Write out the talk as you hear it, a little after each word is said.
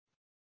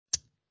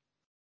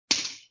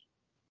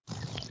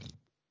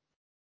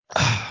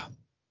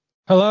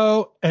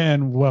Hello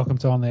and welcome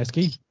to On the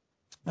Esky,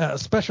 a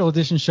special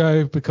edition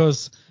show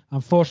because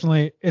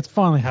unfortunately it's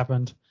finally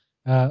happened.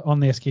 On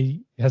the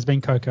Esky has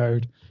been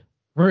cocoed.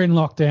 We're in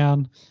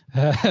lockdown.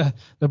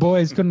 The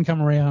boys couldn't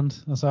come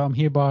around, so I'm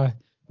here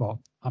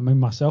I'm in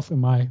myself in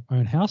my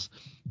own house.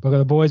 But I've got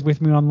the boys with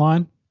me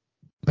online,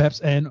 Peps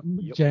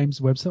and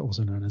James Webster,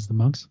 also known as the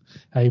Monks.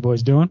 How you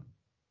boys doing?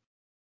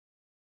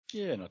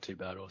 Yeah, not too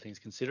bad, all things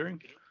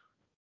considering.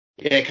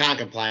 Yeah, can't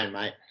complain,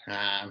 mate.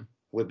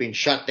 We've been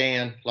shut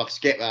down like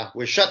Skipper.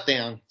 We're shut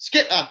down.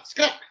 Skipper.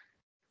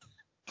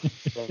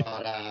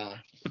 But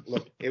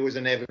look, it was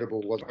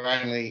inevitable. We're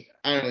only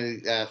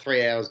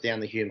 3 hours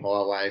down the Hume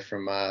Highway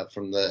from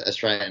the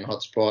Australian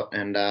hotspot,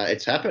 and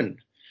it's happened.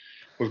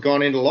 We've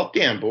gone into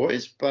lockdown,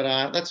 boys,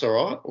 but that's all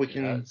right. We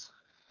can,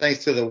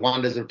 thanks to the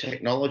wonders of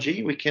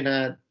technology, we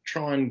can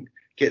try and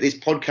get this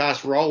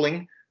podcast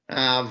rolling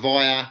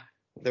via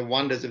the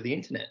wonders of the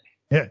internet.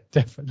 Yeah,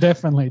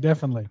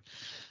 definitely.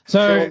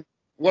 So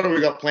what have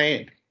we got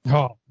planned?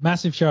 Oh,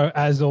 massive show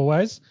as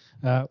always.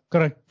 Got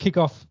to kick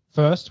off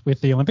first with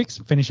the Olympics.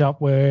 Finish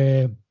up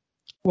where,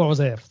 3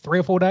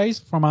 or 4 days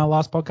from our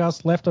last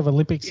podcast left of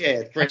Olympics?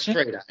 Yeah, 3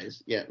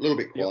 days. Yeah, a little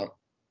bit quiet. Yep.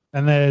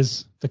 And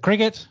there's the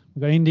cricket.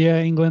 We've got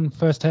India, England,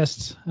 first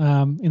test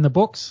in the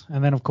books.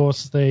 And then, of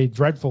course, the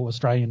dreadful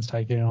Australians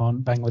taking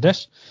on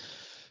Bangladesh.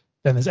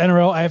 Then there's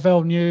NRL,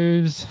 AFL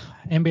news,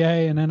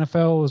 NBA and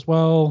NFL as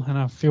well, and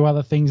a few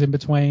other things in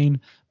between.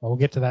 But we'll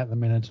get to that in a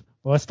minute.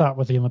 Well, let's start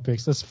with the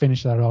Olympics. Let's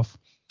finish that off.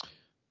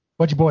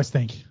 What do you boys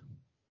think?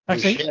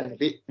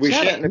 Actually, we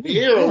shouting a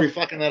beer or are we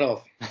fucking that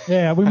off?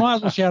 Yeah, we might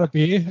as well shout a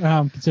beer,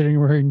 considering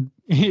we're in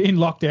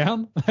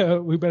lockdown.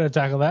 We better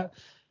tackle that.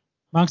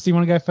 Monks, do you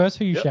want to go first?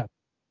 Who you shout?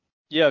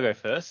 Yeah, I'll go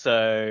first.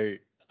 So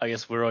I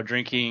guess we're all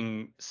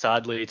drinking,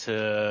 sadly,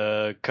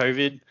 to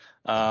COVID.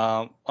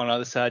 On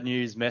other sad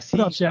news, Messi.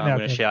 I'm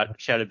going to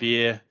shout a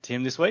beer to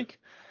him this week.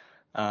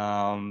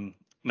 No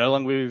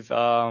longer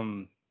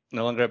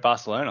at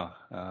Barcelona.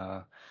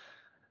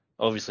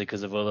 Obviously,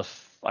 because of all the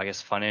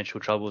financial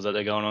troubles that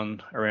they're going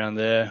on around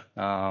there.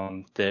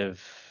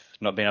 They've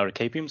not been able to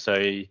keep him, so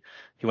he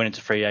went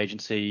into free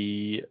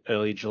agency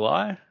early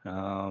July.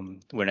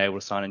 Weren't able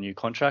to sign a new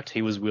contract.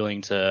 He was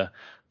willing to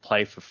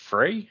play for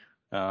free.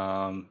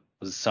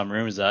 There's some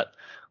rumors that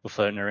were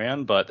floating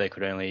around, but they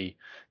could only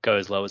go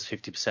as low as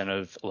 50%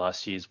 of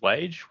last year's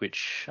wage,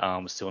 which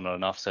was still not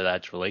enough, so they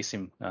had to release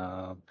him.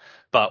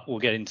 But we'll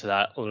get into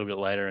that a little bit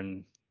later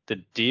and the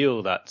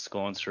deal that's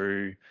gone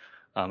through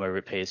over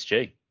at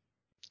PSG.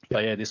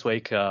 But yeah, this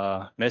week,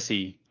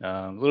 Messi,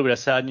 a little bit of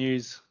sad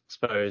news, I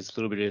suppose, a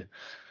little bit of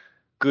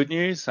good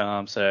news.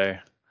 So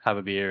have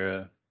a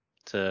beer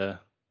to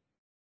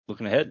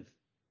looking ahead.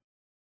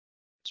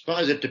 I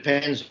suppose it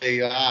depends who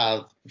you are.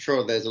 I'm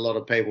sure there's a lot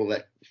of people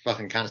that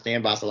fucking can't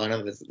stand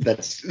Barcelona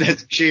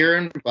that's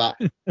cheering, but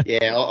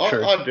yeah,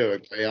 I do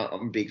agree.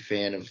 I'm a big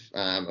fan of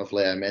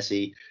Leo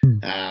Messi.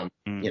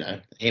 You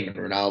know, him and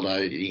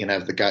Ronaldo, you can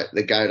have the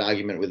GOAT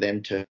argument with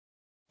them too.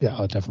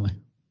 Yeah, definitely.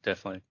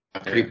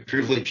 Pretty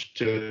privileged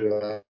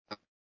to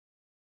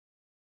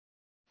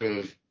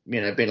have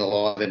been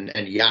alive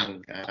and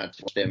young to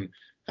watch them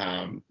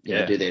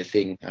do their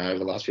thing over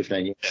the last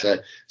 15 years. So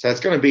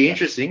it's going to be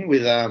interesting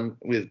with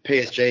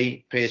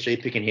PSG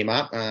picking him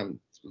up.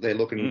 They're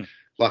looking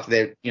like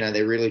they're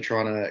really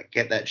trying to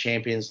get that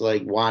Champions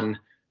League won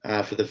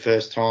for the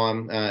first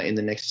time in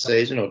the next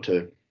season or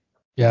two.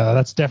 Yeah,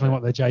 that's definitely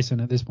what they're chasing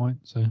at this point.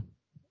 So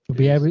it'll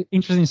be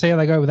interesting to see how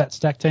they go with that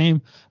stacked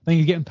team. I think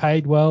he's getting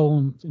paid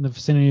well in the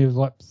vicinity of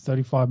like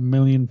 £35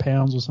 million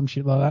or some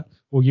shit like that,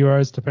 or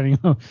euros, depending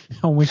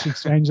on which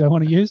exchange they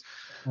want to use.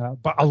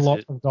 But a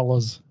lot of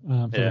dollars.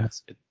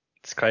 It's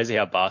crazy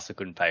how Barca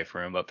couldn't pay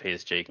for him, but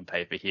PSG can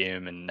pay for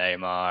him and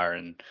Neymar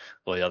and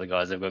all the other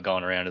guys they've got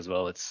going around as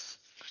well.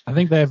 I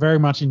think they're very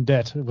much in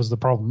debt. It was the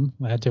problem.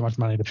 They had too much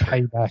money to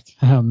pay back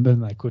than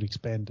they could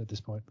expend at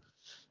this point.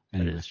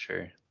 Anyway. That is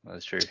true.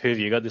 Who have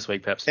you got this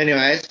week, Peps?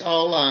 Anyways,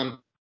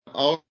 I'll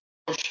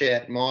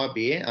shout my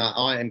beer.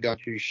 I am going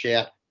to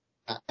shout.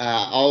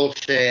 I'll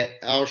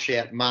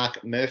shout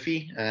Mark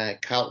Murphy,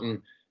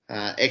 Carlton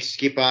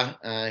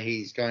ex-skipper.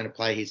 He's going to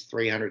play his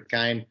 300th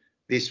game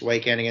this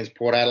weekend against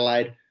Port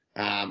Adelaide,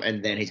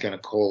 and then he's going to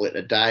call it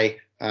a day.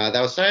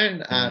 They were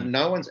saying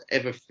no one's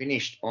ever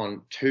finished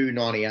on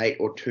 298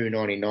 or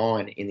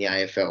 299 in the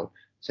AFL.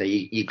 So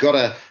you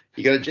gotta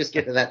just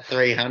get to that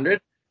 300,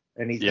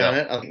 and he's done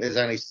it. I think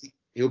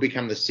he'll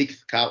become the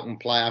 6th Carlton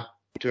player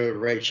to have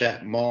reached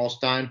that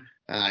milestone.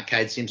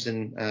 Cade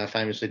Simpson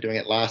famously doing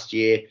it last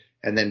year,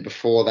 and then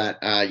before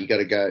that you got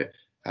to go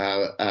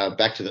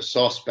back to the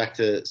Sauce, back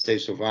to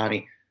Steve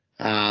Silvani.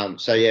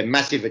 So yeah,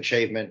 massive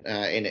achievement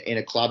in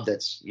a club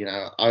that's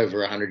over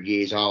 100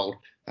 years old.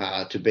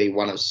 To be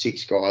one of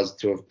 6 guys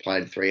to have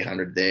played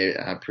 300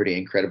 there, pretty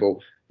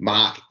incredible.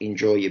 Mark,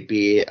 enjoy your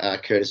beer,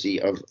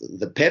 courtesy of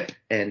the Pep,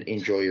 and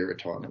enjoy your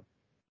retirement.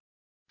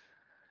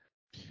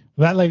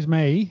 That leaves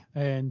me,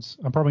 and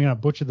I'm probably going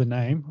to butcher the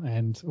name,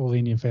 and all the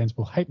Indian fans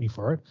will hate me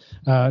for it.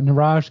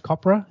 Niraj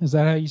Chopra, is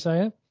that how you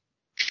say it?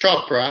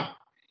 Chopra.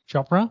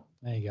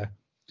 There you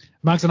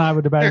Muggs and I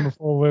were debating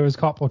before where was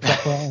Cop or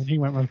Chopper, and he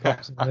went with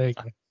Cop. So there you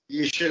go.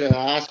 You should have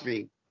asked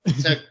me.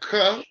 So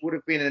K would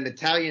have been an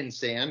Italian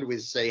sound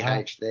with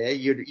CH there.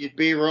 You'd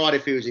be right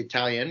if he was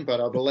Italian, but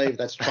I believe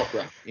that's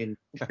Chopra.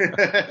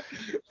 But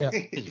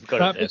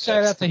big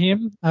shout out to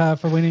him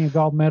for winning a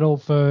gold medal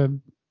for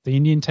the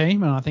Indian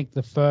team, and I think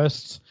the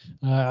first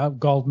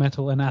gold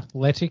medal in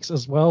athletics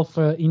as well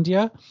for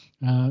India.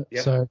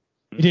 So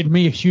he did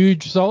me a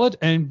huge solid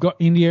and got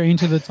India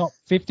into the top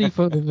 50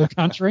 for the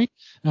country,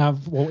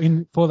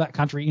 for that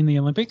country in the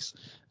Olympics.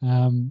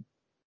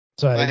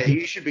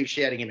 You should be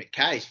shouting him at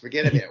Case.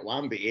 Forget about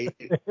Wambi.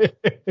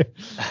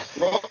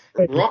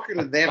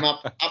 Rocketed them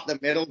up the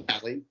medal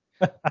tally.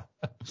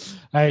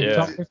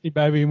 Top 50,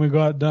 baby, and we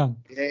got it done.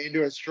 Yeah,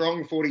 into a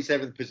strong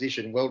 47th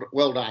position.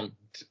 Well done.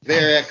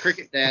 They're our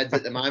cricket dads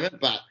at the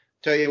moment, but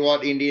tell you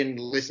what, Indian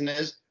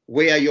listeners,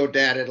 we are your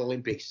dad at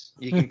Olympics.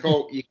 You can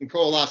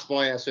call us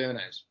by our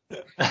surnames.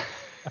 It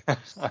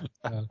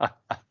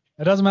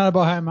doesn't matter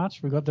by how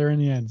much, we got there in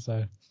the end.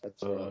 So.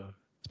 That's right.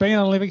 Speaking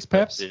of Olympics,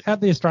 Peps, how'd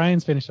the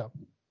Australians finish up?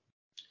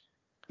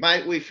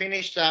 Mate, we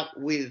finished up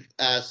with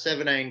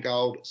 17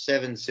 gold,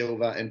 7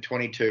 silver, and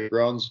 22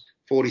 bronze,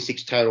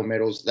 46 total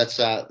medals. That's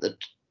the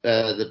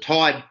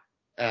tied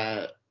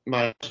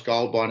most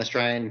gold by an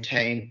Australian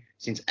team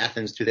since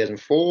Athens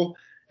 2004,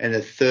 and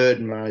the third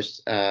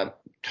most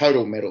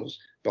total medals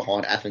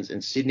behind Athens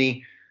and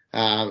Sydney.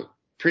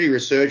 Pretty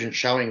resurgent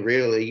showing,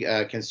 really,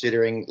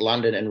 considering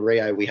London and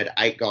Rio we had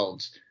 8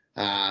 golds.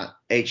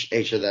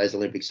 Each of those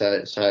Olympics,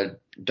 so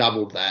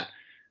doubled that.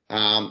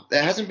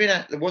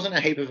 There wasn't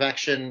a heap of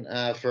action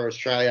for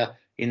Australia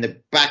in the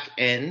back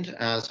end,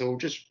 so we'll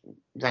just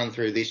run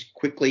through this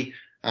quickly.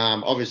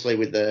 Obviously,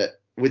 with the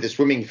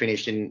swimming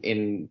finished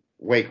in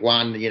week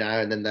 1,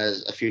 and then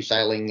there's a few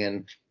sailing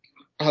and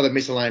other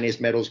miscellaneous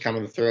medals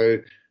coming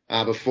through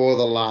before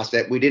the last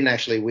ep. We didn't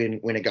actually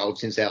win a gold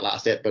since our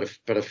last ep,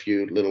 but a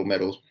few little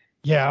medals.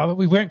 Yeah,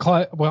 we went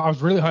close. Well, I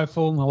was really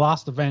hopeful in the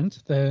last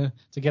event to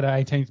get our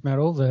 18th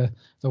medal, the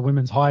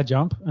women's high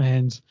jump,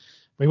 and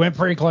we went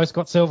pretty close,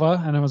 got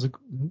silver, and it was a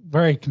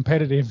very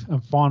competitive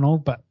final,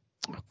 but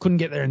couldn't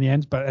get there in the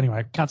end. But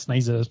anyway, can't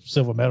sneeze a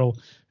silver medal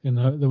in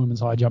the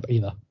women's high jump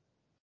either.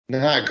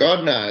 No,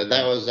 God, no.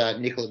 That was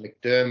Nicola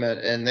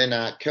McDermott, and then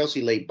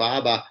Kelsey Lee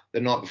Barber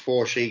the night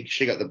before.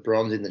 She got the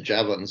bronze in the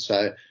javelin.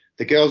 So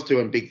the girls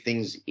doing big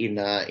things in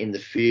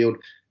the field.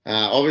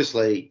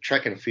 Obviously,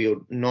 track and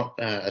field not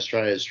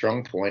Australia's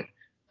strong point,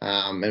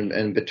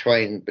 and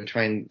between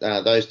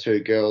those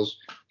two girls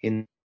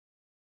in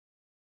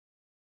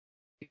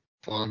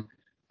a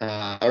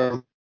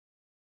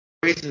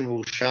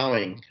reasonable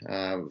showing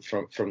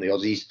from the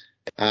Aussies.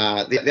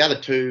 The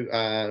other two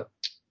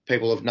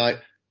people of note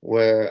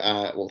were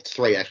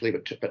 3 actually,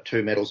 but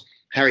 2 medals.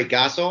 Harry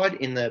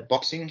Garside in the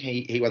boxing,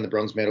 he won the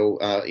bronze medal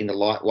in the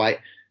lightweight.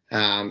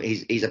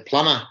 He's a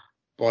plumber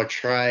by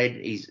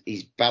trade.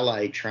 He's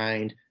ballet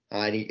trained,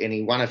 and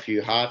he won a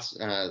few hearts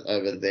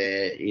over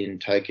there in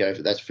Tokyo,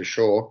 that's for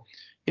sure.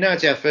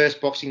 It's our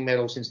first boxing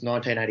medal since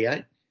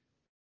 1988.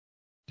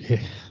 Yeah.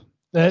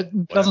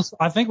 That doesn't.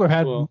 I think we've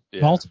had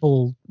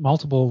multiple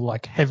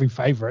like heavy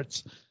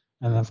favourites,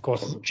 and of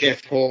course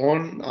Jeff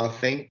Horn, I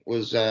think,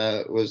 was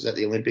at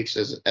the Olympics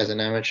as an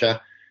amateur.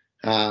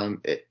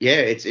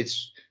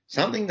 It's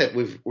something that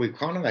we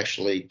kind of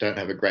actually don't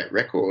have a great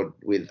record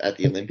with at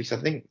the Olympics. I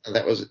think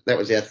that was our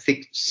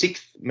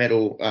 6th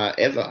medal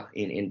ever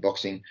in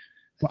boxing.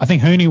 I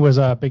think Hooney was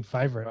a big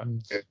favourite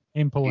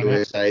in pulling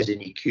USA's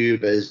and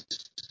Cuba's.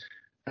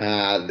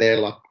 They're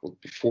like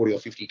 40 or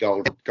 50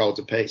 golds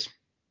apiece.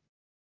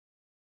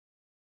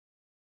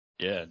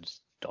 Yeah,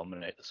 just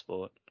dominate the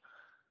sport.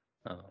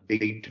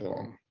 Big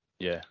time.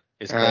 Yeah,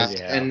 it's crazy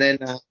how. And then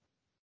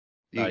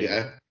you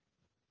go.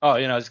 Oh,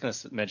 I was going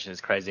to mention it's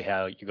crazy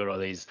how you got all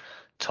these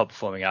top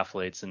performing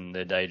athletes and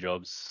their day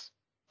jobs,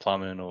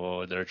 plumbing,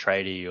 or they're a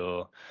tradie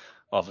or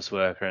office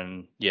worker,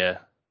 and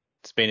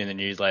it's been in the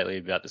news lately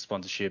about the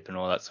sponsorship and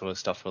all that sort of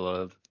stuff for a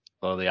lot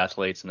of the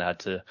athletes, and they had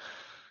to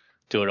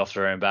do it off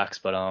their own backs.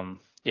 But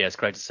it's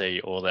great to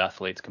see all the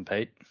athletes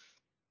compete.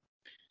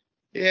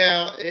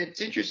 Yeah, it's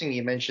interesting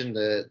you mentioned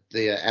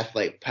the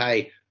athlete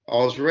pay. I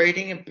was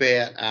reading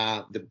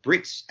about the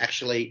Brits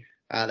actually.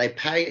 They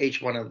pay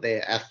each one of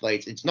their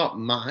athletes. It's not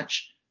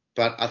much,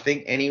 but I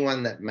think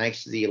anyone that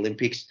makes the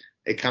Olympics,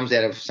 it comes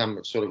out of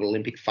some sort of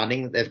Olympic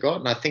funding that they've got,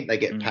 and I think they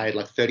get paid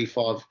like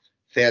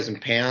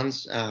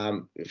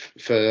 £35,000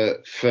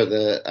 for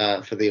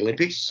the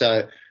Olympics.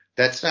 So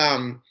that's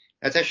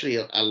actually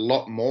a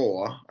lot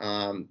more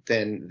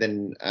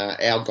than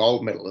our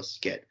gold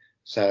medalists get.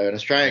 So an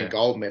Australian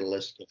gold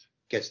medalist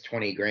gets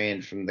 20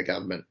 grand from the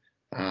government.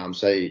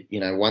 So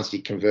once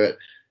you convert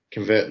the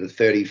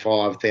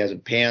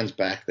 £35,000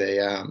 back, they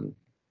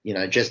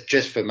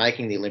just for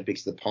making the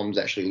Olympics, the Poms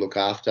actually look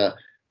after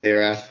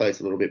their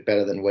athletes a little bit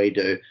better than we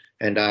do.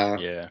 And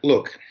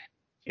look,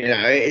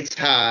 it's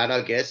hard,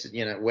 I guess.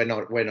 We're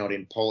not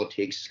in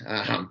politics,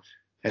 and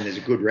there's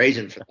a good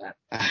reason for that.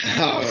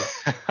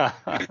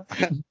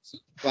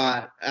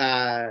 But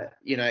I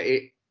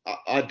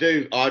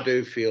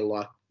do feel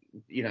like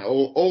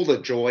all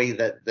the joy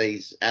that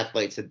these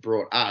athletes had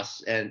brought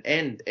us and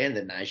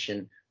the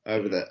nation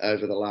over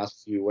the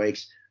last few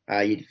weeks.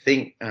 You'd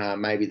think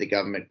maybe the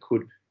government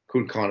could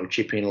kind of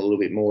chip in a little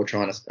bit more,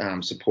 trying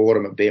to support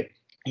them a bit.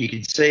 You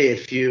could see a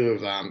few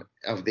of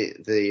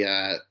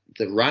the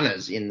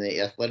runners in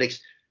the athletics,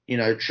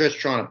 just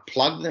trying to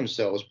plug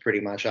themselves pretty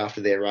much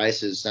after their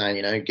races,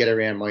 saying, get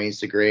around my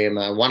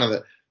Instagram.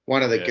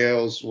 One of the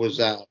girls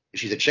was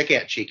she's a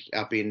checkout chick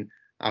up in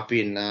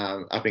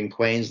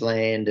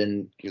Queensland,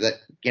 and that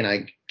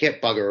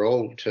get bugger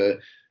all to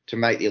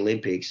make the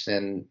Olympics.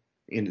 And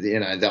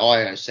the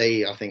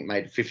IOC I think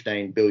made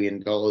 $15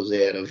 billion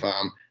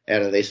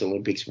out of this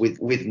Olympics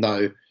with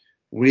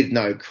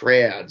no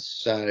crowds.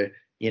 So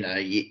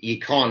you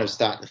kind of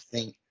start to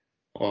think,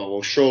 oh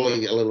well,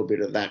 surely a little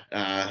bit of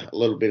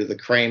the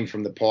cream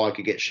from the pie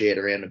could get shared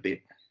around a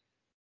bit.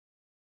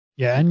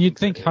 Yeah, and you'd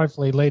think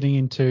hopefully leading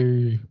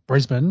into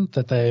Brisbane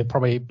that there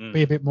probably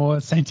be a bit more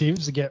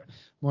incentives to get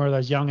more of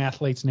those young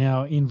athletes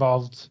now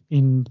involved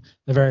in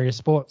the various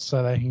sports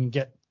so they can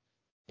get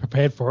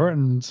prepared for it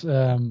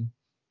and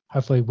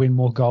hopefully win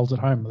more golds at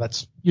home.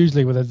 That's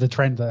usually the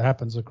trend that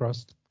happens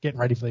across getting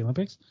ready for the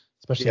Olympics,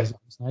 especially as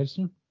a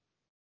nation.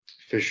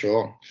 For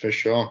sure.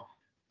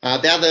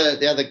 The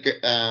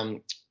other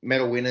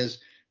medal winners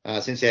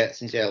since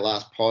our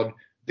last pod,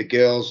 the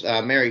girls,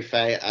 Mary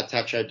Faye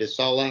Artacho de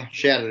Sola,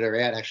 shouted her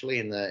out actually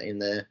in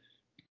the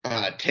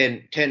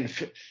 10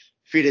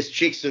 fittest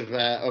chicks of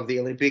the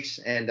Olympics,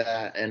 and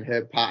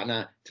her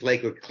partner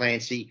Talika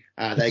Clancy,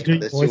 they got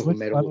the silver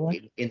medal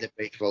in the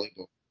beach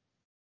volleyball.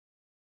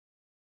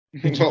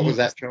 What was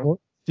that, John?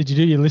 Did you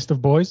do your list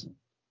of boys?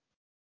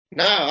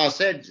 No, I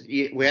said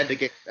we had to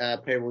get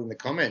people in the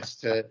comments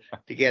to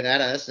get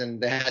at us, and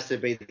there has to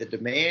be the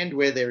demand.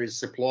 Where there is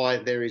supply,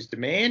 there is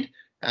demand.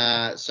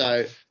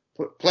 So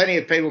plenty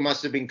of people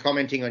must have been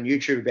commenting on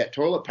YouTube about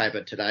toilet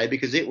paper today,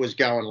 because it was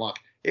going like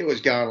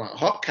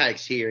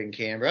hotcakes here in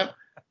Canberra.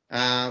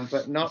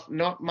 But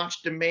not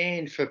much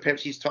demand for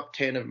Pepsi's top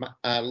 10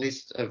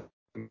 list of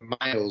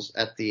males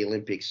at the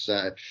Olympics.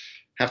 So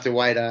have to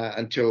wait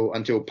until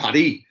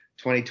Paris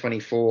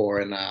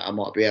 2024, and I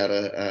might be able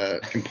to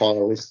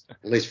compile a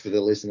list for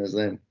the listeners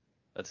then.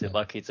 That's it.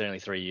 Lucky it's only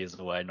 3 years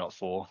away, not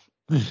 4.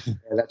 Yeah,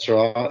 that's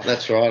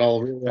right.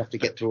 I'll really have to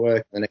get to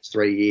work in the next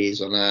 3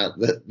 years on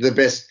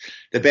the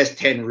best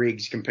 10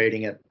 rigs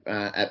competing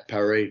at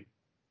Paris.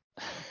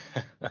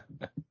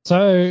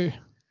 So,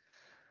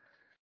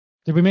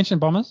 did we mention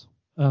Bombers?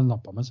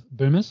 Not Bombers,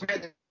 Boomers.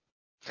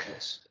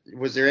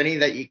 Was there any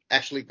that you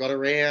actually got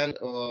around,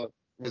 or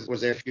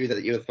was there a few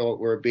that you thought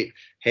were a bit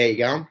how you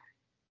going?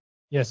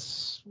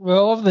 Yes.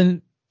 Well, of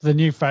the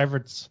new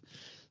favourites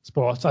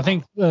sports, I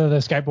think the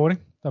skateboarding.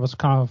 That was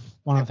kind of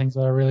one of the things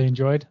that I really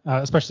enjoyed,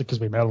 especially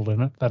because we medalled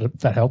in it.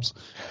 That helps.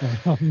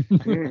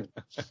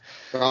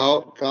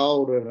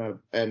 Gold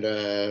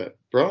and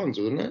bronze,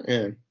 wasn't it?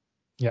 Yeah.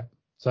 Yeah.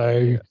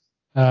 So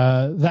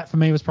that for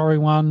me was probably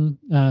one.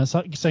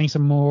 Seeing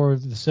some more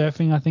of the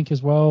surfing, I think,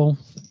 as well.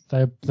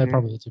 They're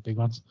probably the two big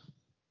ones.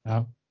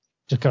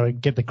 Just got to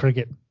get the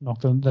cricket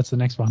knocked on. That's the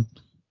next one.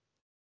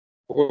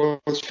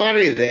 Well, it's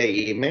funny that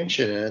you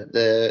mention it.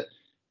 The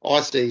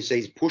ICC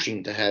is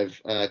pushing to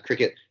have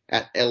cricket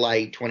at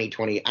LA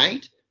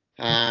 2028.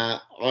 I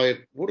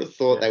would have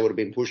thought they would have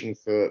been pushing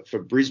for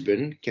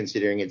Brisbane,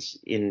 considering it's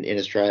in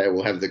Australia.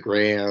 We'll have the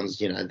grounds,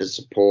 the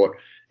support,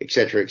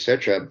 etc.,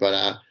 etc.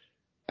 But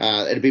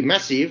it'd be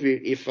massive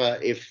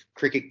if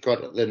cricket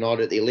got the nod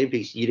at the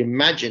Olympics. You'd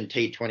imagine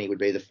T20 would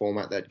be the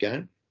format they'd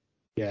go.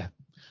 Yeah.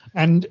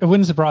 And it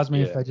wouldn't surprise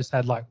me if they just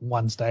had like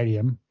one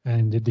stadium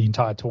and did the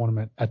entire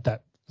tournament at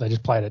that. They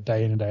just played it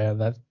day in and day out.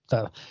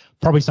 That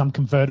probably some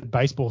converted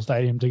baseball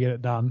stadium to get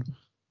it done.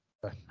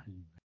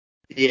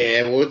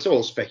 Yeah, well, it's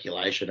all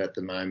speculation at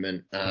the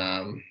moment.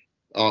 I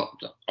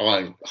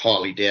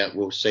highly doubt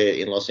we'll see it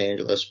in Los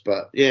Angeles,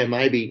 but yeah,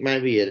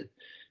 maybe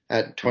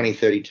at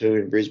 2032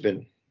 in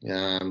Brisbane,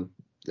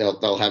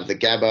 they'll have the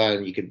Gabba,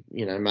 and you could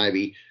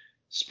maybe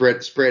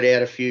spread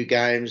out a few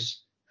games.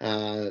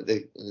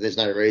 There's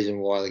no reason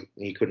why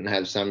you couldn't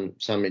have some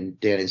down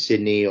in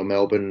Sydney or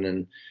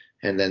Melbourne,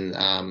 and then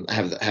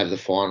have the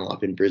final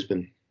up in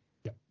Brisbane.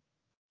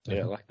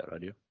 Yeah, I like that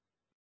idea.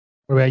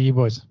 What about you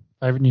boys?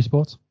 Favorite new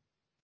sports?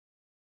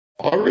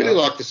 I really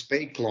like the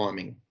speed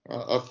climbing.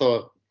 I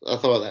thought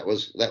that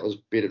was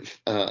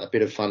a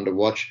bit of fun to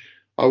watch.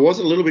 I was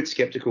a little bit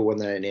skeptical when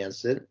they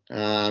announced it,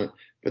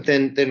 but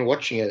then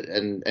watching it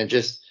and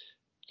just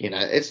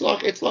it's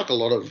like a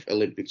lot of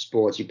Olympic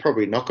sports. You're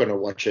probably not going to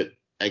watch it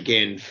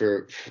again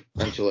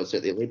until it's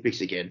at the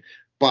Olympics again,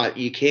 but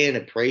you can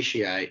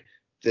appreciate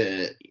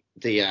the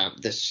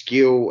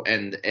skill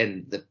and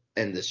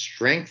the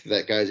strength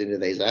that goes into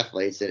these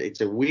athletes. It's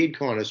a weird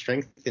kind of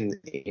strength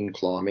in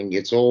climbing.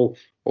 It's all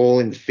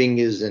in the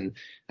fingers and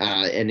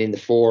in the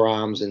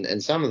forearms,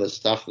 and some of the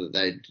stuff that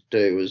they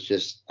do was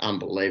just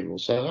unbelievable.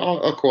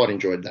 So I quite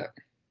enjoyed that.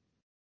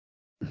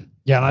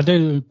 Yeah, and I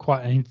do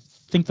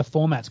think the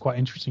format's quite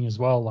interesting as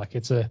well. Like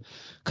it's a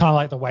kind of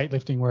like the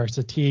weightlifting where it's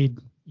a tiered,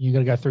 you got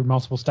to go through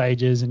multiple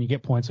stages and you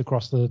get points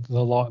across the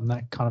lot, and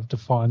that kind of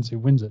defines who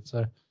wins it.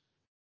 So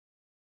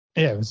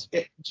yeah, it was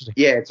interesting.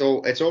 Yeah, it's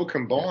all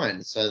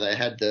combined. So they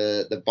had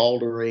the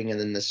bouldering and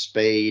then the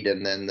speed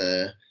and then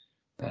the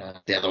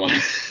other one.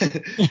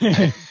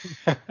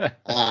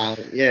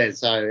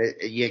 So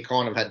you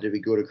kind of had to be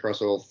good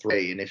across all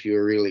three, and if you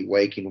were really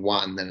weak in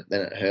one, then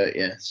it hurt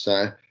you.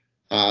 So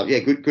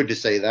good to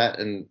see that.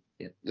 And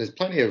there's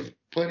plenty of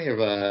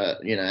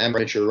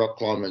amateur rock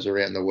climbers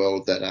around the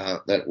world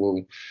that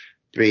will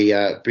be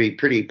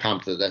pretty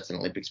pumped that that's an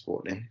Olympic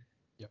sport now.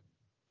 Yep.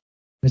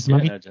 Mr.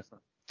 Monkey? No, definitely.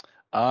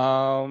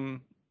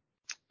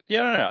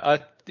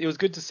 It was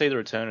good to see the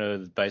return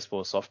of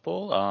baseball,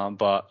 softball.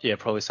 But yeah,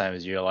 probably same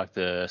as you. I like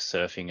the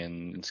surfing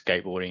and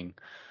skateboarding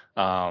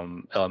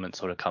element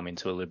sort of come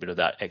into a little bit of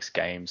that X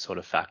Games sort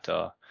of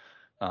factor.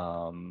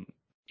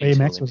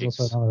 BMX was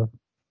also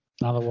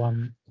another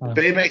one.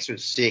 BMX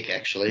was sick,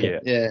 actually.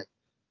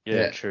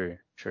 Yeah. True.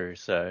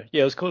 So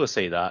yeah, it was cool to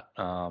see that.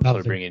 Sort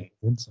of bring in,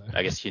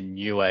 I guess, your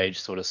new age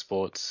sort of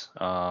sports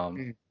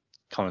coming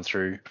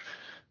through.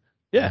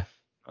 Yeah,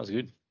 that was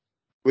good.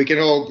 We can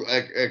all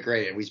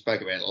agree, and we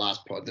spoke about it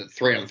last pod, that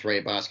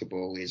 3-on-3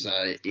 basketball is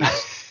the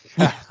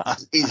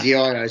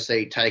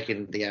IOC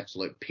taking the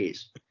absolute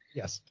piss.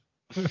 Yes.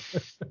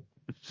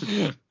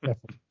 Do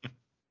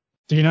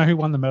you know who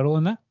won the medal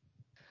in that?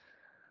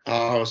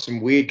 Oh, some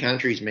weird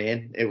countries,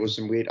 man. It was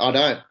some weird. I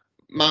don't.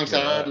 Monks,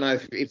 I don't know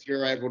if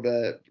you're able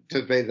to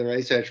be the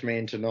research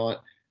man tonight,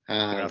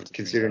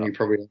 considering you're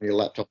probably on your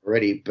laptop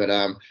already. But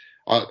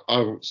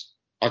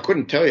I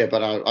couldn't tell you,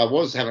 but I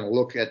was having a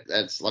look at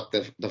like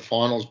the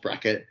finals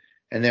bracket,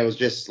 and there was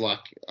just like,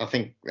 I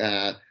think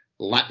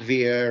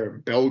Latvia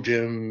and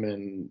Belgium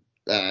and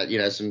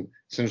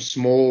some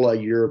smaller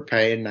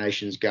European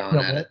nations going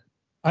at it.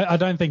 I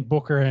don't think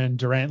Booker and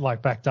Durant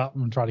backed up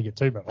and tried to get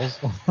 2 medals.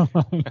 Well,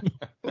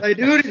 they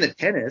do it in the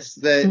tennis.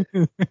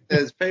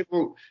 There's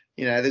people,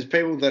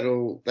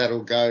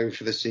 that'll go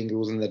for the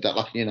singles and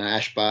the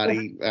Ash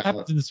Barty.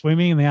 Happens in the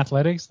swimming and the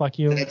athletics,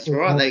 That's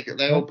right.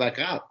 They all back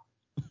up.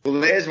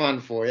 Well, there's one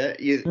for you.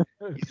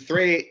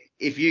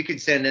 If you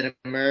could send an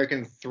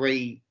American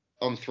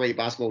 3-on-3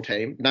 basketball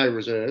team, no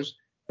reserves,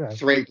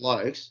 3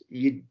 blokes,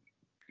 you'd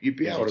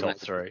be able to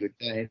make a good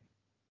team.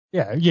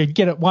 Yeah, you'd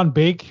get it 1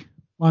 big,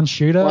 1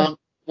 shooter.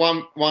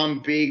 One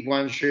big,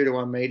 1 shooter,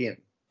 1 medium.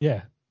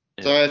 Yeah.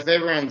 So if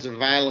everyone's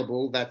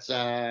available, that's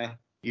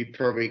you'd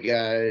probably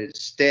go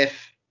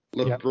Steph,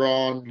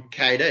 LeBron,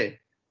 KD.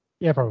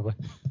 Yeah, probably.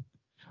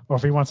 Or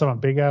if you want someone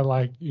bigger,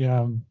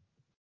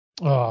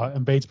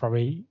 Embiid's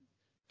probably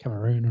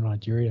Cameroon or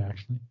Nigeria,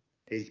 actually.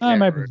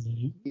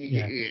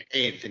 Maybe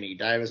Anthony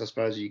Davis, I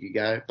suppose you could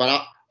go.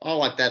 But I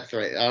like that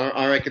 3.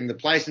 I reckon the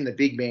place in the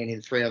big man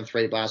in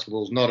 3-on-3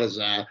 basketball is not as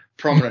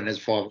prominent as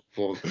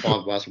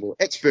 5-on-5 basketball.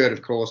 Expert,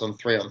 of course, on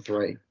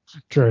 3-on-3.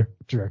 True.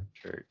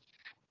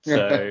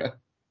 So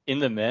in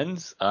the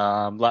men's,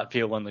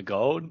 Latvia won the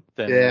gold.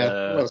 Then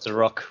the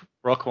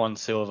Rock won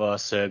silver.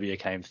 Serbia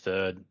came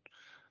 3rd.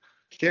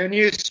 Can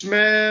you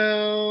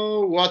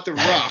smell what the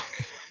Rock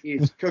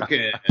is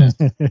cooking?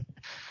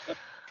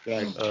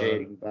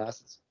 Cheating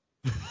bastards.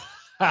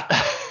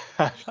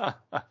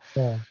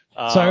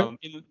 So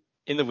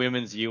in the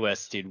women's,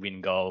 US did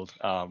win gold.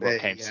 Rock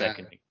came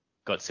 2nd,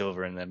 got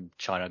silver, and then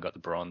China got the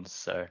bronze.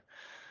 So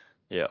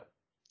yeah.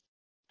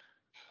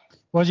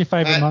 What was your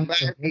favourite month?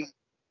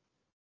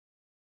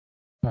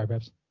 Sorry,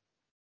 Babs.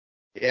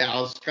 Yeah, I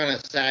was going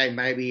to say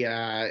maybe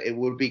it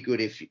would be good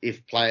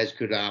if players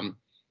could play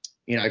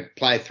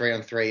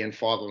 3-on-3 and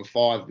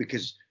 5-on-5,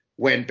 because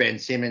when Ben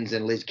Simmons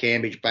and Liz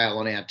Cambridge bail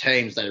on our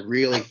teams, they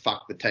really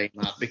fuck the team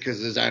up because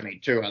there's only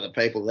 2 other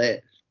people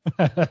there.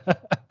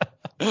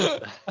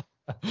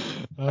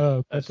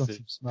 That's on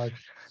some smoke.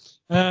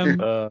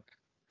 So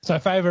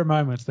favourite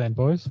moments then,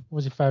 boys? What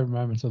was your favourite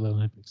moments of the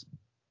Olympics?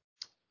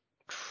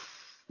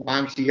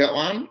 Monks, you got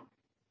one?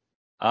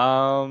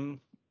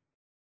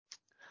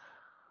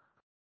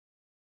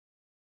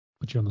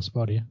 Put you on the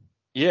spot here.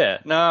 Yeah,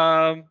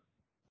 no.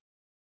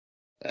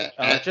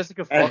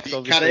 Jessica Fox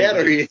obviously. Cut out,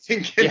 or are you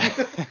thinking?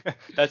 Yeah,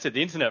 that's it.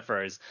 The internet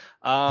froze.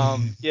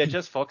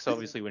 Jess Fox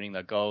obviously winning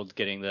that gold,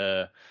 getting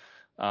the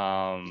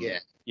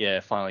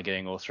finally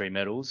getting all 3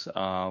 medals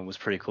was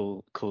pretty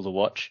cool to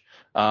watch.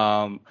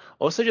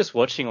 Also just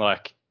watching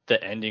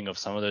the ending of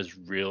some of those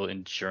real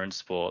endurance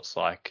sports,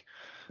 the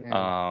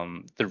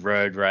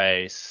road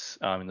race,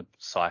 in the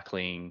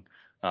cycling,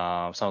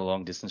 some of the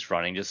long distance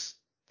running, just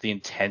the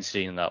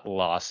intensity in that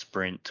last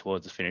sprint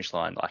towards the finish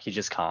line. You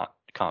just can't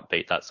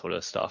beat that sort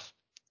of stuff.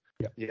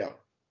 Yeah.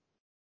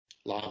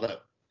 Love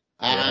it.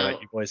 How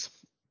about you boys?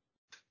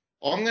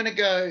 I'm gonna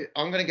go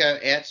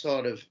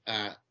outside of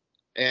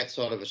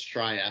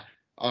Australia.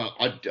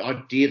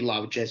 I did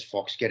love Jess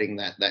Fox getting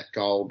that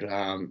gold,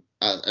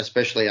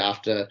 especially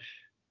after,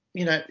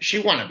 she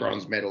won a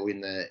bronze medal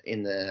in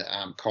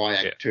the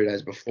kayak 2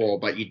 days before,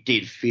 but you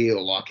did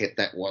feel like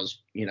that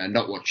was,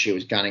 not what she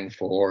was gunning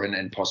for,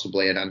 and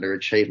possibly an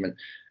underachievement.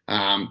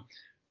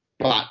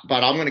 But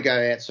I'm going to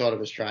go outside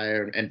of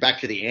Australia and back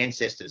to the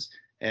ancestors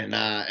and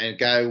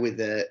go with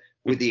the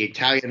with the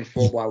Italian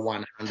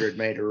 4x100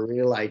 meter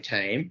relay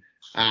team.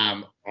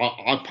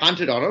 I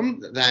punted on them.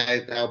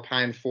 They were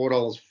paying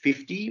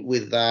 $4.50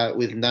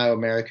 with no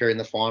America in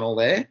the final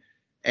there,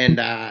 and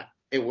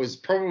it was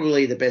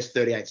probably the best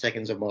 38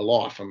 seconds of my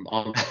life.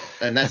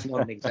 And that's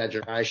not an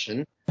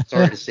exaggeration.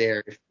 Sorry to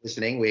Sarah if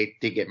listening. We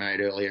did get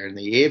married earlier in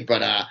the year,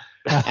 but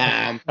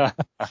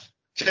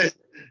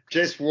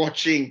just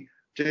watching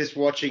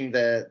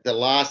the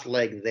last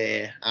leg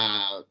there.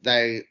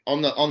 They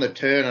on the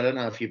turn. I don't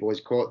know if you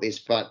boys caught this,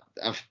 but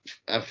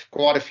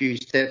quite a few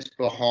steps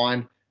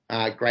behind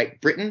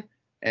Great Britain,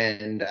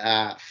 and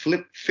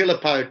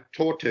Filippo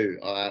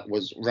Tortu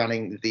was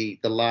running the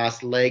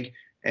last leg,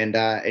 and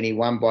he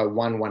won by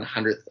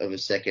 1/100th of a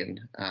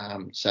second.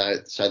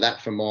 So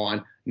that for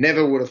mine.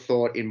 Never would have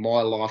thought in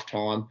my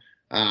lifetime,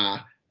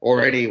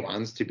 or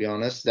anyone's, to be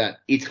honest, that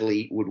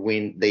Italy would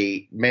win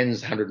the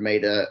men's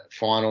 100-meter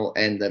final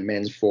and the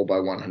men's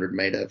 4x100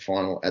 meter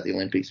final at the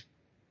Olympics.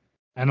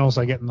 And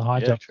also getting the high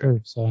jump too.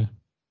 So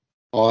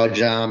high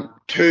jump,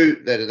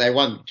 they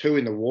won 2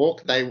 in the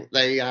walk.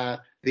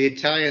 The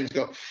Italians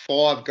got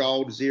 5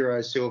 gold,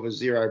 0 silver,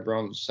 0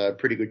 bronze. So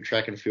pretty good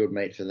track and field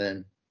meet for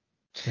them.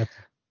 Yep.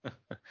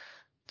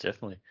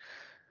 Definitely.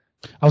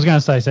 I was going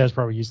to say Sarah's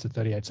probably used to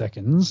 38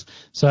 seconds.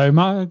 So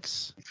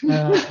Mugs.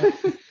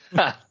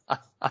 It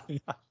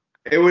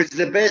was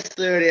the best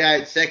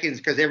 38 seconds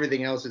because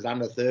everything else is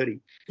under 30.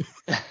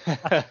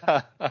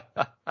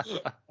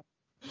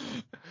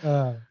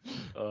 So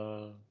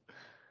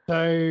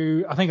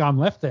I think I'm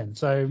left then.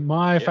 So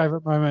my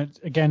favourite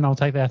moment, again, I'll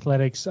take the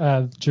athletics.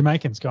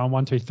 Jamaicans going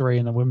 1, 2, 3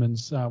 in the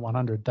women's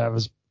 100. That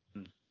was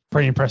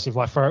pretty impressive.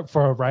 Like for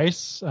a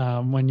race,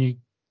 when you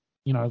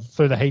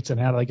through the heats and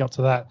how they got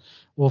to that,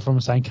 all from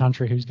the same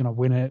country, who's going to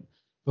win it,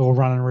 they're all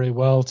running really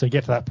well to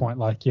get to that point.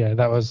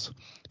 That was,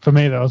 for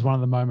me, that was one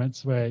of the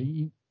moments where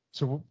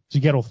to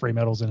get all 3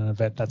 medals in an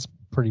event, that's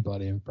pretty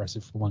bloody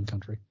impressive for one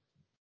country.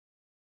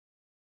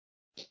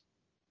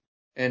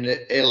 And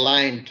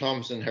Elaine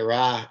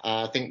Thompson-Herah,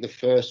 I think the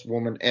first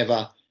woman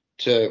ever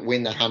to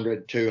win the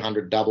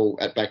 100-200 double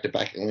at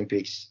back-to-back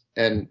Olympics,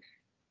 and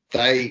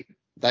they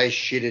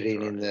shit it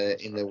in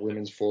the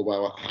women's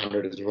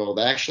 4x100 as well.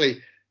 They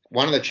actually,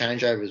 one of the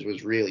changeovers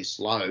was really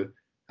slow,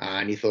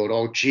 and you thought,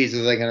 oh, geez,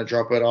 are they going to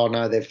drop it? Oh,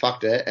 no, they've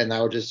fucked it, and they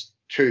were just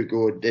too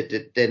good.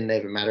 It didn't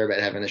even matter about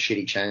having a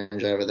shitty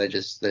changeover. They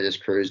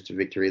just cruised to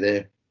victory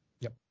there.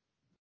 Yep.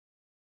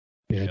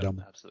 Yeah,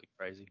 dumb. Absolutely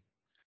crazy.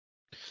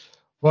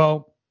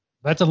 Well,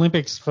 that's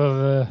Olympics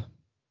for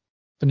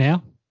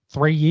now.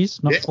 3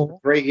 years, not 4.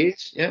 3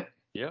 years, yeah.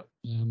 Yep.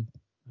 And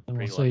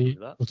we'll see.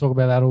 We'll talk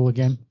about that all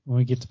again when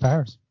we get to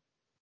Paris.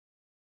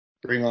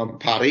 Bring on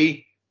Paris.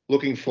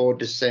 Looking forward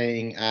to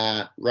seeing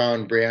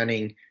Rowan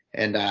Browning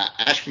and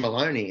Ash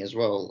Maloney as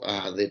well,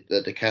 the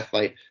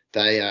decathlete.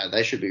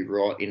 They should be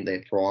right in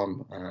their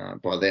prime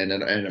by then.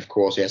 And of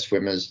course, our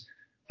swimmers,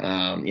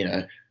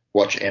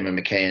 watch Emma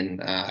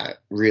McCann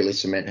really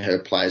cement her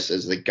place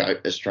as the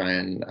GOAT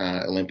Australian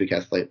Olympic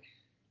athlete.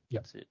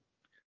 Yep. That's it.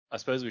 I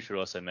suppose we should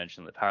also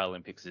mention that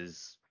Paralympics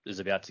is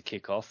about to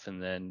kick off,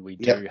 and then we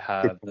do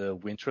have the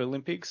Winter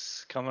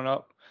Olympics coming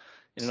up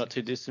in a not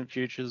too distant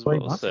future as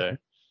well. So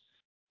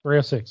 3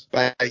 or 6.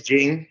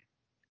 Beijing.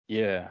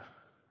 Yeah.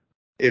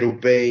 It'll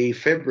be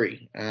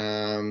February.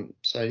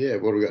 So yeah,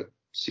 what have we got?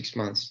 6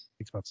 months.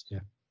 6 months, yeah.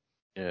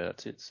 Yeah,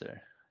 that's it. So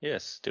yeah,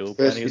 still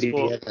plenty of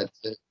sport.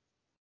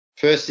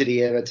 First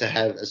city ever to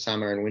have a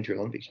summer and winter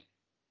Olympics.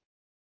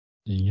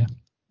 Yeah.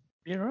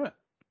 Yeah, right.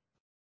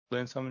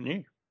 Learn something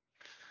new.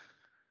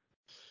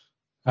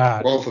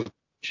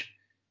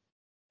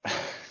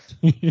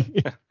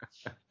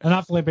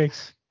 Enough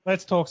Olympics.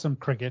 Let's talk some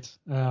cricket.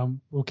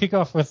 We'll kick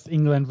off with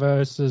England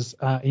versus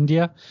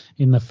India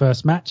in the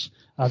first match.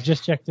 I've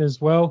just checked as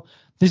well.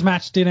 This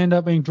match did end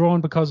up being drawn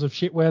because of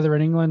shit weather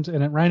in England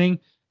and it raining.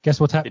 Guess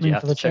what's happening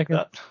for the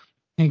second?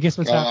 And guess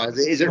what's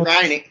happening? Is it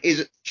raining?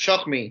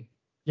 Shock me.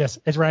 Yes,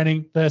 it's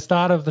raining. The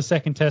start of the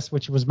second test,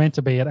 which was meant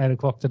to be at 8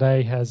 o'clock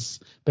today, has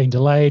been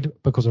delayed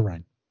because of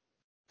rain.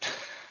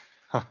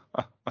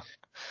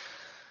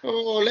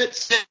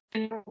 Let's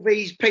send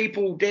these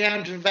people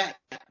down to that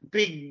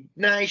big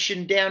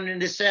nation down in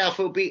the south.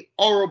 It'll be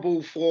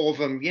horrible for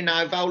them.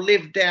 They'll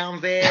live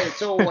down there.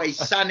 It's always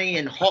sunny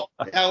and hot.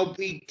 They'll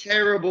be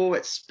terrible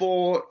at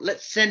sport.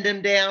 Let's send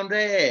them down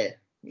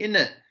there, isn't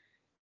it?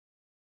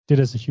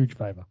 Did us a huge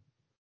favour.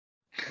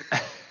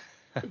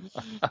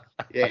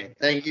 Yeah,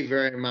 thank you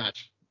very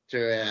much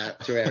to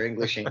our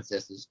English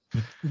ancestors.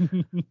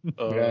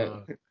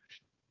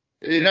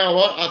 You know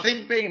what? I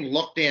think being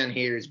locked down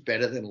here is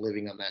better than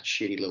living on that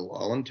shitty little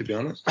island, to be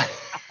honest.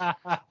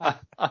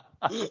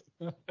 The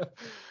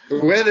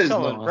weather's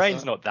not.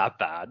 Rain's not that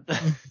bad.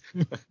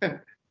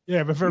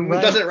 Yeah, but if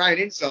it doesn't rain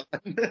inside.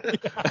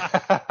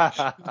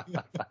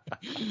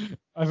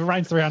 If it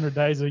rains 300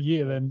 days a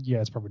year, then yeah,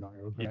 it's probably not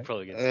real great. You'd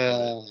probably get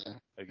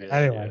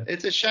anyway.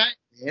 It's a shame,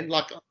 man.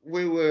 Like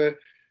we were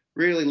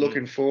really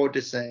looking forward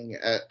to seeing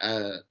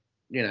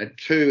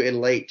two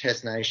elite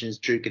Test nations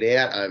duke it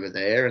out over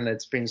there, and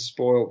it's been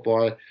spoilt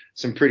by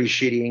some pretty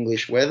shitty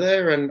English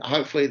weather, and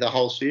hopefully the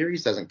whole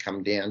series doesn't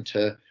come down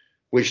to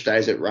which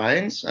days it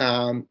rains.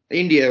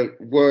 India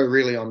were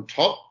really on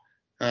top,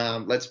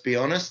 let's be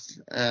honest.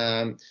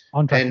 And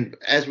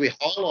as we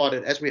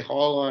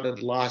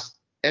highlighted last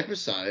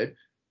episode,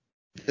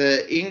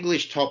 the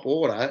English top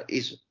order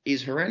is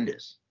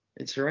horrendous.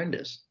 It's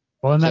horrendous.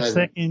 Well, in that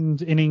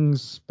second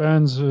innings,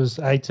 Burns was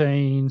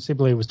 18,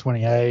 Sibley was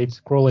 28,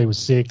 Crawley was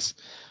 6,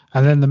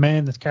 and then the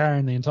man that's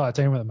carrying the entire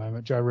team at the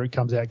moment, Joe Root,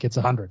 comes out, gets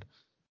 100.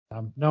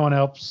 No one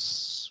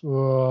else.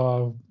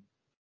 One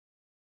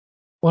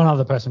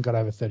other person got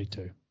over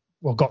 32.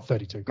 Well, got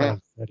 32. Got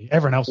over 30.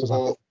 Everyone else was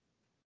up.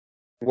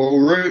 Well,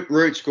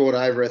 Root scored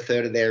over a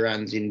third of their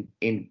runs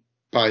in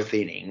both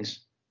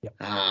innings. Yep.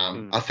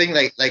 I think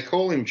they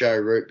call him Joe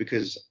Root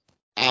because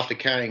after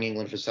carrying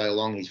England for so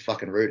long, he's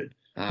fucking rooted.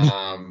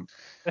 There's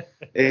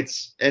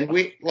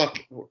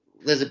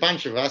a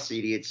bunch of us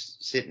idiots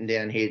sitting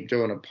down here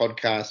doing a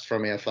podcast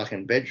from our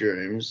fucking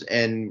bedrooms,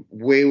 and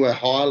we were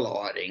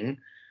highlighting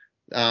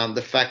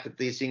the fact that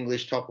this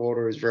English top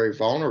order is very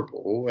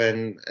vulnerable,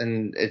 and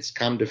it's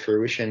come to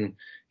fruition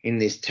in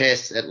this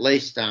test. At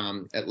least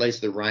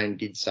the rain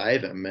did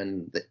save them,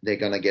 and they're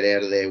going to get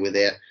out of there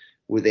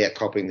without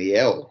copping the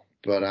L.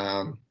 But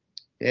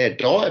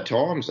dire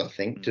times, I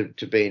think,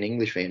 to be an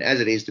English fan, as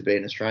it is to be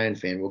an Australian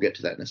fan. We'll get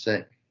to that in a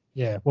sec.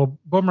 Yeah, well,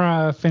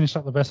 Bumrah finished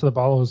up the best of the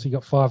bowlers. He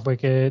got 5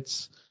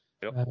 wickets.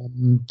 Yep.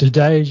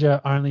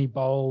 Jadeja only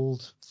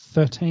bowled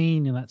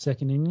 13 in that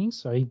second innings,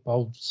 so he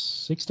bowled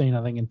 16,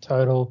 I think, in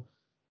total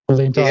for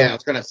the entire. Yeah, I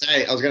was going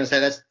to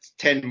say that's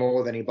 10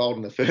 more than he bowled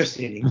in the first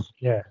innings.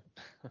 Yeah.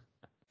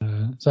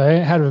 So he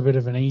had a bit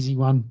of an easy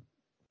one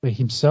for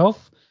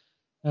himself.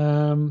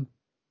 Hold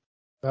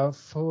on, I'm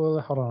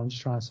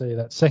just trying to see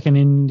that second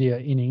India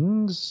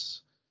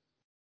innings.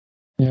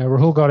 Yeah,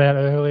 Rahul got out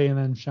early, and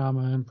then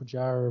Sharma and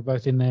Pujara were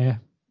both in there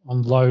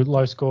on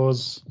low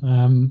scores.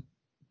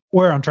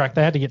 We're on track.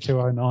 They had to get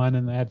 209,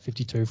 and they had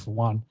 52 for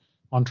 1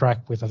 on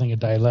track with, I think, a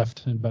day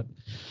left, but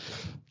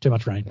too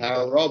much rain. They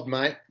were robbed,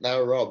 mate. They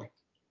were robbed.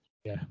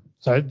 Yeah.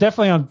 So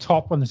definitely on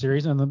top on the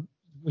series, and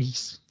we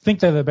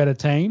think they're the better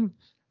team,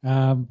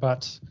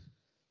 but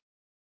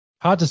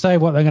hard to say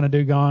what they're going to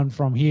do going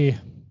from here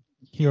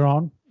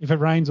on. If it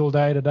rains all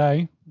day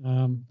today,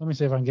 let me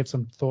see if I can get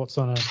some thoughts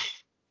on it.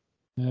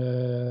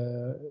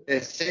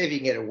 Let's see if you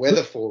can get a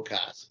weather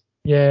forecast.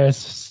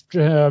 Yes,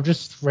 I'm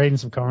just reading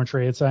some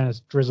commentary. It's saying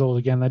it's drizzled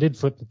again. They did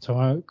flip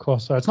the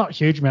course, so it's not a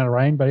huge amount of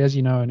rain, but as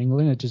you know, in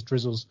England, it just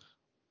drizzles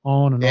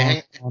on and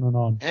on and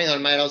on. Hang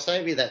on, mate. I'll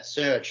save you that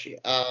search.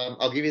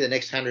 I'll give you the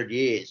next 100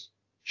 years.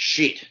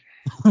 Shit.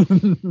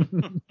 Pretty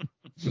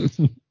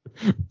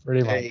much.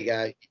 There you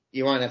go.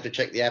 You won't have to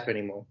check the app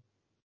anymore.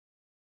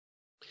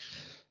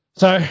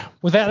 So,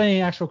 without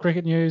any actual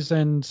cricket news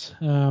and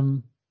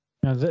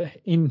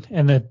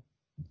the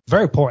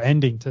very poor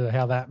ending to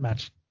how that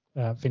match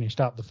finished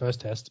up, the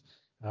first test,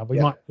 we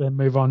might then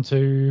move on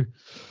to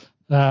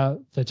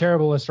the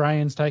terrible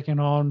Australians taking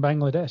on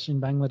Bangladesh in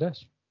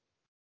Bangladesh.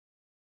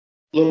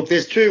 Look,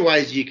 there's two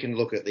ways you can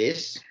look at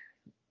this.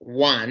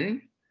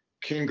 One,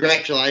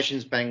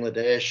 congratulations,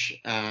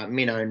 Bangladesh,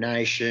 Minnow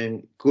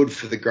Nation, good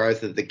for the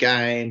growth of the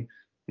game,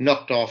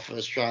 knocked off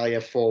Australia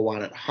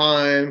 4-1 at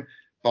home,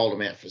 bowled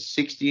them out for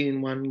 60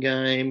 in one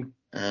game.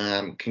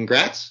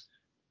 Congrats.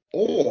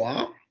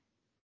 Or,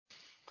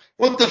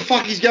 what the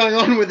fuck is going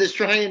on with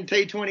Australian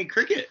T20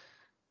 cricket?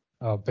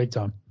 Oh, big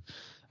time.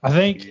 I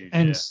think,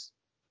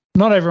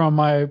 not everyone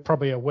may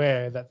probably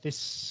aware that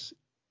this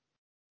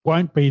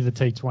won't be the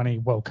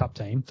T20 World Cup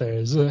team.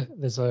 There's a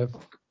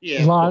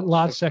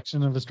large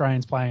section of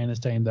Australians playing in this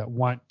team that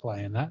won't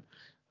play in that.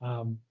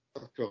 Of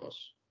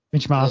course.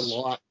 Mitch Marsh.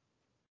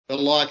 The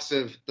likes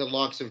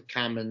of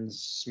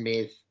Cummins,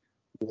 Smith,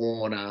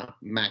 Warner,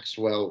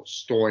 Maxwell,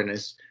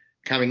 Stoinis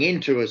coming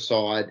into a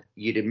side,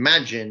 you'd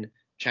imagine,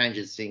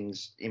 changes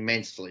things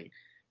immensely.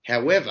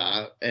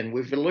 However, and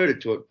we've alluded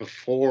to it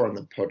before on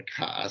the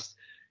podcast,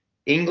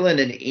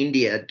 England and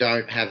India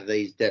don't have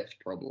these depth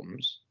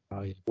problems,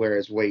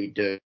 whereas we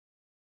do.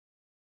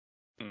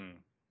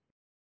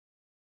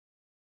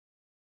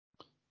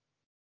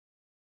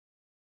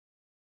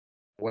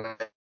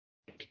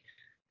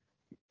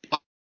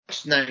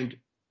 Not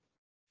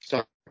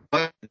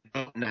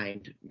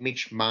named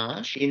Mitch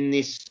Marsh in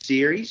this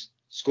series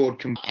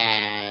scored.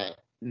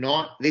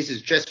 This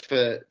is just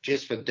for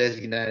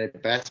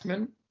designated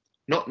batsmen.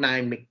 Not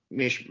named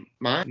Mitch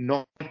Marsh.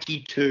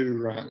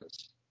 92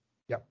 runs.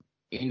 Yep.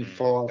 In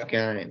 5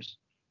 games.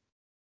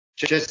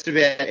 Just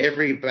about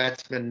every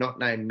batsman not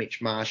named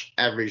Mitch Marsh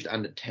averaged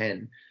under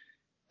 10.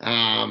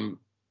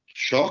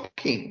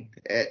 Shocking.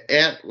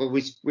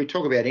 We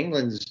talk about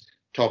England's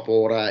top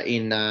order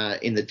in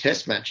the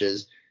Test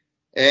matches.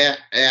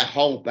 Our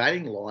whole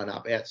batting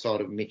lineup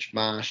outside of Mitch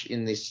Marsh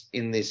in this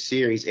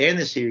series and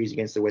the series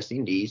against the West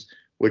Indies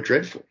were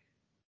dreadful.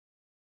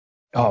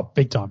 Oh,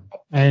 big time.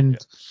 And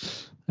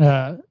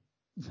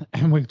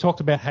and we've talked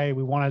about, hey,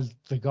 we wanted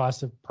the guys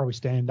to probably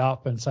stand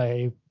up and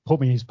say, put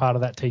me as part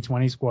of that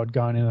T20 squad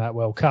going into that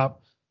World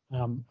Cup.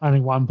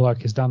 Only one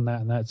bloke has done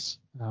that, and that's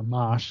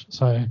Marsh.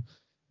 So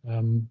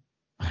a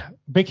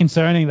bit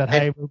concerning that,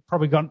 hey, we've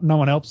probably got no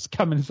one else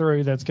coming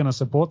through that's going to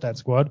support that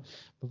squad.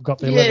 We've got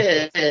the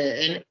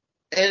 11.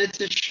 And it's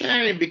a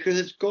shame because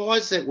it's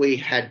guys that we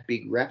had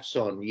big raps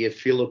on, your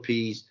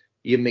Philippies,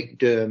 your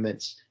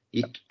McDermotts,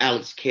 your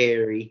Alex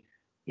Carey,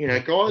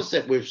 guys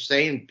that we've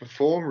seen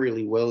perform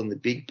really well in the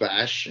Big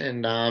Bash.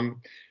 And, a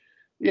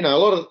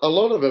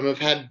lot of them have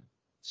had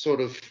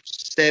sort of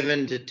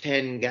 7 to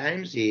 10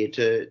 games here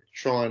to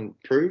try and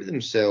prove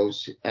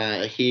themselves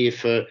here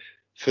for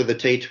the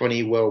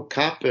T20 World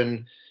Cup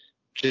and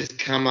just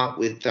come up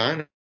with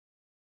donuts.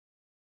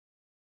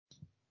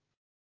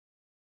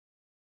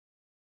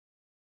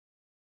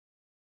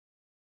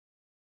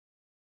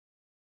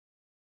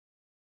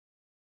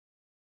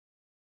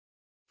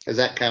 Has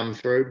that come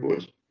through,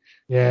 boys?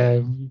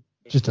 Yeah,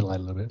 just delayed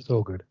a little bit. It's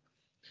all good.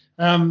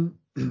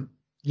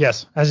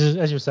 Yes,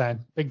 as you're saying,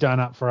 big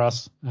donut for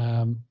us.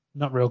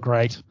 Not real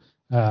great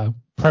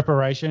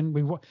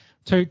preparation.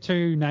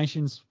 Two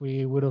nations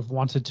we would have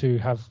wanted to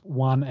have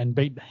won and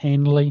beat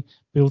handily,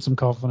 build some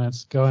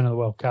confidence, go into the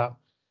World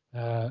Cup.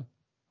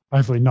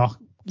 Hopefully not.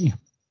 Yeah,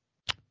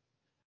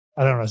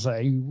 I don't want to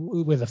say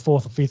we're the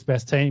fourth or fifth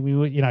best team. We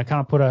would, kind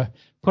of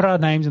put our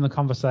names in the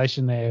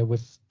conversation there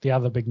with the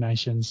other big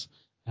nations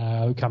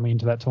coming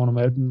into that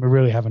tournament, and we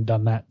really haven't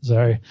done that.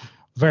 So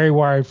very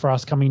worried for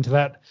us coming into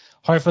that.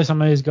 Hopefully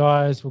some of these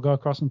guys will go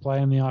across and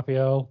play in the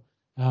IPL.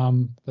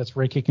 That's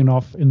re-kicking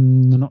off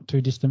in the not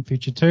too distant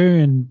future too,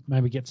 and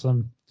maybe get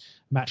some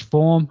match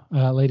form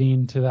leading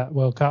into that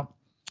World Cup.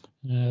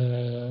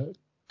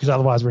 Because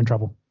otherwise we're in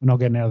trouble. We're not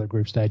getting out of the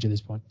group stage at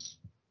this point.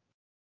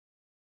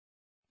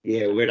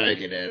 Yeah, we don't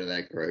get out of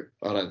that group.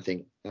 I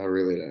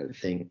really don't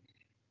think.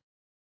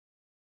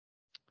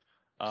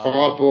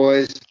 All right,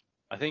 boys.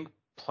 I think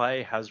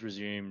play has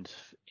resumed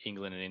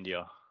England and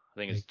India. I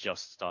think it's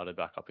just started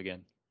back up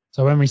again.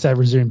 So when we say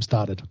resume,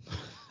 started.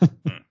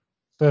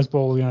 First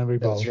ball, we're going to be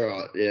bowled. That's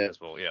right, yeah. First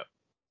ball, yeah.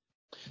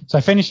 So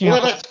finishing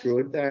up. Well, that's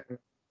good. They're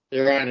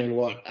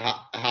only,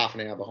 half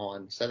an hour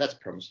behind, so that's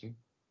promising.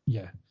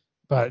 Yeah.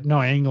 But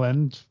no,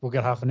 England will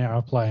get half an hour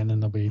of play and then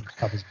there'll be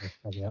covers.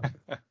 Yeah,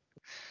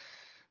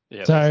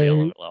 so, we'll see how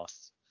long it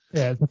lasts.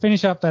 Yeah, to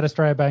finish up that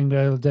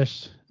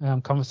Australia-Bangladesh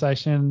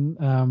conversation,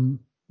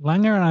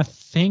 Langer and I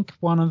think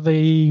one of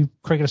the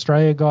Cricket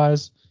Australia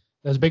guys,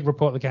 there's a big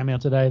report that came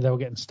out today. They were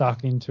getting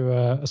stuck into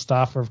a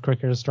staffer of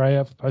Cricket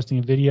Australia for posting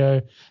a video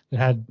that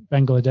had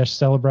Bangladesh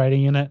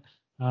celebrating in it.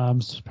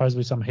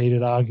 Supposedly some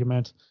heated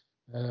argument.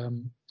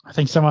 I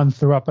think someone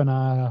threw up in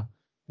our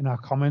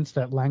comments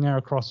that Langer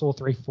across all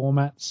three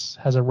formats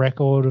has a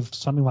record of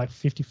something like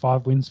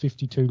 55 wins,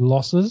 52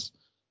 losses.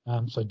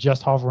 So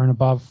just hovering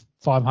above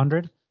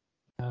 500.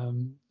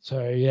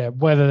 So yeah,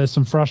 whether there's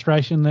some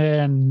frustration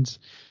there and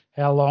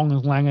how long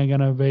is Langer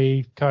going to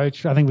be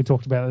coach? I think we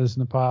talked about this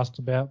in the past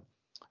about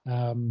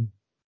the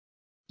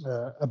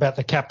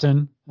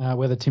captain,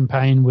 whether Tim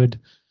Payne would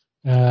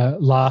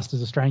last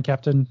as Australian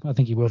captain. I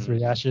think he will through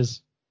the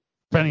Ashes.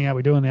 Depending how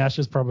we do in the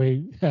Ashes,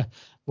 probably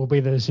will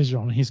be the decision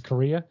on his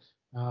career,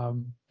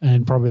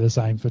 and probably the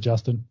same for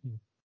Justin.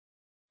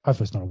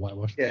 Hopefully it's not a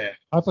whitewash. Yeah.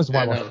 Hopefully it's a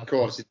whitewash. No, of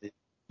course.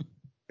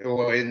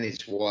 In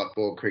this white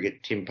ball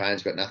cricket, Tim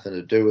Payne's got nothing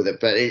to do with it.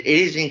 But it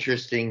is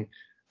interesting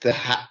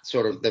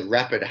the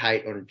rapid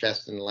hate on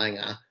Justin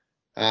Langer.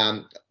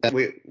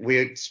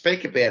 We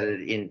speak about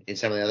it in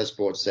some of the other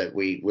sports that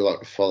we like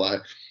to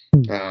follow.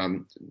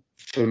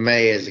 For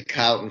me, as a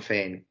Carlton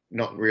fan,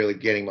 not really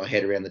getting my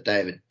head around the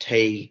David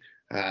T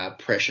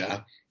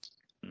pressure.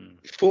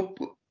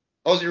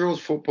 Aussie rules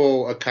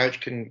football, a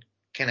coach can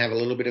have a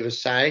little bit of a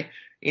say.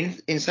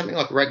 In something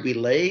like rugby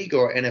league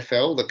or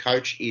NFL, the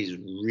coach is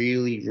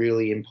really,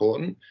 really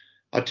important.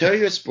 I'll tell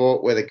you a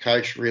sport where the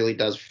coach really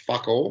does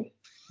fuck all.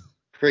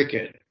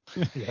 Cricket.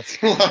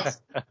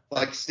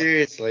 like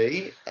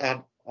seriously,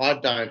 I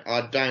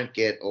don't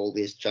get all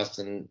this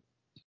Justin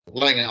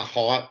Langer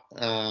hype.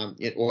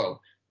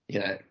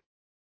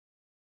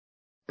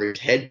 His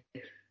head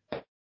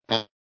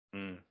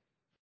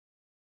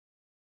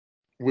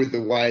with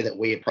the way that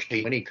we approach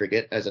T20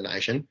 cricket as a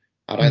nation.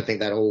 I don't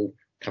think that all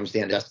comes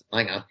down to Justin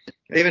Langer.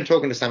 Even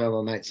talking to some of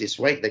my mates this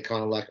week, they're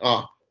kind of like,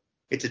 oh,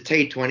 it's a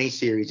T20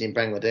 series in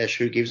Bangladesh.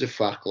 Who gives a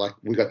fuck? Like,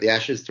 we've got the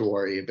Ashes to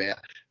worry about.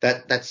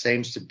 That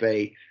seems to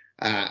be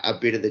a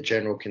bit of the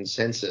general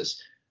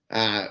consensus.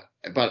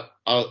 But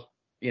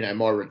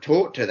my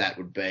retort to that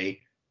would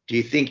be, do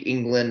you think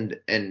England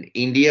and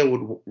India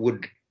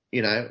would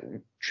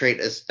treat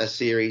a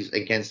series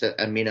against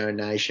a minnow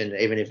nation,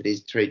 even if it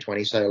is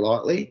T20 so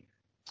lightly?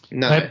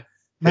 No.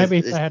 Maybe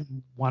if they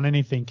hadn't won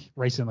anything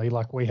recently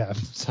like we have.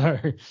 So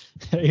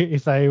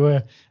if they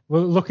were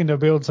looking to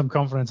build some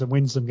confidence and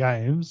win some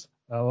games,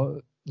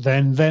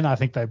 then I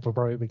think they would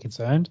probably be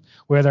concerned.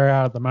 Where they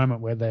are at the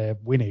moment, where they're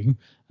winning.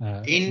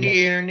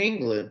 India and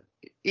England.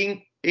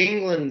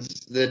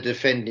 England's the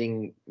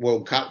defending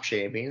World Cup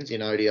champions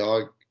in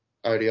ODI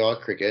ODI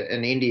cricket,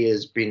 and India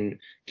has been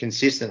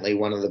consistently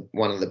one of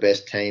the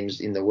best teams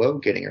in the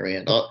world getting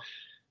around.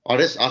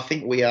 I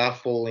think we are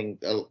falling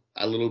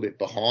a little bit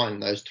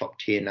behind those top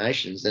tier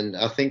nations, and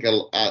I think and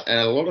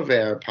a lot of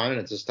our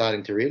opponents are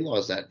starting to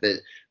realise that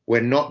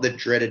we're not the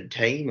dreaded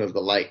team of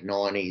the late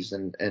 90s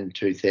and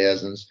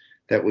 2000s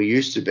that we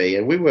used to be,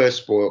 and we were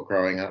spoiled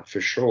growing up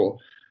for sure.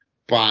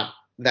 But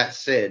that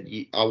said,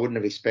 I wouldn't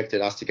have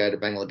expected us to go to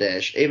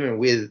Bangladesh, even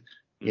with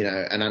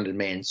an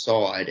undermanned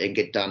side, and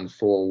get done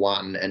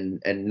 4-1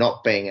 and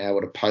not being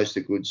able to post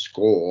a good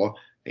score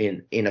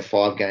in a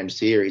 5-game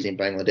series in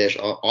Bangladesh.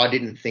 I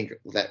didn't think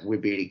that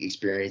we'd be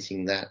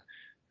experiencing that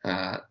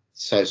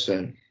so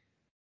soon.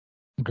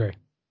 Agree.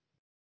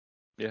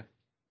 Yeah.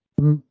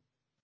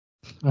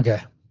 Okay.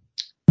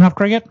 Enough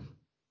cricket.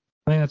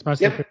 I think that's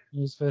mostly cricket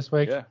news for this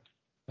week.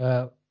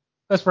 Yeah.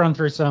 Let's run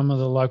through some of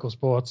the local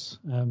sports.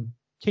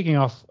 Kicking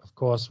off, of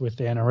course, with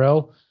the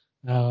NRL.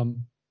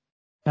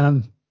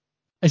 And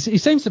he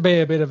seems to be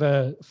a bit of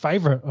a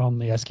favourite on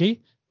the Esky.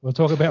 We'll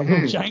talk about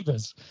Will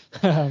Chambers.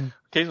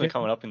 Keeps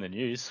coming up in the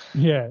news.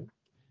 Yeah.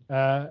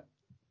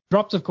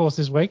 Dropped, of course,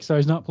 this week, so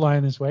he's not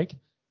playing this week.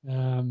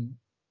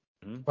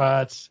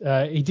 But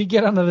he did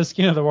get under the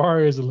skin of the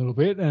Warriors a little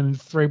bit, and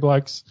 3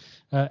 blokes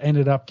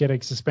ended up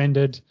getting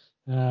suspended.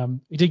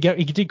 He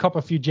did cop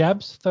a few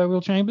jabs, though,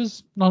 Will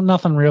Chambers.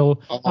 Nothing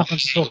real. Nothing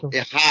to talk about.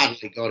 It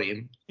hardly got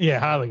him. Yeah,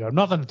 hardly got him.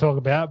 Nothing to talk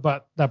about,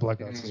 but that bloke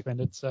got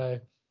suspended. So.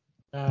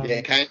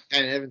 Kane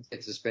Evans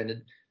gets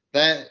suspended.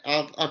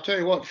 I'll tell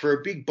you what, for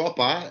a big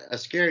bopper, a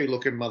scary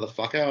looking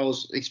motherfucker, I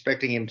was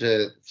expecting him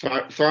to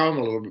throw him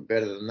a little bit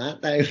better than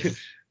that. They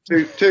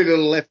two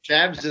little left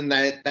jabs, and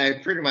they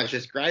pretty much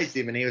just grazed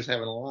him, and he was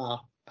having a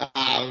laugh.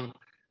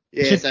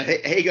 So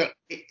he got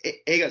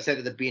sent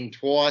to the bin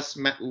twice.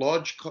 Matt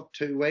Lodge copped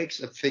 2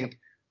 weeks. I think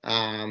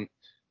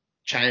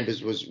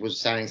Chambers was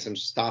saying some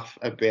stuff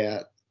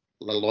about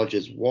the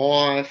Lodge's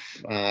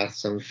wife, a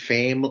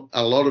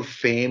lot of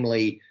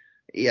family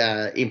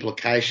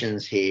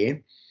implications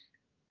here.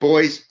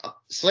 Boys,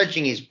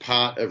 sledging is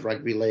part of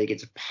rugby league.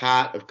 It's a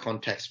part of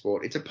contact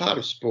sport. It's a part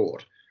of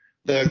sport.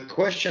 The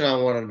question I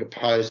wanted to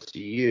pose to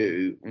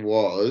you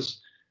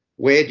was,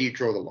 where do you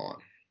draw the line?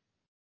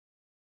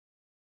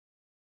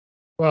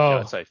 Well,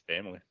 I'd say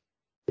family.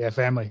 Yeah,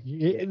 family.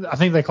 I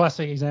think the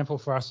classic example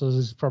for us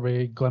is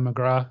probably Glenn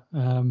McGrath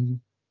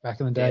back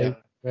in the day,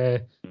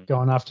 where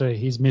going after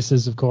his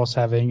missus, of course,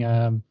 having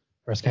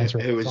breast cancer.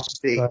 Who was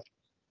sick. So,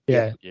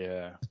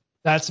 yeah.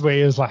 That's where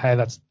he was like, hey,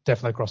 that's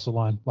definitely across the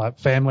line. Like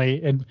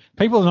family and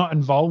people are not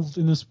involved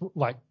in this,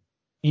 like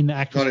in the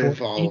actual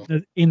sport,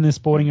 in the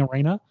sporting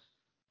arena.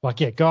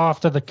 Like, go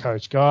after the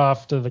coach, go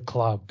after the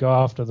club, go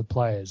after the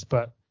players.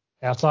 But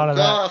outside of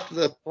that, go after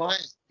the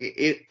players.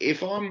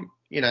 If I'm,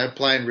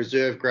 playing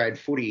reserve grade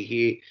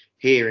footy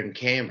here in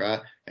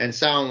Canberra, and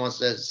someone wants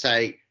to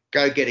say,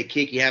 go get a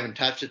kick, you haven't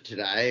touched it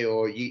today,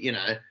 or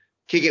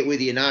kick it with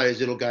your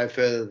nose, it'll go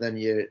further than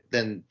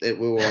it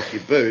will off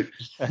your boot.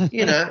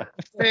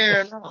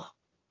 Fair enough.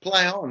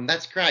 Play on.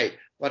 That's great.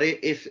 But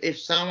if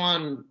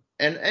someone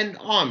and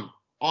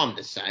I'm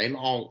the same.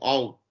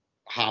 I'll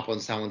harp on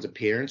someone's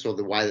appearance or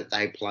the way that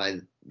they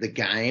play the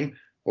game,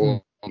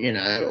 or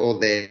or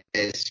their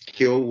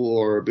skill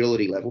or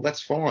ability level.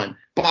 That's fine.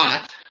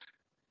 But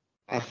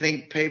I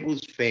think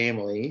people's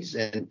families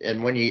and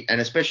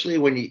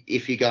especially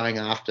if you're going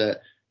after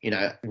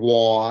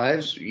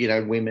wives,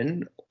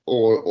 women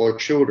or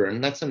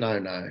children, that's a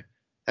no-no.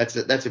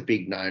 That's a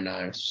big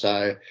no-no.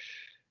 So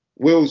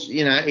Will's,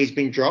 he's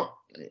been dropped.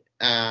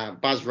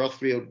 Buzz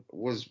Rothfield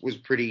was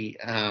pretty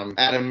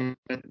adamant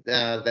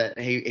that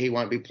he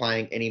won't be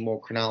playing any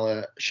more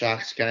Cronulla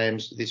Sharks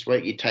games this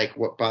week. You take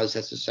what Buzz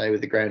has to say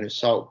with a grain of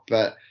salt,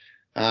 but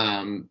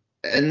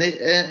and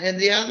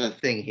the other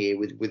thing here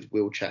with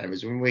Will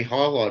Chambers, when we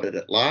highlighted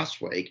it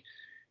last week,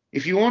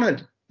 if you want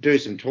to do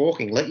some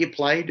talking, let your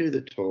play do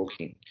the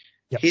talking.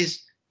 Yep.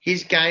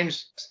 His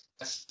games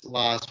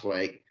last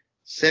week,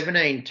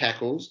 17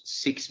 tackles,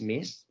 6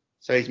 missed.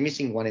 So he's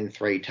missing 1 in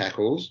 3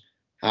 tackles.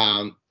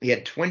 He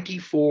had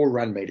 24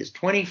 run meters,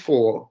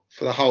 24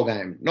 for the whole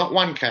game. Not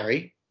one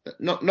carry,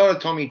 not a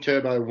Tommy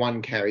Turbo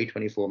 1 carry,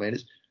 24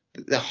 meters.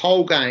 The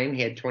whole game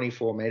he had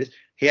 24 meters.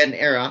 He had an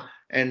error,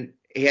 and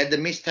he had the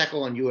missed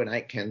tackle on Ewan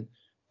Aitken,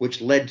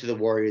 which led to the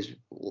Warriors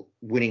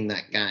winning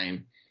that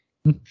game.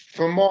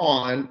 For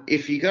mine,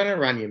 if you're going to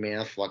run your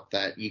mouth like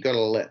that, you got to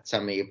let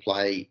some of your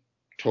play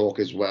talk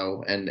as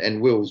well.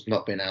 And Will's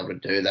not been able to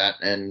do that,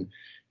 and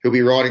he'll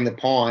be riding the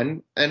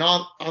pine. And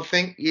I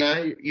think,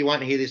 you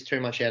won't hear this too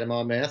much out of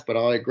my mouth, but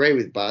I agree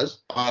with Buzz.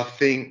 I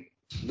think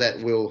that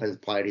Will has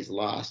played his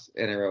last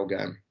NRL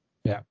game.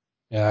 Yeah,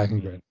 I can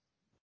agree.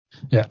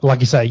 Yeah, like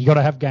you say, you got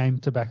to have game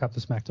to back up the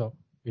smack top.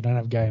 If you don't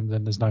have game,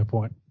 then there's no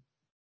point.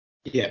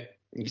 Yeah,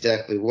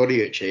 exactly. What are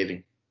you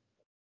achieving?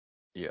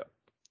 Yeah.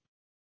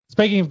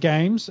 Speaking of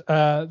games,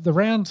 the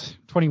round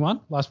 21,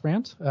 last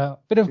round, a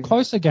bit of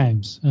closer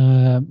games.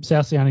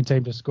 South's the only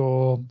team to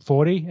score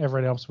 40.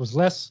 Everyone else was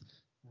less.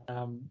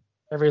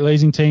 Every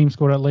losing team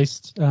scored at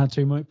least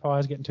 2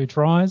 Magpies, getting 2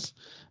 tries.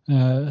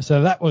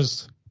 So that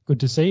was good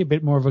to see. A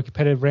bit more of a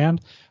competitive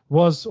round.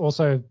 Was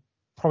also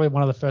probably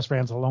one of the first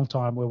rounds in a long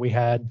time where we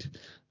had,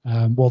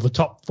 the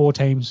top 4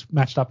 teams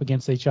matched up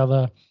against each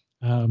other.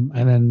 And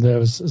then there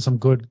was some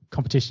good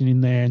competition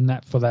in there and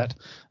that for that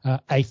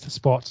 8th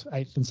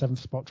and 7th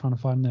spot trying to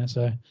find there.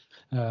 So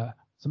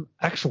some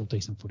actual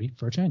decent footy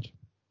for a change.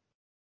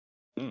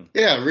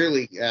 Yeah, I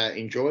really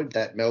enjoyed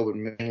that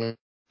Melbourne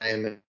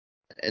game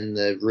and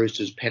the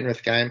Roosters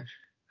Penrith game.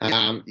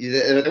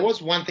 There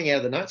was one thing out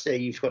of the notes there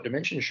you forgot to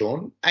mention,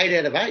 Sean. 8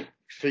 out of 8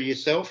 for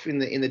yourself in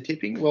the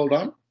tipping. Well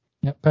done.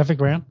 Yep,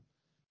 perfect round.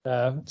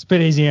 It's a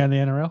bit easier in the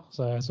NRL,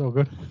 so it's all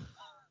good.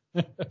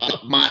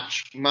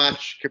 Much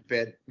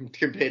compared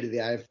to the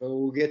AFL.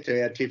 We'll get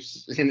to our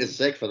tips in a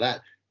sec for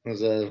that. It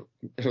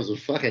was a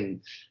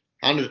fucking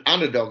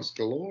underdogs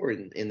galore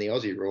in the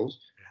Aussie rules.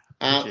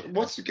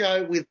 What's the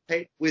go with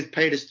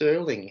Peter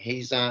Sterling?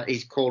 He's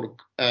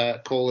called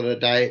it a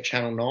day at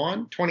Channel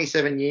 9.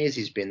 27 years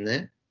he's been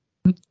there.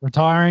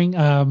 Retiring,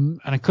 and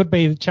it could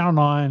be Channel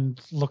 9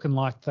 looking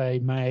like they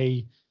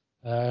may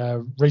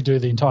redo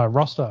the entire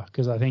roster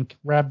because I think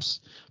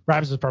Rabs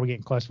is probably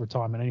getting close to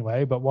retirement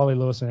anyway, but Wally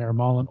Lewis and Aaron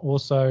Molan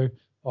also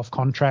off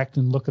contract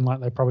and looking like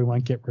they probably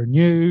won't get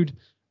renewed.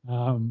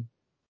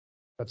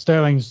 But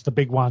Sterling's the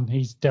big one.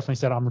 He's definitely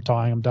said, I'm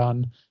retiring, I'm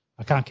done.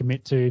 I can't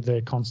commit to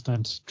the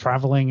constant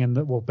travelling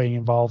and being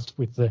involved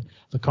with the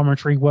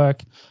commentary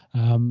work.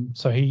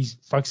 So he's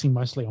focusing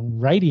mostly on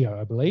radio,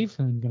 I believe,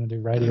 and going to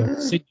do radio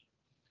in Sydney.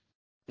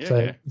 Yeah.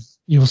 So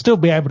you'll still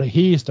be able to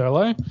hear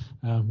Sterlo.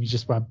 You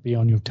just won't be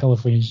on your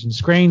television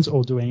screens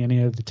or doing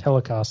any of the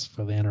telecasts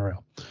for the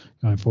NRL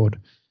going forward.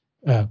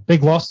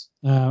 Big loss,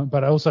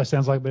 but it also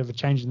sounds like a bit of a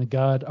change in the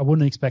guard. I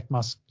wouldn't expect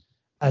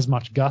as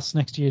much Gus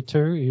next year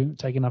too,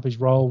 taking up his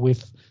role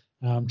with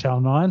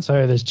Channel 9.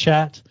 So there's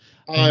chat.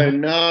 Oh,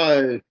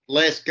 no.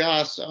 Less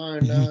Gus. Oh,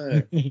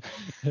 no.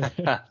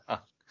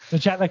 The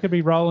chat that could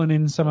be rolling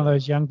in some of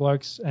those young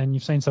blokes, and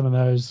you've seen some of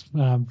those,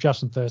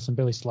 Justin Thurston,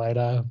 Billy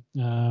Slater,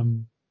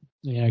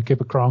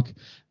 Cooper Cronk,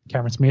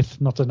 Cameron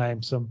Smith, not to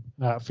name some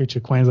future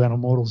Queensland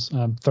Immortals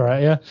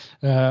throughout you.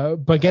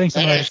 But getting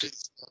some of those... Actually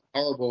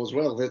horrible as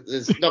well.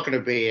 There's not going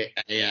to be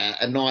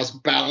a nice,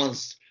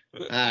 balanced,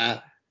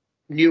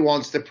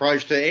 nuanced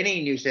approach to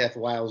any New South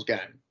Wales game.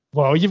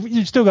 Well,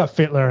 you've still got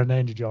Fittler and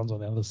Andrew Johns on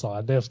the other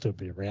side. They'll still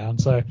be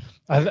around. So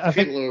I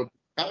think Fittler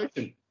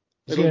coaching.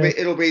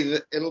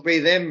 It'll be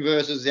them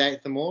versus the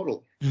 8th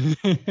Immortal.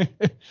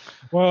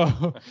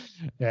 Well,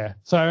 yeah.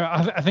 So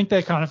I think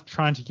they're kind of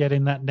trying to get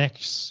in that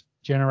next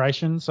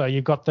generation. So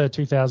you've got the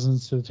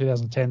 2000s to the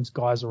 2010s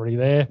guys already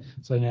there.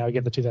 So now you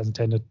get the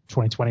 2010 to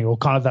 2020, or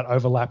kind of that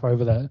overlap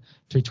over the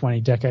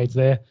 220 decades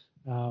there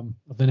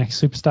of the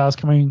next superstars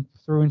coming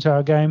through into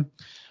our game.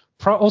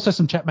 Also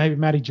some chat, maybe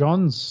Matty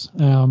Johns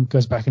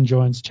goes back and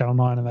joins Channel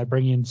 9 and they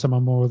bring in some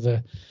more of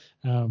the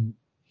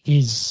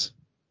his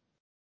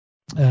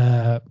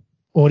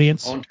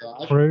audience,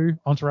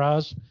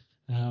 entourage.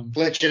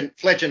 Fletch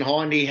and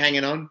Hindy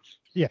hanging on.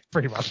 Yeah,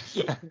 pretty much.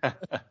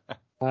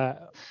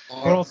 But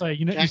also,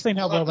 you've seen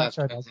how well that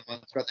show does.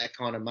 It's got that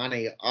kind of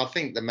money. I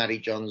think the Matty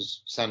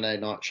Johns Sunday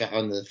night show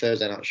and the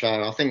Thursday night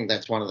show, I think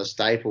that's one of the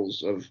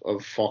staples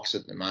of Fox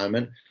at the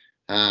moment.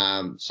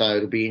 So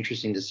it'll be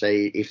interesting to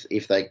see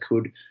if they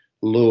could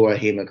lure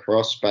him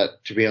across.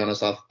 But to be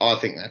honest, I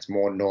think that's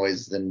more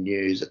noise than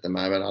news at the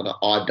moment.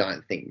 I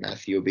don't think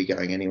Matthew will be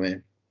going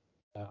anywhere.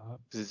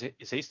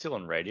 Is he still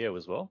on radio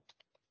as well?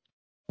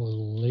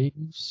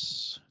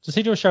 Believes. Does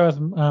he do a show with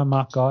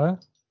Mark Geyer?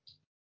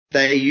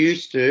 They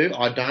used to.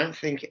 I don't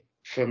think,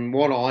 from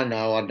what I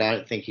know, I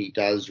don't think he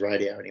does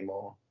radio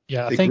anymore.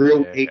 Yeah, I think.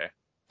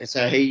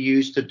 So he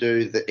used to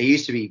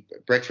be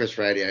breakfast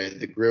radio,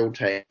 the Grill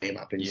team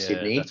up in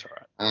Sydney. That's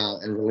right.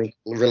 And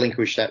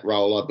relinquished that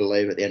role, I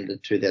believe, at the end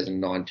of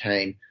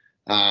 2019. He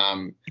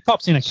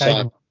pops in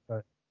occasionally.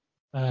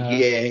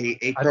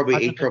 He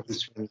probably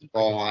swings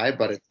by,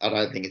 but I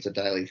don't think it's a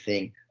daily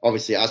thing.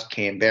 Obviously, us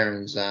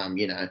Canberrans,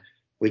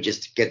 we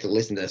just get to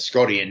listen to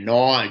Scotty and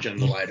Nige on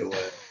the way to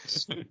work.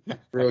 It's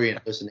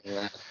brilliant listening to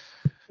that.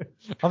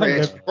 I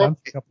think they've done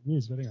for a couple of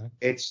years, but anyway.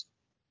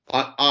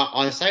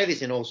 I say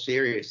this in all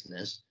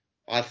seriousness.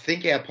 I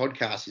think our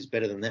podcast is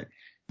better than them.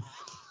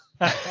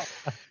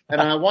 And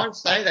I won't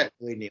say that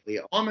willy-nilly.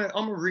 I'm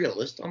a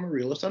realist. I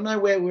know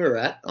where we're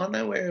at. I'm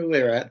going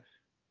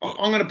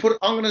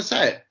to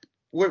say it.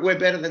 We're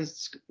better than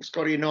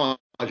Scotty and Nige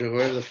or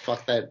whoever the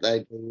fuck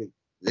they do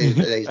these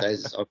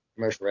days on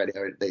commercial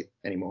radio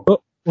anymore.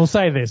 We'll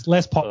say this.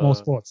 Less pop, more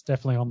sports.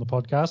 Definitely on the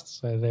podcast.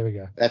 So there we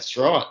go. That's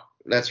right.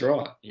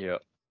 Yeah.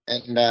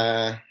 And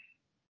no,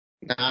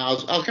 I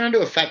was going to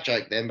do a fat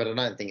joke then, but I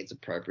don't think it's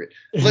appropriate.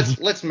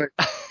 Let's move.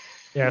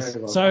 Yes.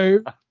 So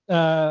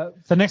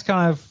the next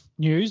kind of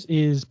news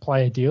is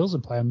player deals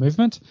and player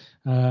movement.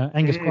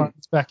 Angus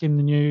Crichton's back in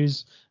the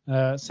news.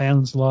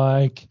 Sounds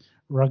like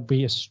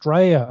Rugby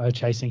Australia are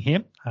chasing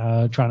him,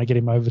 trying to get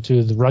him over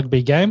to the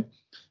rugby game.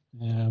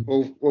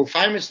 Well,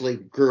 famously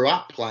grew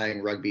up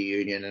playing rugby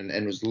union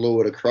and was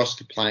lured across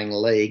to playing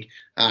league.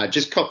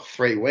 Just copped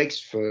 3 weeks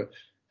for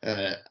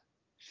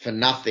for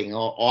nothing.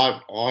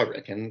 I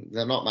reckon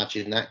they're not much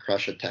in that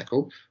crusher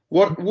tackle.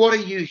 What are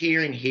you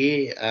hearing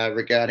here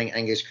regarding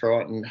Angus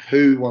Crichton?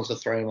 Who wants to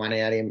throw one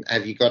at him?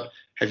 Have you got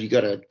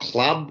a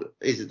club?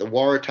 Is it the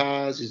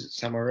Waratahs? Is it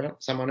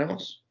someone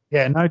else?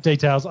 Yeah, no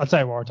details. I'd say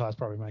Waratahs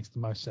probably makes the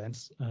most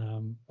sense,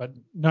 but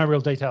no real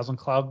details on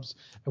clubs.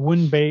 It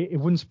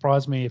wouldn't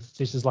surprise me if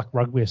this is like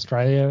Rugby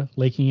Australia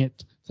leaking it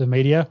to the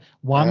media.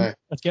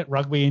 Let's get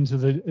rugby into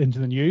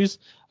the news.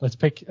 Let's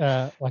pick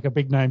like a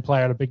big name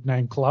player at a big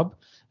name club.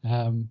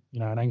 And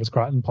Angus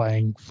Crichton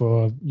playing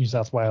for New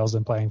South Wales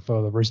and playing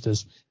for the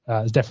Roosters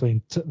is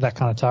definitely that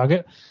kind of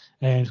target.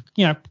 And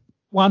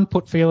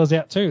put feelers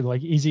out too.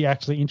 Like, is he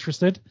actually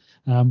interested?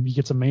 You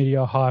get some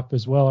media hype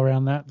as well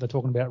around that. They're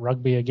talking about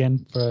rugby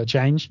again for a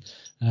change,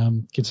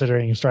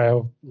 considering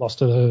Australia lost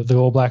to the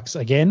All Blacks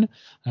again,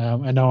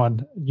 and no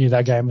one knew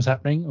that game was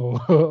happening.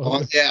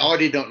 I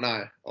did not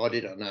know.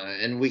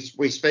 And we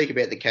speak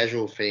about the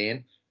casual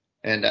fan,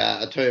 and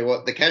I tell you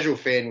what, the casual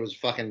fan was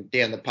fucking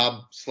down the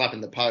pub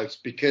slapping the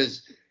post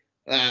because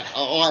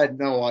I had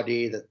no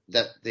idea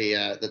that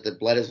the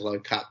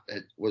Bledisloe Cup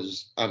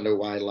was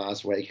underway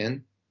last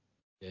weekend.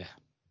 Yeah.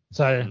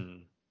 So.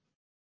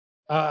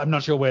 I'm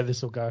not sure where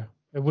this will go.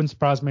 It wouldn't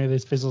surprise me if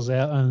this fizzles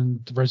out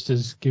and the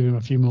Roosters give him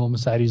a few more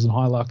Mercedes and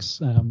Hilux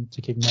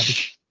to keep him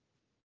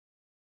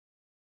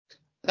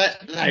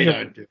happy. They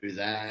don't do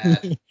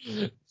that.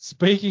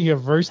 Speaking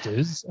of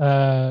Roosters,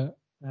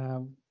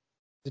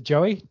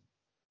 Joey?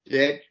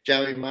 Yeah,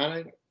 Joey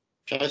Manu.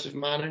 Joseph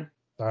Manu.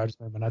 Sorry, I just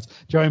remember my notes.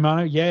 Joey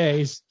Manu,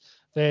 yeah,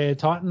 the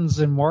Titans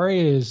and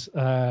Warriors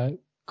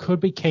could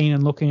be keen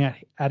on looking at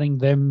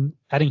adding him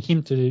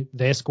to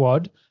their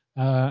squad.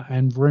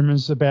 And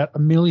rumours about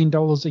 $1 million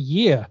a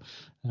year,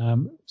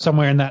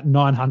 somewhere in that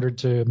 900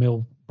 to $1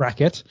 million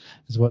bracket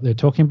is what they're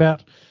talking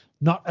about.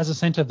 Not as a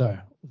centre though.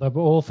 They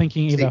were all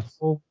thinking either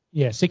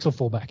six or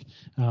fullback.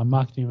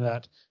 Marketing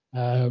that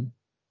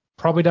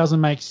probably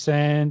doesn't make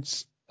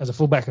sense as a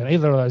fullback at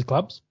either of those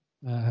clubs,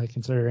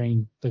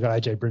 considering they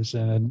got AJ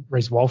Brimson and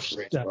Reece Walsh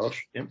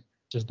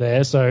just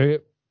there. So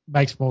it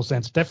makes more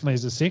sense definitely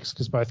as a six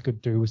because both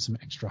could do with some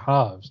extra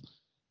halves.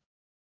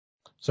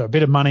 So a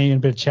bit of money and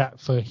a bit of chat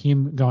for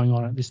him going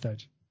on at this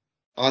stage.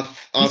 I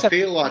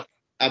feel like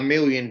 $1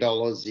 million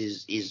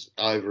is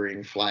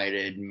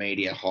overinflated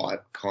media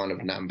hype kind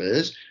of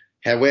numbers.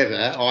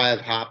 However, I have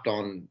harped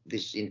on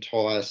this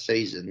entire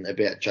season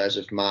about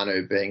Joseph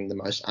Manu being the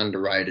most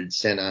underrated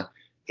centre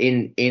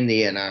in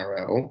the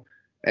NRL.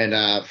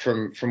 And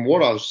from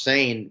what I've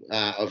seen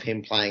of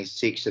him playing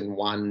 6 and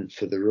 1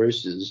 for the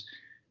Roosters,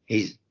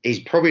 he's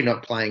probably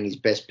not playing his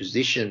best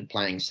position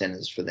playing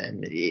centres for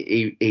them.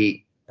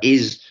 He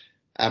is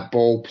a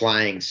ball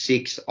playing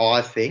 6,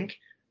 I think.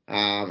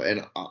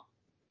 And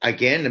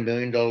again, $1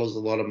 million is a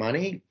lot of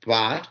money,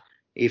 but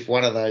if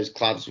one of those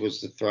clubs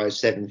was to throw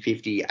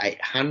 750,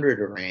 800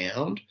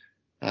 around,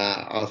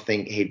 I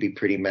think he'd be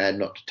pretty mad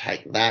not to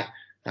take that.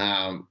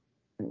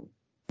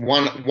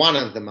 One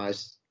of the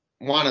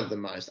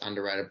most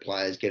underrated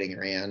players getting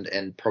around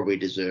and probably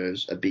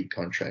deserves a big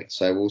contract.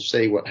 So we'll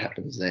see what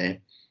happens there.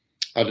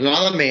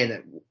 Another man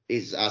that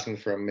is asking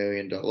for $1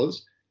 million,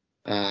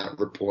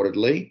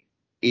 reportedly,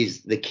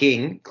 is the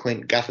king,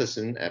 Clint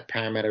Gutherson at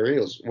Parramatta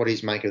Eels. What do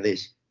you make of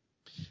this?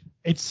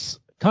 It's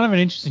kind of an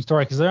interesting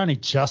story because they only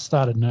just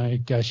started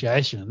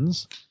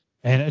negotiations,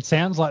 and it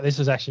sounds like this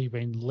has actually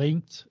been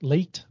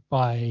leaked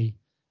by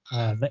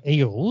the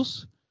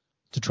Eels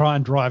to try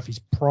and drive his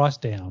price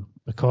down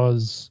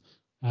because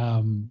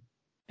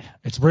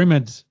it's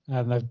rumoured,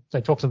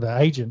 they talked to the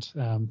agent,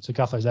 to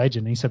Gutho's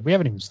agent, and he said, we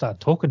haven't even started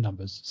talking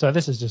numbers. So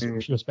this is just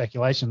pure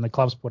speculation the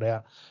club's put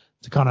out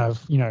to kind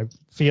of,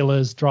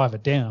 feelers, drive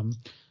it down.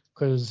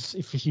 Because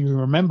if you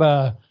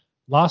remember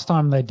last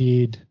time they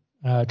did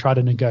try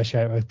to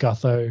negotiate with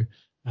Gutho,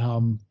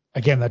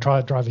 again, they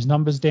tried to drive his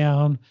numbers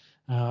down,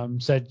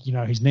 said,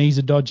 his knees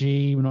are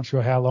dodgy, we're not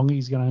sure how long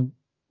he's going to,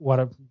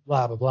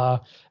 blah, blah, blah.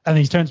 And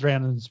he turns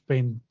around and has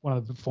been one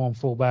of the former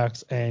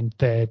fullbacks and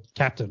their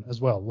captain as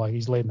well. Like,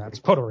 he's leading that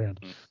squad around.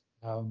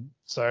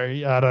 So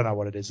I don't know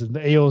what it is. And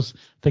the Eels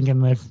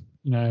thinking they've,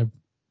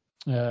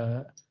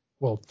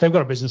 they've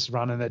got a business to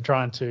run and they're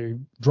trying to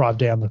drive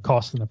down the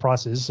cost and the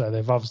prices. So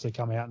they've obviously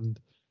come out and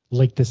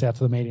leaked this out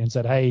to the media and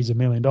said, hey, he's $1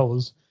 million.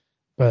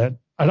 But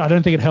I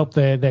don't think it helped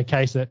their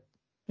case that,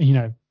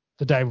 the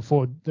day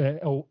before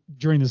or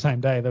during the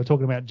same day, they were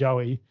talking about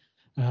Joey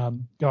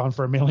going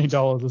for $1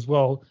 million as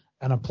well.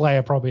 And a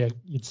player probably,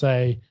 you'd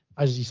say,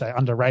 as you say,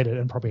 underrated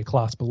and probably a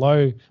class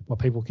below what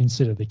people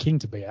consider the king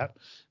to be at.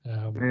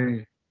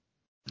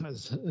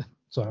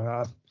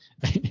 So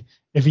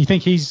if you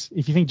think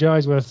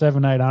Joey's worth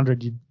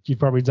 700-800, you'd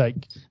probably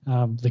take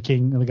the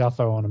king and the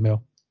Gutho on $1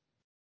 million.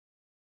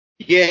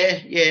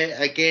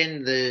 Yeah.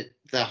 Again, the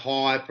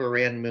hype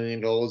around $1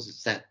 million,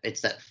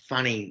 it's that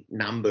funny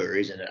number,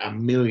 isn't it?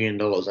 $1 million.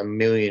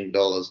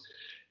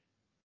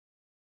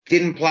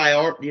 Didn't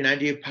play,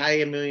 do you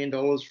pay $1 million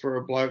for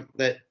a bloke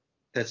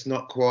that's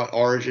not quite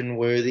Origin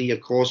worthy?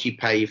 Of course, you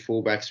pay your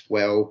fullbacks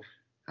well,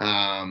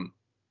 and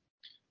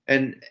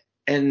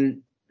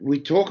we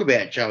talk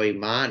about Joey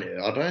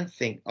Manu. I don't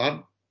think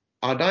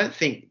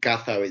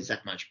Gutho is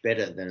that much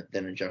better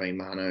than a Joey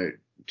Manu,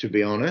 to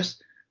be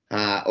honest.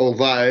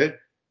 Although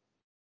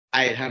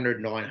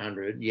 800,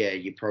 900, yeah,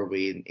 you're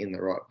probably in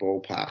the right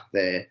ballpark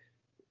there.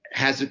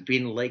 Has it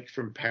been leaked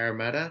from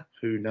Parramatta?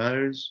 Who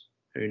knows?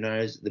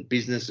 The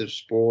business of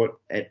sport,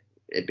 it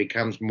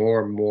becomes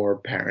more and more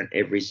apparent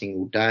every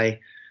single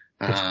day.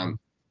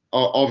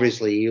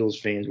 Obviously, Eels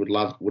fans would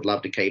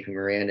love to keep him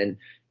around, and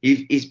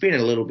he's been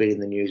a little bit in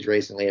the news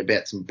recently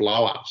about some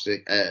blow-ups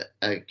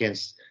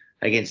against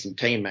some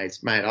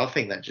teammates. Mate, I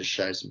think that just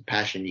shows some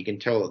passion. You can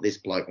tell that this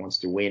bloke wants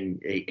to win.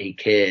 He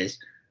cares.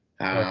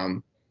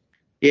 My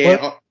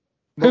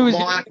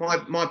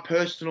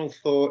personal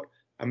thought,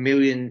 $1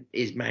 million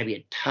is maybe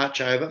a touch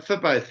over for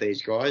both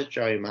these guys,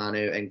 Joey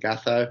Manu and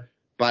Gutho.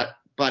 But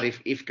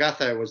if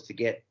Gutho was to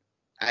get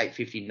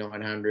 850,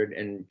 900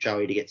 and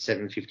Joey to get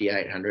 750,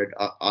 800,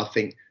 I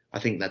think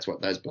that's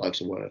what those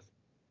blokes are worth.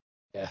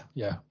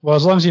 Yeah. Well,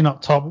 as long as you're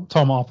not Tom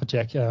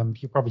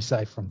Opacek, you're probably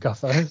safe from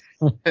Gutho.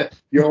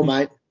 Your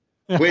mate.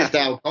 Where's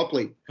Dale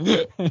Copley?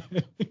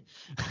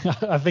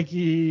 I think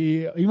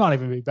he might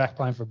even be back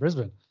playing for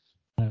Brisbane.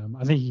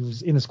 I think he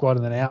was in the squad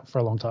and then out for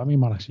a long time. He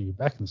might actually be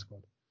back in the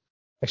squad.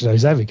 Actually,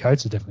 Xavier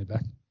Coates is definitely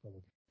back.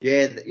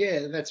 Yeah,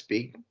 that's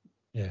big.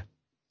 Yeah.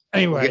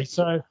 Anyway,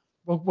 so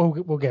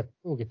we'll get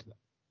to that.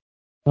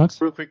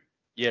 Thanks. Real quick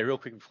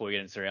before we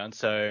get into the round.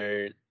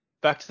 So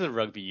back to the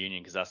rugby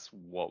union, because that's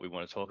what we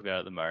want to talk about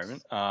at the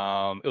moment.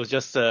 It was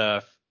just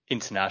a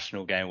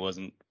international game,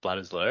 wasn't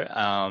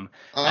Bledisloe.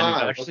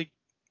 And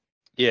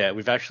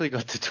we've actually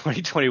got the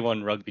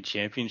 2021 Rugby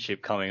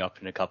Championship coming up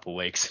in a couple of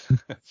weeks.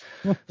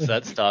 So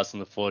that starts on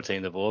the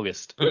 14th of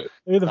August. Runs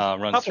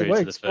through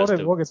to the 1st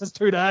of August. That's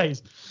 2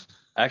 days.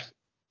 Actually,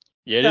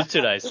 yeah, it is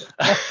 2 days.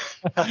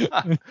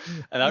 And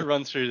that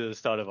runs through to the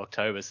start of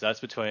October. So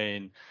that's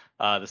between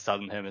the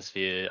Southern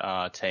Hemisphere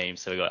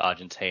teams. So we've got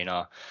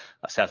Argentina,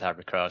 South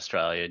Africa,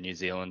 Australia, New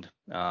Zealand.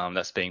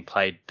 That's being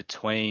played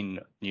between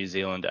New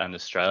Zealand and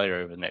Australia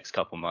over the next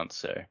couple of months.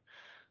 So.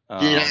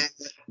 Do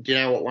you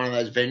know what one of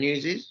those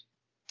venues is?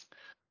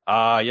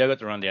 I got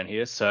the rundown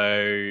here.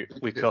 So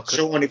we've got.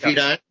 Sean, if you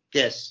don't,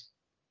 guess.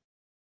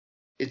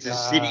 It's a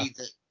city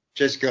that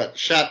just got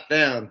shut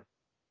down.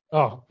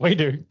 Oh, we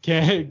do.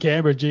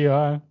 Canberra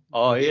GI.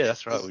 Oh yeah,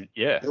 that's right.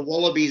 The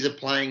Wallabies are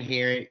playing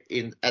here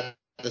at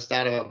the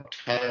start of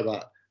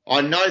October. I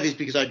know this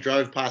because I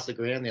drove past the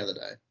ground the other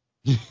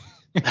day.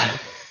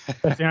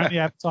 That's the only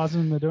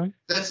advertising they're doing?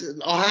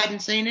 I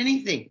hadn't seen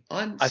anything.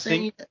 I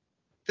think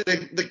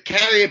the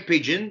carrier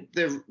pigeon,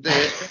 the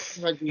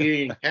rugby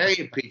union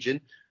carrier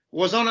pigeon,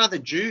 was on other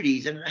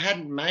duties and it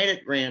hadn't made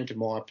it round to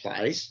my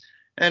place.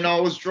 And I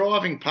was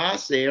driving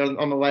past there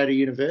on the way to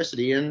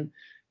university, and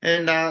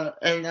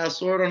I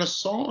saw it on a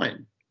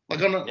sign,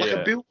 like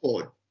a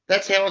billboard.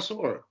 That's how I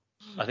saw it.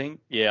 I think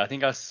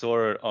I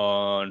saw it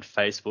on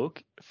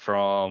Facebook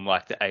from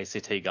like the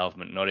ACT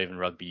government, not even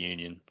rugby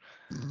union.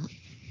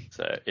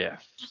 So yeah.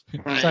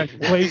 So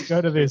please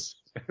go to this.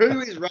 Who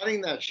is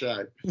running that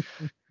show?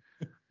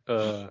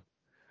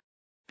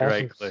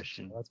 Great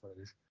question. That's what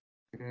it is.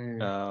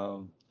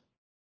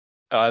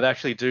 I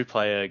actually do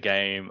play a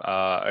game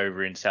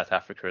over in South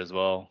Africa as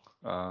well.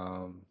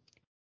 Not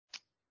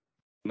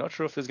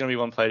sure if there's going to be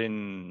one played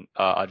in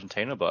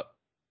Argentina, but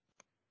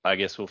I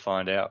guess we'll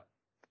find out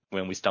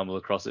when we stumble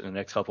across it in the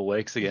next couple of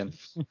weeks again.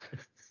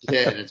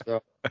 Yeah, that's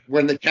right.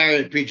 When the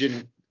carrier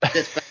pigeon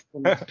gets back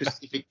from the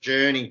Pacific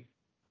journey,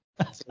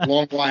 it's a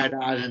long way to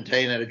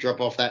Argentina to drop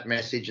off that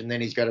message, and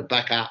then he's got to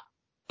back up.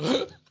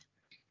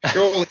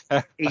 Surely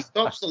he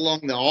stops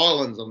along the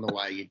islands on the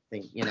way, you'd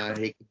think. You know,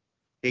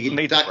 he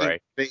could duck into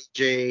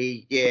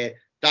Fiji,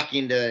 duck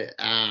into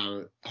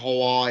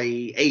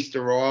Hawaii,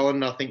 Easter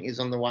Island, I think is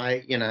on the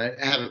way. You know,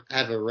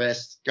 have a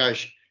rest, go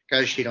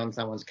shit on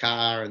someone's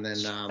car, and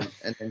then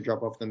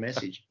drop off the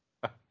message.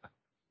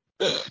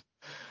 There's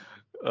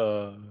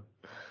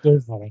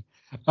nothing.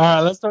 All right,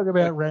 let's talk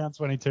about round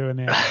 22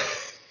 now.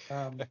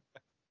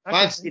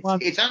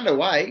 It's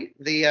underway.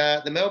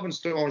 The Melbourne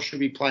Storm should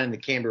be playing the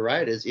Canberra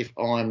Raiders, if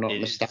I'm not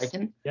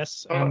mistaken.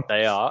 Yes,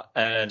 they are.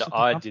 And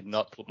I did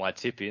not put my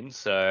tip in,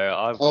 so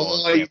I've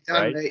you've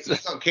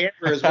got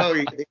Canberra as well.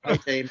 Your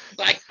team.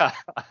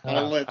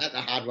 I learned that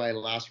the hard way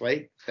last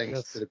week,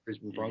 thanks to the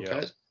Brisbane Broncos.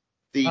 Yep.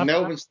 The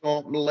Melbourne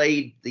Storm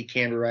lead the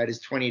Canberra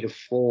Raiders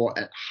 20-4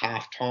 at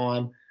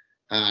halftime.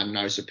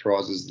 No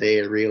surprises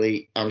there,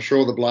 really. I'm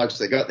sure the blokes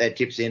that got their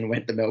tips in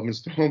went the Melbourne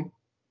Storm.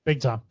 Big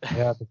time.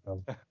 Yeah, big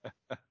time.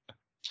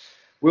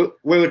 We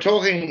were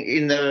talking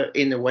in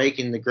the week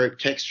in the group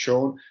text,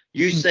 Sean.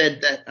 You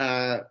said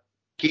that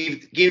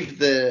give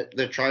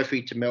the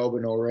trophy to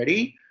Melbourne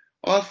already.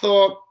 I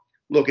thought,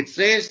 look, it's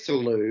theirs to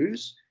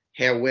lose.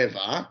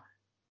 However,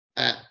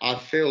 I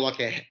feel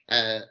like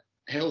a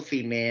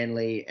healthy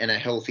Manly and a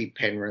healthy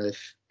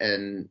Penrith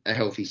and a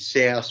healthy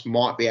South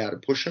might be able to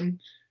push them.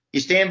 You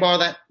stand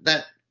by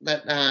that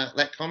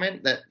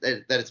comment that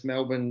it's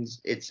Melbourne's,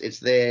 it's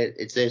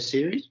their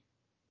series.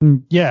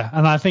 Yeah,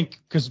 and I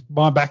think because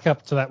my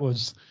backup to that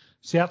was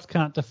Souths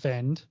can't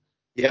defend.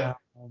 Yeah.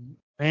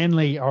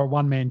 Manly are a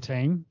one-man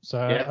team,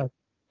 so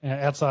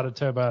outside of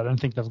Turbo, I don't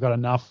think they've got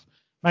enough.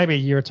 Maybe a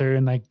year or two,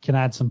 and they can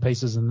add some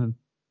pieces, and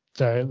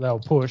then they'll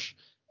push.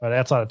 But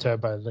outside of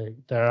Turbo,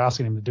 they're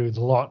asking him to do a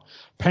lot.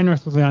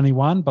 Penrith was the only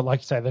one, but like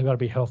you say, they've got to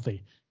be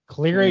healthy.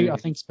 Cleary, I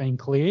think, has been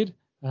cleared,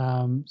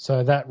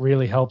 so that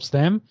really helps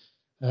them.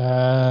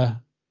 Matt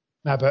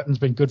Burton's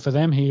been good for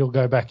them. He'll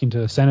go back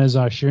into centres,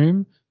 I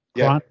assume.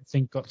 Grant, I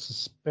think, got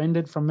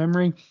suspended from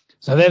memory.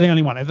 So they're the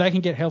only one. If they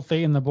can get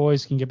healthy and the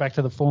boys can get back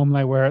to the form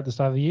they were at the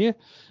start of the year,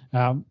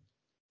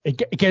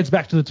 it gets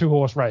back to the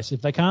two-horse race.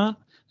 If they can't,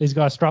 these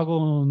guys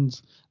struggle and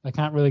they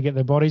can't really get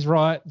their bodies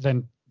right,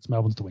 then it's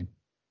Melbourne's to win.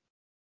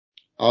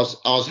 I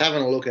was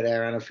having a look at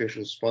our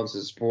unofficial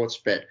sponsors,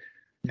 Sportsbet,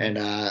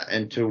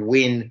 and to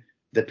win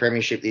the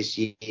premiership this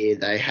year,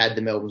 they had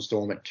the Melbourne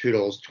Storm at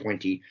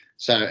 $2.20.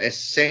 So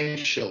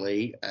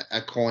essentially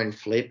a coin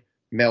flip,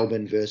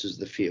 Melbourne versus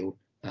the field.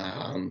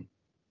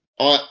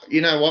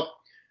 You know what?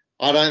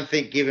 I don't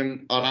think give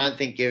him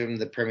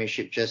the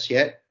premiership just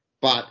yet.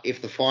 But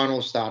if the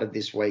final started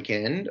this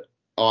weekend,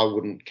 I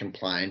wouldn't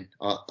complain.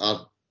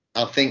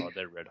 I think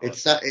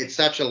it's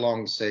such a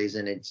long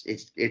season.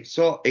 It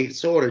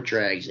sort of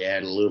drags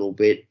out a little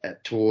bit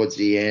towards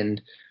the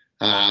end.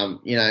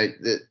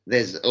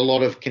 There's a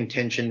lot of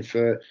contention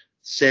for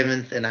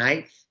 7th and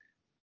 8th,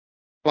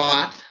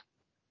 but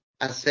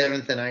are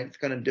 7th and 8th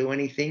going to do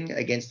anything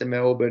against a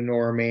Melbourne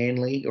or a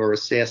Manly or a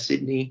South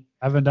Sydney?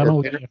 Haven't done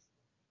all yet.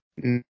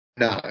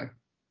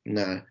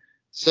 No.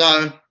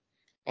 So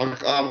I'm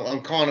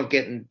kind of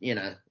getting,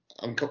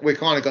 we're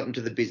kind of gotten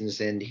to the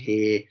business end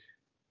here.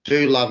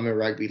 Do love my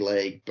rugby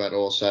league, but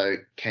also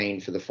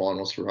keen for the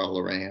finals to roll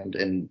around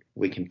and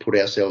we can put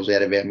ourselves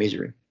out of our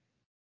misery.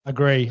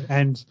 Agree.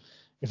 And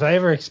if they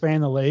ever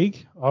expand the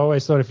league, I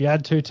always thought if you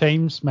add 2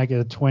 teams, make it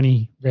a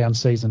 20-round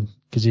season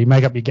because you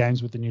make up your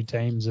games with the new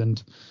teams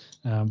and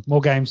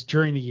more games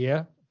during the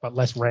year, but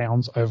less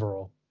rounds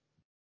overall.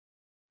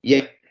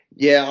 Yeah,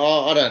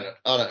 I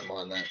don't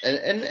mind that,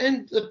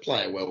 and the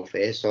player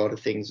welfare side of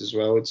things as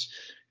well.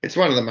 It's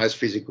one of the most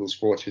physical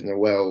sports in the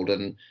world,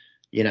 and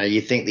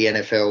you think the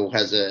NFL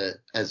has a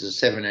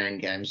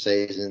 17-game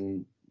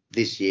season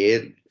this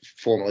year,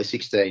 formerly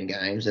 16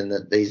 games, and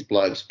that these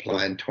blokes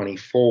playing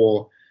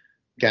 24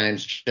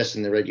 games just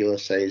in the regular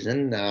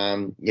season.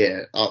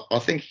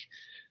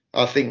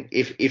 I think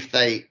if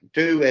they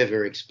do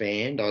ever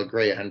expand, I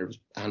agree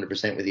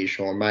 100% with you,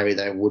 Sean. Maybe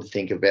they would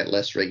think about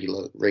less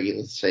regular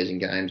season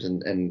games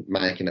and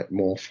making it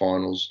more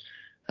finals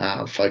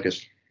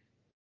focused.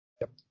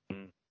 Yep.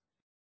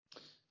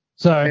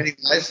 So,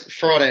 anyways,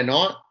 Friday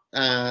night,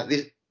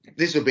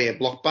 this will be a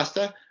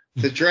blockbuster.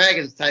 The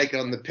Dragons take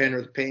on the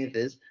Penrith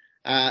Panthers.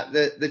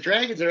 The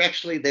Dragons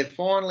they've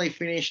finally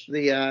finished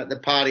the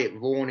party at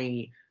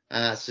Vorney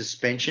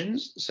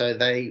suspensions, so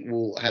they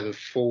will have a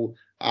full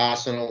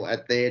arsenal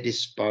at their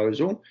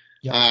disposal.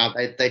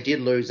 Yep. They did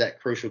lose that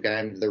crucial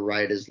game to the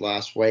Raiders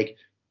last week.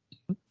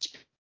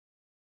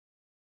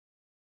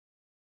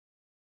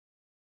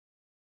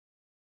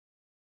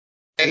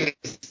 They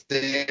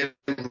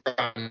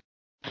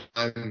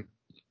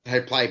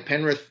play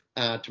Penrith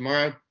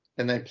tomorrow,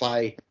 and they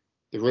play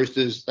the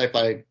Roosters. They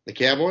play the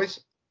Cowboys,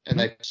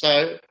 and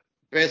so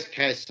best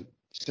case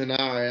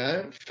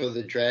scenario for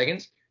the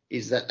Dragons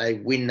is that they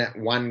win that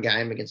one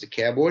game against the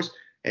Cowboys,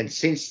 and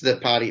since the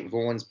party at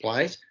Vaughan's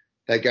place,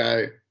 they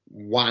go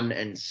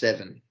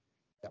 1-7.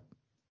 Yep.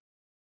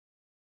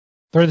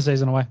 Throw the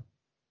season away.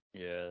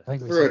 Yeah.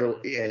 Threw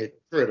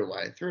it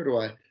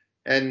away.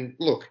 And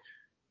look,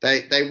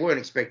 they weren't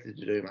expected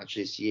to do much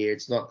this year.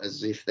 It's not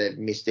as if they've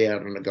missed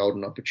out on a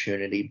golden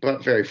opportunity,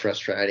 but very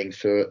frustrating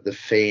for the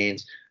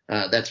fans,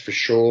 that's for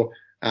sure.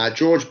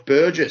 George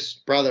Burgess,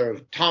 brother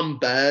of Tom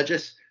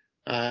Burgess,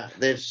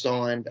 he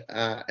signed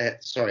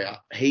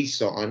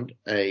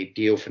a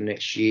deal for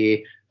next year,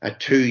 a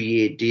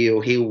 2-year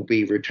deal. He will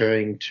be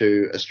returning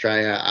to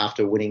Australia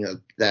after winning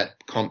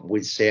that comp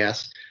with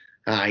South.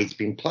 He's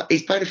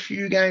played a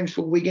few games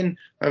for Wigan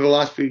over the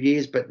last few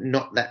years, but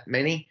not that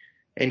many.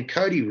 And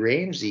Cody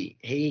Ramsey,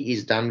 he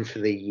is done for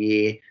the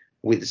year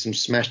with some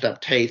smashed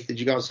up teeth. Did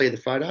you guys see the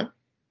photo?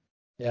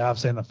 Yeah, I've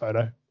seen the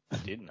photo. I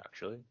didn't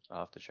actually. I'll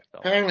have to check that.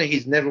 Apparently,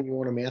 he's never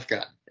worn a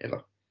mouthguard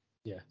ever.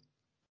 Yeah.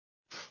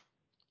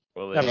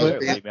 Well, there you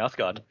go.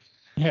 Mouthguard.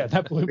 Yeah,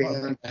 that blew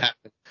my.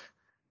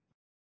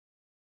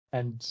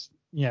 And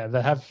yeah,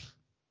 they have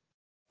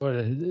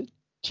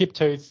chip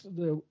tooth,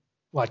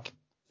 like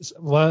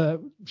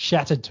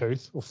shattered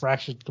tooth or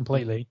fractured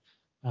completely.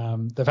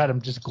 They've had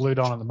him just glued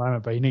on at the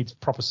moment, but he needs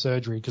proper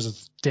surgery because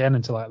it's down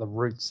into like the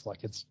roots.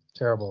 Like it's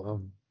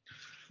terrible.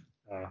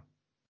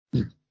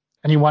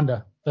 And you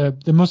wonder,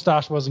 the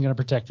moustache wasn't going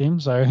to protect him,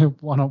 so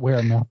why not wear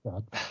a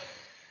mouthguard?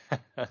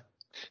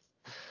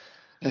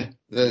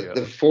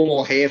 The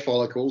 4 hair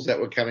follicles that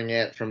were coming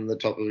out from the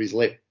top of his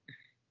lip.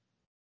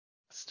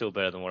 Still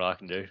better than what I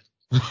can do.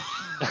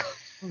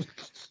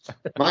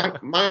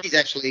 Monkey's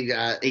actually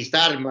he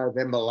started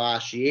November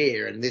last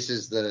year, and this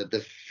is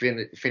the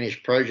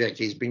finished project.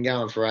 He's been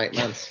going for 8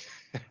 months.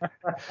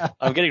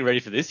 I'm getting ready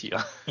for this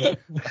year.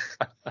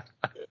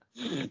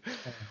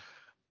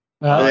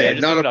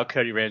 Just looking up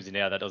Cody Ramsey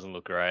now, that doesn't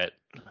look great.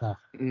 Not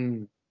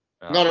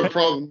a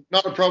problem.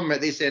 Not a problem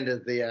at this end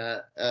of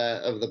the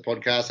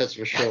podcast. That's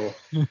for sure.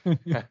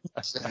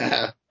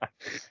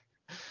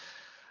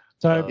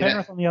 So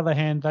Penrith, on the other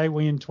hand, they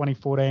win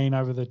 2014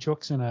 over the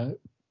Chooks in a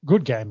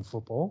good game of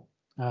football.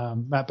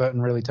 Matt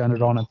Burton really turned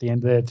it on at the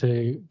end there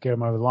to get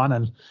him over the line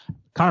and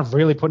kind of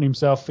really putting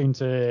himself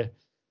into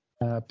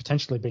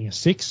potentially being a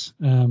 6.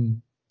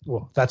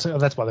 Well, that's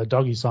why the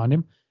Doggies signed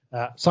him.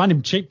 Signed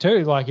him cheap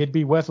too. Like, it'd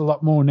be worth a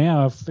lot more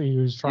now if he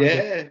was trying to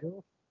get.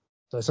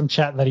 So some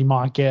chat that he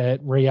might get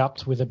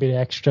re-upped with a bit of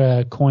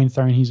extra coin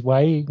thrown his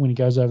way when he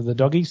goes over the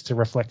Doggies to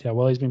reflect how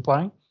well he's been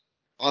playing.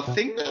 I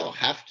think they'll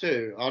have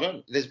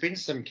to. There's been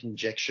some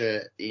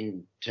conjecture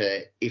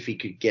into if he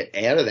could get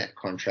out of that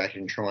contract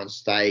and try and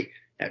stay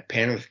at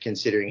Penrith,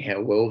 considering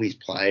how well he's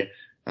played.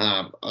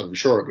 I'm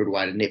sure a good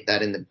way to nip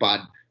that in the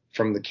bud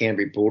from the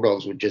Canterbury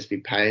Bulldogs would just be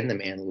paying the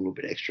man a little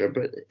bit extra.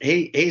 But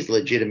he's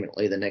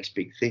legitimately the next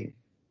big thing.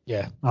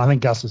 Yeah, I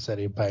think Gus has said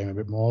he'd pay him a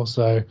bit more.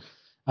 So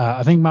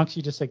I think Monks,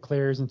 you just said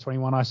Cleary is in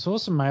 21. I saw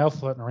some mail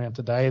floating around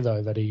today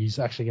though that he's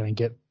actually going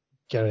to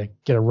get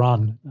a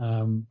run.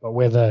 But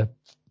whether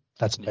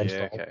that's a bench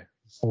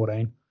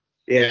 14.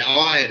 Yeah,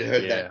 I had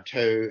heard that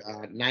too.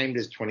 Named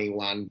as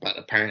 21, but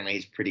apparently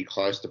he's pretty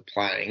close to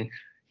playing.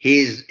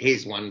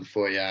 Here's one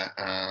for you,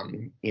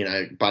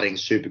 budding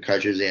super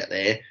coaches out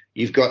there.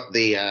 You've got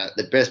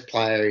the best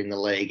player in the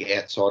league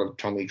outside of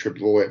Tommy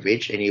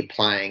Trbojevic, and you're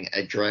playing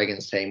a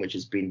Dragons team which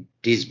has been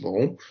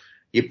dismal.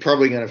 You're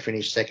probably going to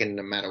finish second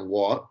no matter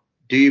what.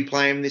 Do you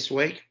play him this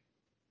week?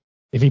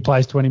 If he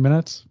plays 20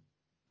 minutes,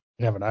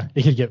 you never know.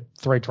 He could get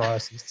 3 try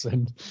assists.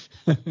 And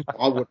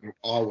I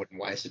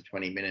wouldn't waste the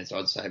 20 minutes.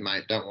 I'd say,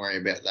 mate, don't worry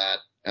about that.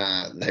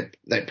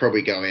 They'd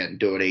probably go out and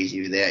do it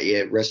easy without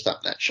you. Rest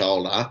up that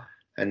shoulder,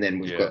 and then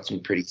we've got some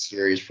pretty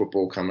serious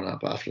football coming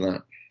up after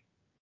that.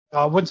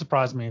 It wouldn't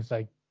surprise me if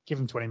they give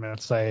him 20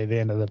 minutes, say, at the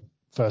end of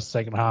the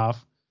second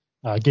half,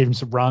 give him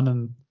some run,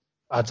 and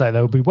I'd say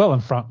they'll be well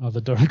in front of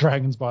the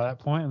Dragons by that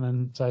point, and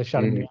then say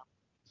shut him down.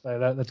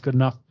 So that's good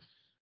enough.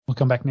 We'll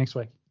come back next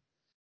week.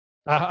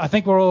 I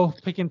think we're all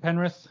picking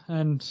Penrith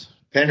and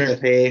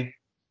Penrith here.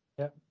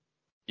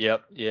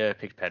 Yep. Yeah,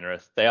 pick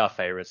Penrith. They are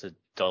favourites at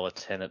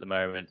 $1.10 at the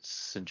moment.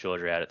 St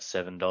George are out at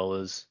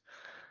 $7.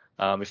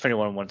 If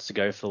anyone wants to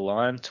go for the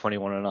line,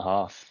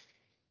 21.5.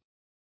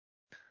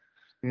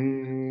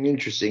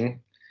 Interesting.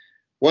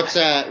 What's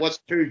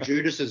 2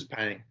 Judases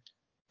paying?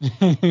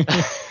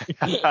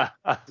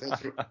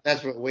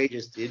 That's what we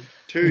just did.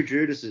 2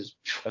 Judases.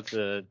 That's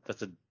a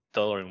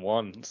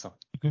 $1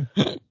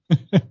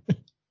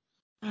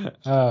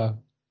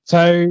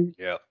 So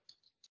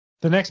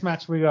the next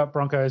match we got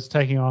Broncos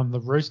taking on the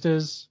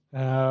Roosters.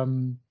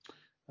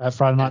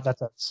 Friday night,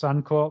 that's at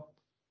Suncorp.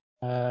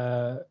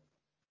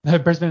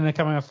 Brisbane are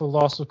coming off a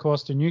loss, of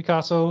course, to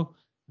Newcastle,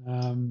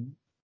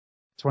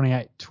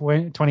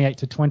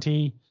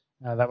 28-20.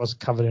 That was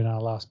covered in our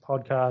last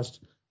podcast.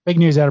 Big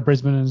news out of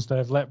Brisbane is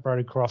they've let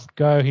Brodie Croft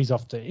go. He's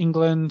off to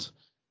England.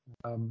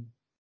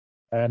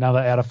 Another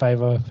out of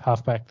favour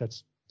halfback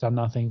that's done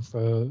nothing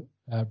for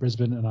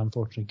Brisbane and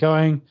unfortunately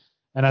going.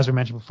 And as we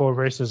mentioned before,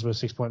 Roosters were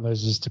 6-point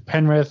losers to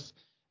Penrith.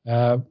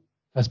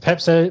 As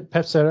Pep said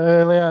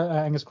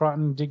earlier, Angus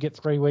Crichton did get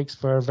 3 weeks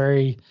for a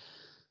very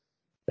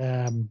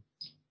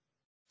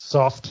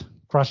soft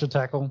crusher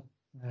tackle.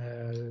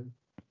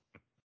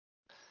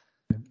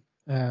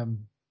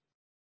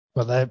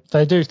 But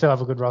they do still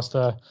have a good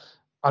roster.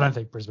 I don't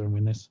think Brisbane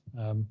win this.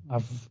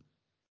 I've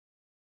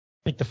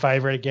picked the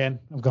favourite again.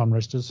 I've gone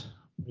Roosters.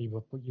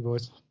 You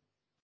boys?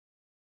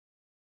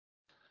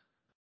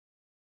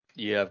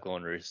 Yeah, I've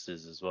gone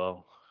Roosters as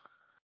well.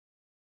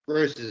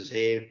 Roosters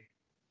here.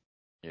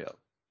 Yeah,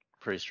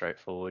 pretty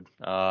straightforward.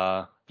 They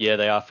are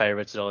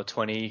favourites at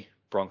 $1.20.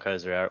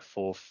 Broncos are out at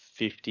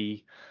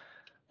 $4.50.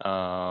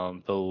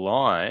 The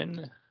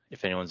line,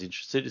 if anyone's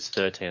interested, is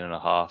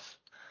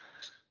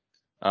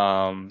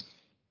 13.5.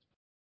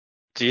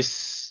 Do you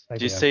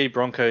see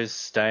Broncos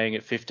staying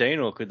at 15,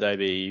 or could they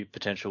be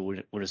potential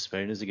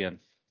Witherspooners again?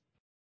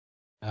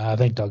 I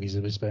think Doggies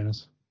will be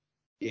Spooners.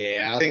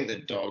 Yeah, I think the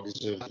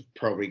Dogs have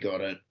probably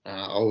got it.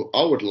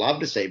 I would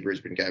love to see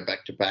Brisbane go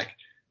back-to-back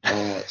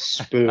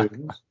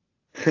spoons.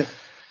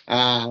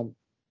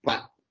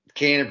 But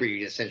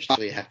Canterbury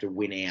essentially have to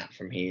win out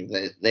from here.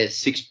 They're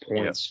 6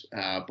 points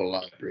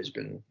below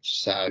Brisbane.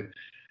 So,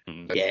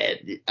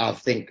 I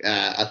think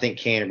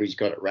Canterbury's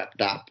got it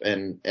wrapped up.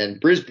 And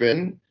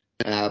Brisbane,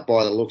 by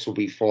the looks, will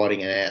be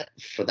fighting it out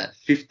for that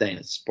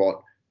 15th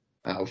spot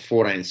or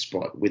 14th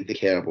spot with the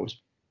Cowboys.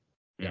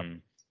 Yep.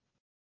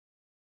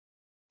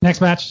 Next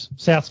match,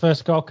 Souths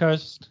versus Gold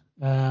Coast.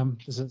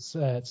 This is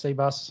at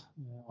Cbus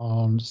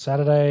on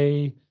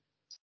Saturday.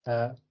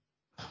 Of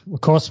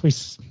course,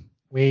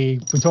 we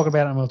talk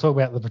about it, and we'll talk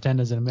about the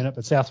Pretenders in a minute,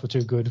 but Souths were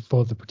too good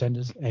for the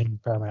Pretenders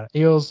and Parramatta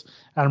Eels.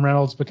 Adam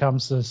Reynolds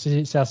becomes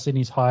South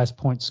Sydney's highest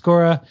point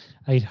scorer,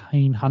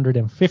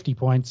 1,850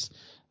 points.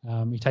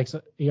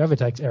 He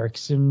overtakes Eric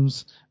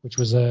Sims, which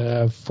was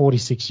a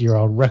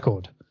 46-year-old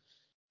record.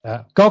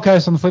 Gold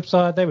Coast on the flip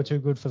side, they were too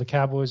good for the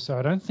Cowboys, so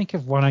I don't think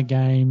they've won a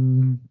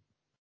game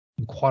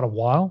in quite a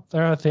while.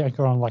 I think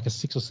they're on like a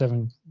 6 or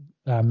 7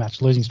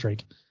 match losing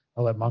streak.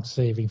 I'll let Monk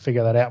see if he can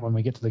figure that out when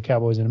we get to the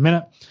Cowboys in a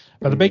minute.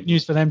 But the big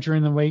news for them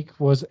during the week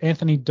was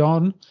Anthony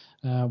Don,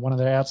 one of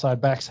their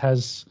outside backs,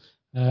 has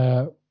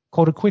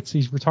called it quits.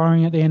 He's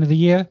retiring at the end of the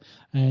year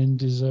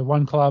and is a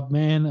one-club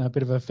man, a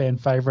bit of a fan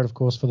favourite, of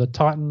course, for the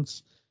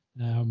Titans.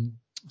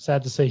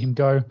 Sad to see him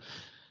go.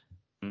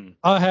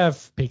 I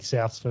have picked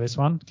Souths for this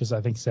one because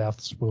I think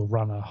Souths will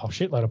run a whole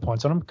shitload of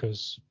points on them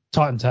because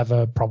Titans have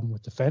a problem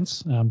with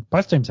defence.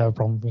 Both teams have a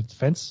problem with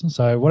defence.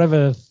 So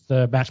whatever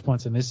the match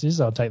points in this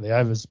is, I'll take the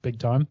overs big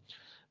time.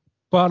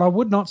 But I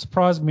would not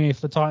surprise me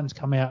if the Titans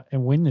come out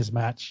and win this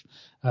match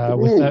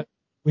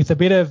with a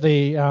bit of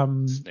the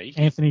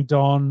Anthony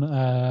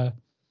Don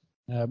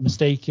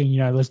mystique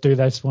and, let's do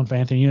this one for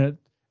Anthony. It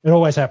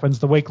always happens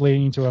the week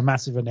leading into a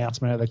massive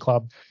announcement at the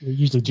club. We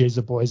usually G's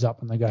the boys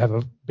up and they go have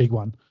a big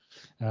one.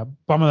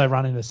 Bummer they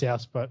run in the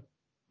South, but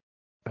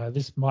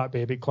this might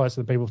be a bit closer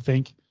than people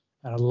think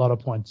and a lot of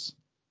points.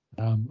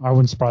 I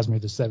wouldn't surprise me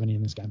if there's 70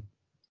 in this game.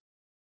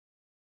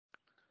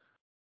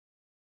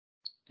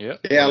 Yeah,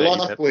 I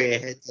like where your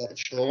head's at,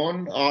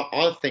 Sean.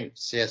 I think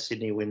South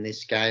Sydney win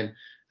this game,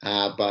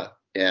 but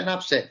an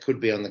upset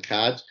could be on the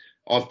cards.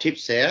 I've tipped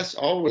South.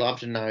 I would love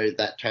to know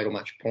that total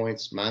match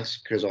points,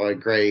 Monks, because I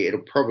agree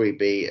it'll probably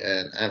be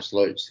an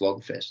absolute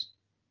slogfest.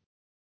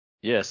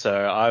 Yeah,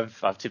 so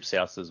I've tipped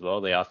Souths as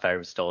well. They are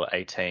favourites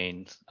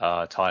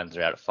 $1.18. Titans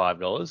are out at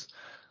 $5.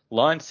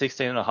 Line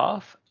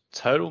 16.5.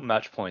 Total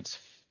match points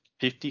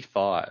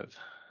 55.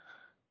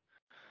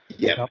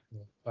 Yep.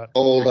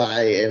 All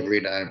day,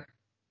 every day.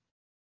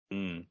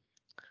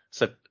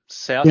 So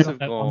Souths have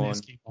gone.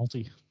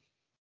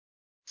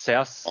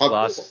 South's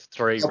last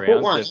 3 rounds. I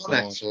put one on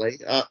actually.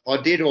 I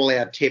did all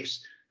our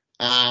tips.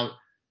 One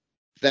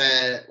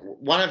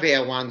of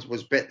our ones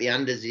was bet the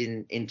unders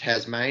in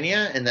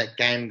Tasmania, and that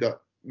game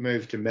got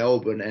moved to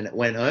Melbourne, and it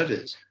went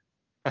overs,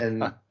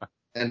 and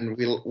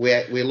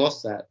we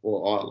lost that,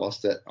 or I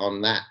lost it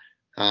on that.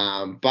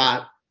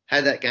 But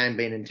had that game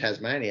been in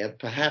Tasmania,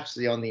 perhaps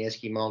the on the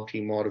Esky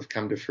multi might have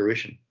come to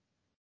fruition.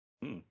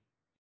 What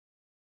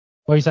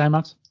are you saying,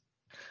 Max?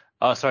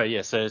 Oh, sorry,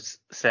 yeah. So it's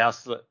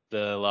South,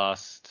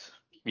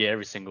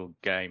 every single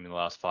game in the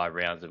last 5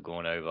 rounds have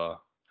gone over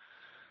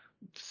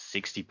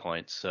 60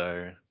 points.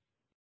 So,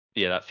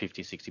 yeah, that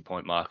 50, 60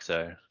 point mark.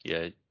 So,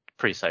 yeah,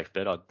 pretty safe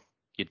bet,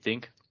 you'd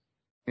think.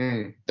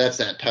 That's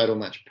that total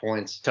match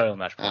points. Total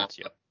match points,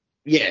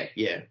 yeah.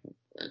 Yeah.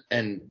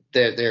 And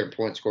they're a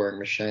point scoring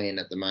machine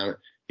at the moment.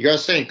 You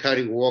guys seen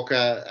Cody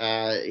Walker?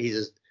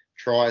 His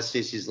try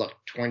assist is like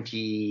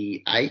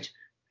 28,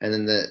 and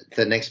then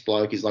the next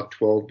bloke is like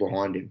 12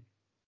 behind him.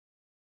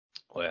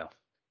 Wow.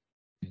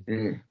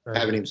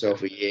 Having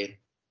himself a year.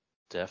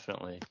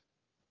 Definitely.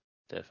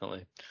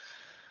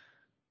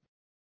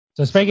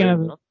 So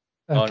speaking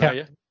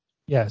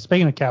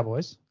speaking of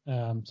Cowboys,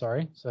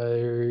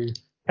 so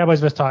Cowboys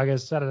versus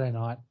Tigers, Saturday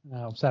night,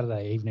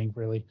 Saturday evening,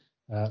 really,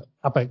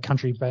 up at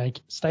Country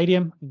Bank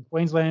Stadium in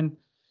Queensland.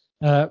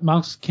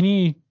 Monks,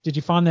 did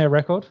you find their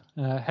record?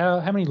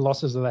 How many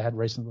losses have they had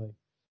recently?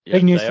 Yeah,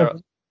 big news for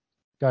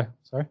Go,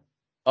 sorry.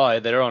 Oh,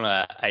 they're on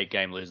a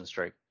 8-game losing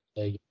streak.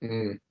 There you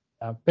go.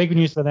 Big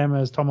news for them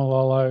is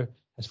Tomalolo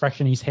has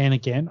fractured his hand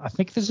again. I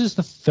think this is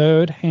the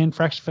 3rd hand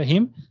fracture for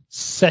him,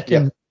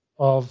 second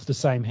of the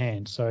same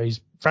hand. So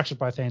he's fractured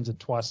both hands and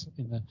twice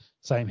in the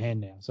same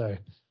hand now. So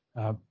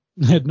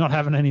not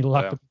having any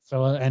luck with the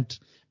fella, and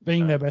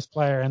being their best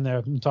player and their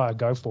entire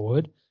go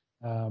forward,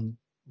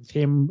 with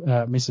him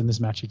missing this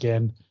match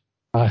again,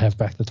 I have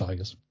backed the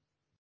Tigers.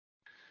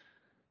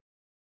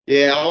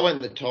 Yeah, I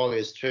went the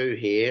Tigers too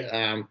here.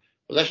 I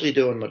was actually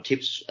doing my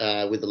tips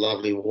with a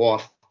lovely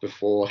wife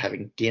before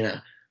having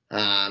dinner,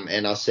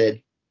 and I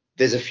said,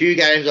 there's a few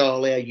games I'll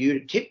allow you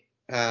to tip.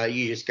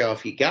 You just go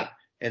off your gut.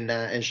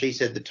 And she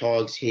said the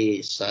Tigers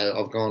here, so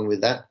I've gone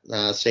with that.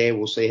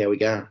 We'll see how we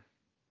go.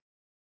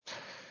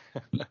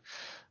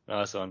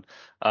 Nice one.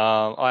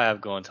 I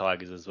have gone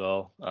Tigers as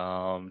well.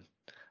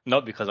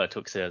 Not because I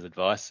took Sarah's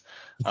advice.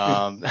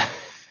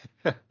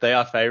 They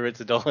are favourites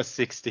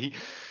 $1.60.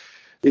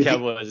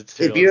 Cowboys at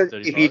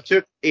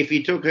 $2.35. If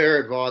you took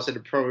her advice,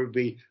 it'd probably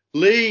be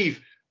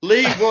leave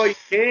while you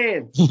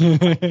can.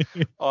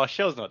 Oh,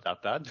 Shell's not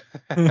that bad.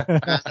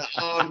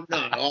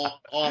 No,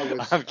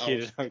 I'm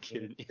kidding.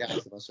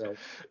 Myself.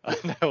 I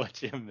know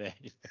what you mean.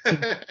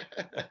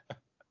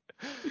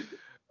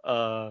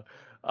 So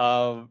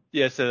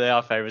they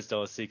are favourites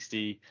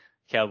 $1.60.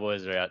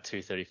 Cowboys are out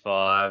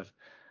 $2.35.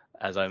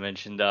 As I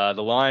mentioned,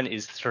 the line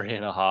is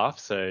 3.5,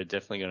 so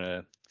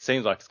definitely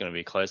seems like it's gonna be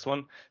a close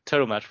one.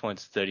 Total match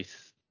points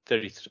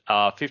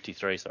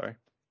 53. Sorry.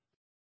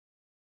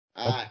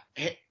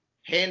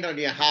 Hand on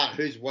your heart,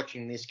 who's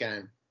watching this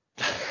game?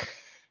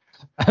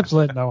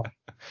 Absolutely no one.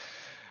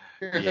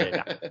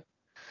 Yeah.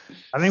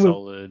 I think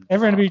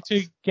everyone will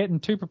be getting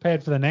too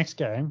prepared for the next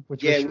game,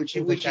 which is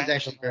actually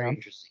very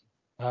interesting.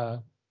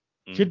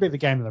 Should be the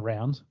game of the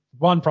round.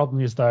 One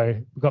problem is,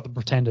 though, we've got the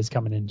Pretenders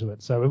coming into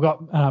it. So we've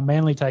got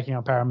Manly taking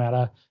on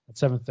Parramatta at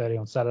 7:30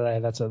 on Saturday.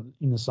 That's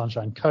in the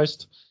Sunshine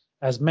Coast.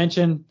 As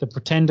mentioned, the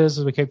Pretenders,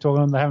 as we keep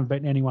talking about, they haven't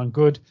beaten anyone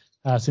good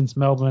since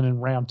Melbourne in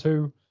round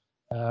 2.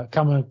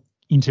 Coming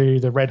into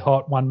the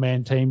red-hot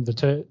one-man team,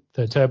 the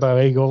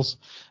Turbo Eagles,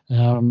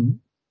 who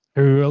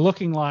are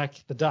looking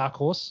like the dark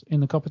horse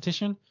in the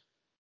competition.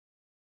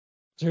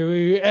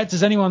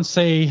 Does anyone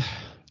see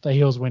the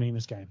Eels winning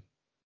this game?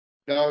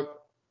 No,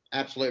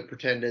 absolute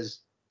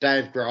Pretenders.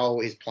 Dave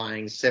Grohl is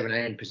playing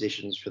 17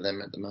 positions for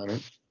them at the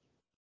moment.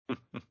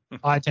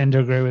 I tend to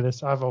agree with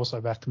this. I've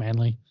also backed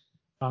Manly.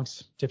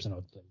 Monks, tips and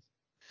odds, please.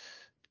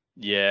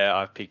 Yeah,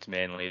 I've picked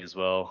Manly as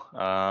well.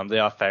 They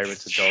are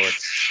favourites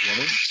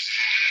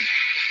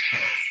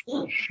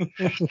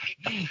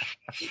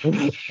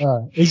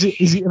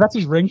 $1.20. That's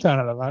his ringtone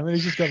at the moment.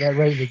 He's just got that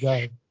ready to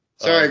go.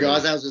 Sorry,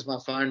 guys, that was just my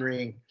phone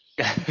ringing.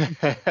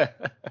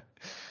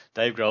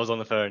 Dave Grohl's on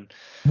the phone.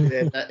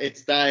 Yeah,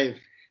 it's Dave.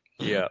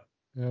 Yeah.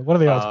 What are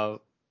the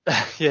odds?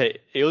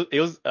 Eels.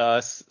 Eels.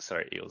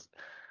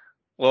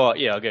 Well,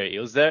 yeah, I'll go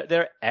Eels.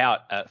 They're out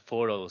at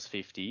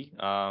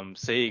 $4.50.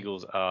 Sea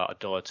Eagles are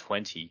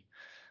 $1.20.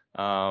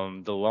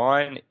 The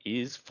line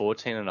is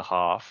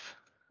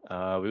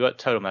 14.5. We've got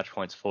total match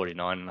points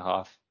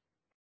 49.5.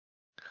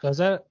 So is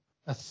that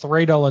a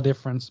 $3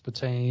 difference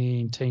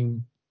between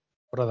team?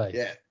 What are they?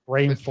 Yeah.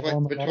 3 and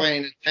 4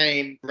 between a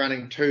team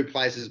running 2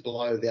 places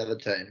below the other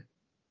team.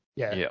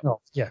 Yeah. Yeah. Oh,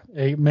 yeah.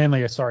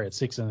 Manly are at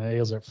 6 and the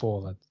Eels are at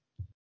 4.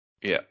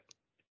 Yeah.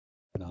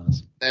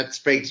 Bananas. That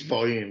speaks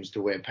volumes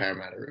to where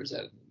Parramatta is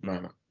at the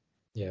moment.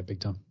 Yeah, big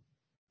time.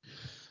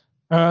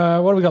 What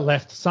have we got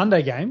left?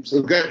 Sunday games.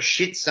 We've got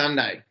shit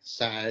Sunday.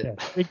 So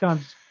big time.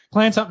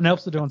 Plan something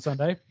else to do on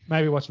Sunday.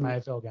 Maybe watch some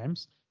AFL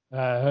games.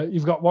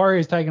 You've got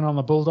Warriors taking on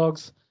the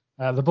Bulldogs.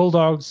 The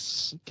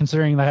Bulldogs,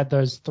 considering they had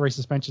those 3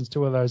 suspensions,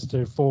 2 of those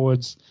to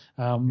forwards,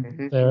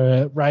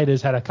 the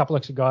Raiders had a couple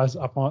extra guys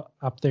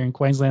up there in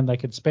Queensland they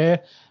could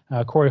spare.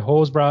 Corey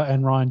Horsburgh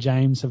and Ryan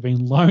James have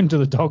been loaned to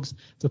the Dogs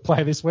to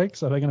play this week,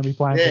 so they're going to be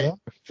playing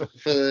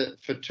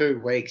for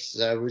 2 weeks.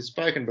 We've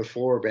spoken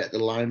before about the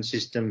loan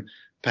system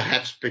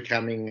perhaps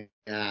becoming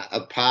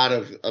a part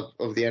of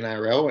the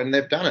NRL, and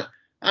they've done it.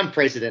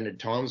 Unprecedented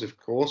times, of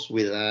course,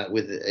 with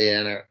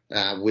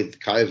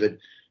COVID.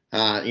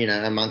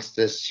 Amongst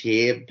us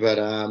here, but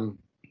I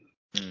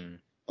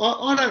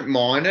don't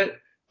mind it.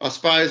 I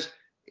suppose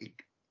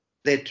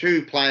they're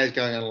 2 players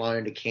going on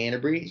loan to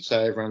Canterbury, so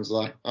everyone's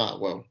like, oh,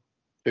 well,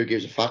 who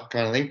gives a fuck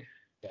kind of thing.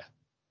 Yeah.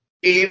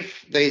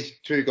 If these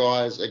 2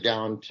 guys are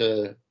going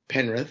to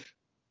Penrith,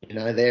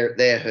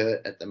 they're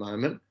hurt at the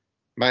moment,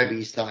 maybe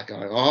you start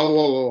going, oh,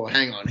 whoa,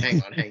 hang on.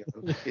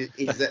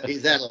 Is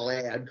that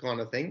allowed kind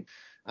of thing?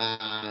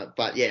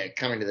 But yeah,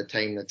 coming to the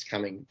team that's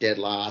coming dead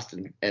last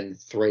and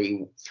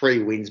 3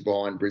 wins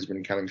behind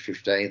Brisbane coming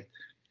 15th,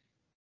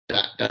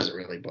 that doesn't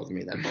really bother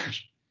me that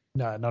much.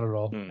 No, not at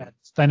all.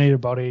 They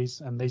needed bodies,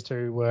 and these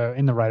 2 were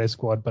in the Raiders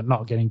squad, but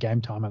not getting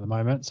game time at the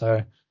moment.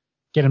 So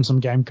get them some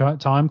game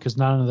time because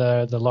none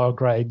of the lower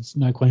grades,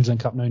 no Queensland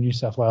Cup, no New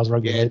South Wales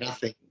rugby. Yeah,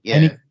 nothing.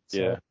 Yeah.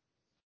 Yeah.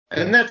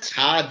 And that's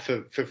hard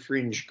for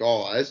fringe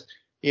guys.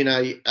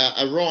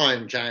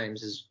 Ryan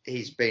James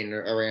he's been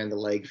around the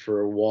league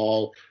for a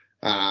while,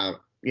 done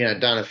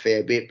a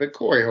fair bit. But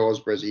Corey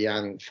Horsburgh's a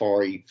young,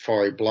 fiery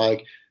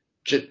bloke,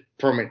 just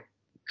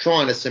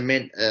trying to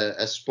cement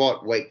a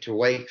spot week to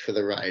week for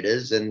the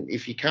Raiders. And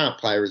if you can't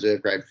play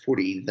reserve grade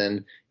footy,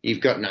 then you've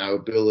got no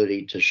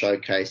ability to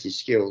showcase your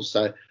skills.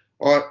 So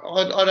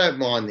I don't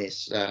mind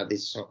this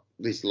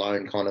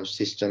loan kind of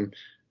system,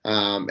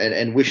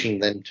 and wishing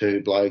them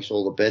 2 blokes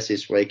all the best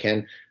this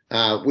weekend.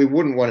 We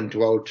wouldn't want to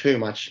dwell too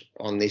much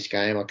on this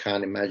game. I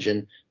can't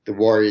imagine the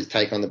Warriors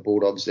take on the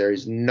Bulldogs. There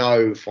is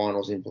no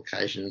finals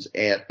implications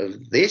out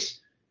of this.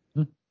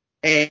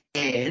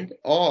 And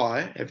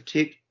I have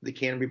tipped the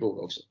Canterbury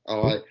Bulldogs.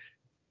 I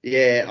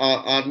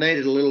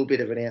needed a little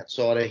bit of an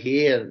outsider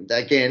here. And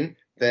again,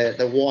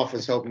 the wife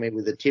was helping me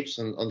with the tips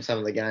on some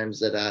of the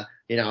games that I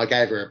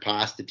gave her a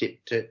pass to tip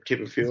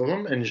a few of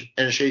them, and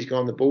she's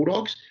gone the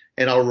Bulldogs,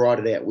 and I'll write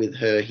it out with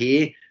her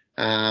here.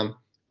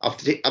 I've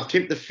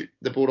tipped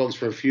the Bulldogs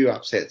for a few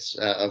upsets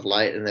of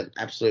late, and they've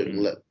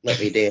absolutely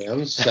let me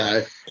down.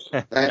 So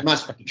they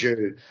must be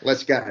due.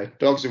 Let's go.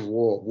 Dogs of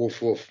War.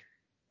 Woof, woof.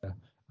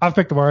 I've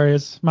picked the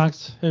Warriors.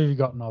 Max, who have you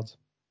got in odds?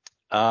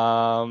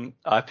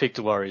 I picked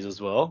the Warriors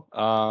as well.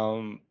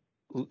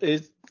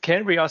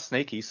 Canterbury are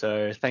sneaky,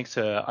 so thanks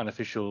to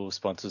unofficial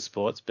sponsor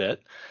Sportsbet.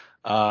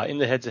 In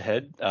the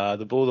head-to-head,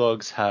 the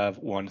Bulldogs have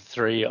won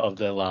 3 of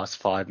their last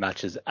 5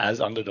 matches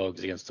as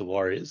underdogs against the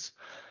Warriors.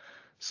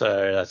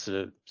 So that's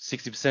a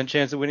 60%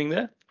 chance of winning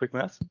there. Quick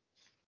math.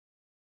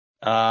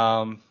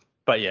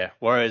 But yeah,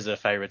 Warriors are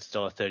favourites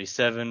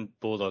 $1.37.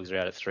 Bulldogs are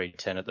out at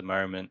 $3.10 at the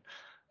moment.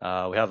 We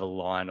have a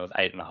line of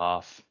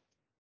 8.5.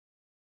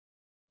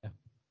 Yeah.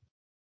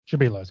 Should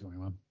be a low scoring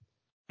one.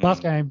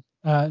 Last game,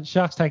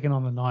 Sharks taking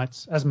on the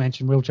Knights. As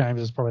mentioned, Will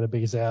Chambers is probably the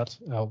biggest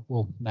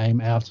name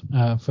out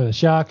for the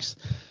Sharks.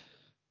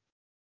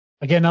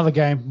 Again, another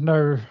game.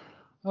 No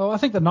I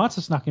think the Knights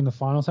have snuck in the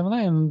finals, haven't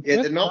they? And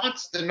yeah, the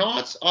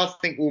Knights, I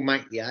think will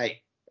make the 8.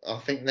 I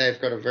think they've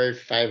got a very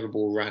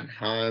favourable run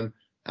home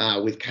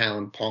with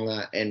Kalen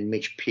Ponga and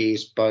Mitch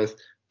Pearce both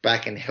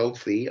back and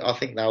healthy. I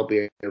think they'll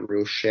be a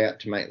real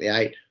shout to make the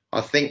 8.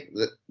 I think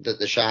that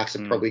the Sharks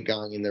are probably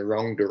going in the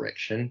wrong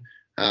direction,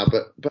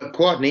 but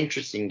quite an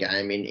interesting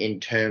game in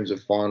terms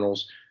of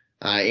finals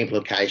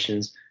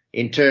implications.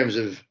 In terms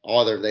of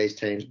either of these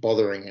teams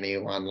bothering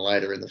anyone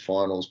later in the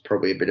finals,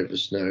 probably a bit of a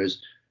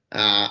snooze.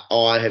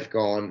 I have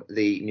gone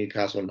the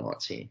Newcastle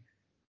Knights here.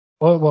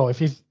 Well,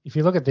 if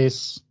you look at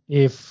this,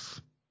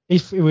 if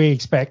we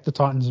expect the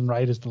Titans and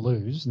Raiders to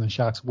lose and the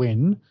Sharks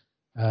win,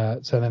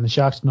 so then the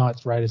Sharks,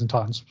 Knights, Raiders, and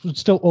Titans would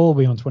still all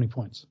be on 20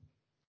 points.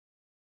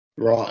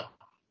 Right.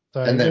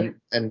 So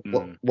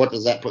what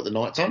does that put the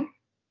Knights on?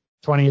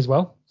 20 as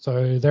well.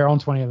 So they're on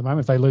 20 at the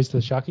moment. If they lose to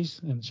the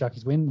Sharkies and the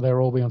Sharkies win, they'll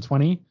all be on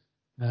 20.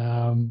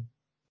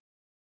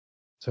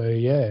 So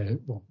yeah,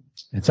 well,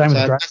 and same with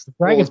the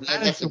Dragons.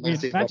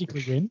 Managed to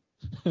magically win.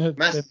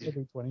 Massive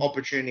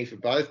opportunity for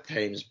both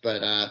teams,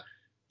 but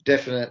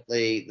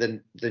definitely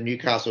the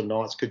Newcastle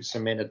Knights could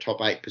cement a top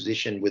 8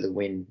 position with a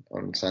win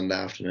on Sunday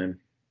afternoon.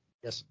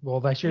 Yes, well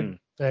they should.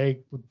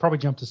 They would probably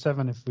jump to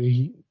 7 if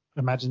we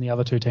imagine the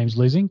other two teams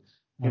losing.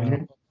 Put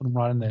them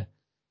right in there.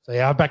 So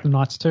yeah, I'll back the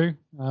Knights too.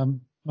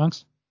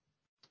 Monks?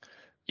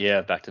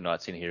 Yeah, back to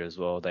Knights in here as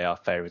well. They are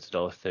favourites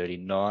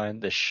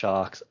 $1.39. The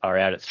Sharks are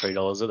out at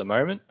 $3 at the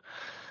moment.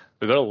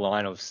 We've got a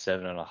line of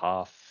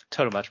 7.5.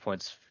 Total match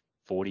points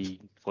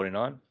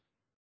 49.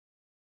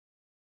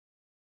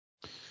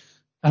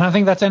 And I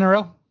think that's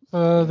NRL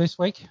for this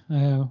week.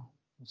 We'll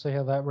see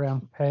how that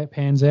round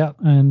pans out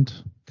and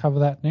cover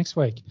that next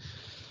week.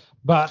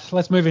 But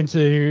let's move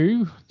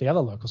into the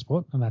other local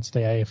sport, and that's the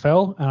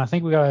AFL. And I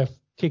think we're going to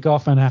kick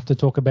off and have to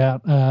talk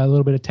about a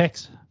little bit of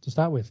Tex to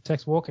start with.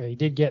 Tex Walker, he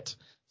did get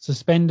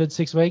suspended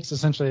 6 weeks.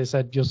 Essentially, they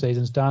said your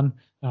season's done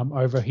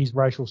over his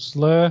racial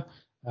slur.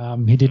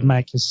 He did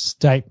make his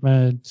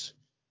statement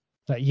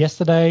that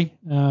yesterday,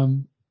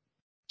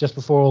 just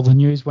before all the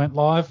news went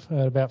live,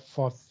 at about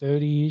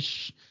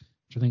 5:30ish,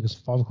 which I think was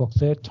 5 o'clock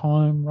their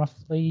time,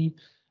 roughly.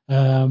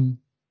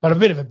 But a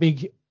bit of a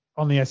big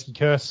on the Esky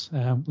curse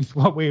with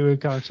what we were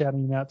kind of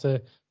shouting him out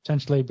to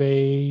potentially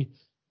be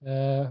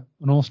an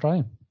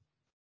All-Australian.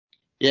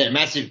 Yeah,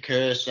 massive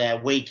curse.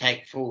 We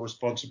take full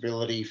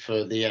responsibility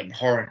for the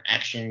abhorrent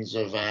actions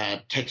of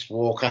Tex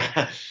Walker.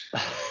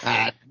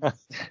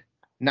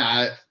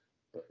 No,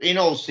 in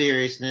all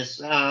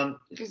seriousness,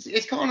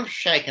 it's kind of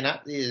shaken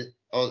up the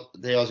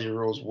Aussie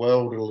rules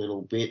world a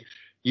little bit.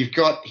 You've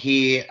got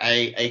here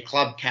a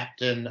club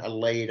captain, a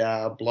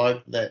leader, a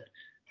bloke that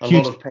a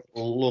lot of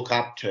people look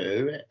up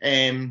to.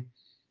 And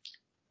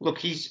look,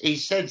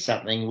 he's said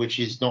something which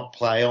is not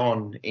play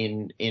on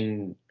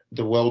in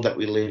the world that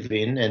we live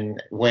in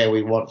and where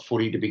we want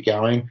footy to be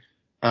going.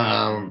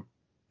 From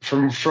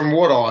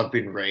what I've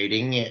been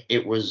reading,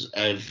 it was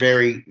a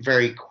very,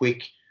 very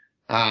quick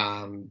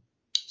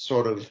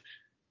sort of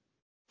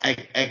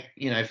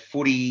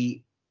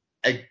footy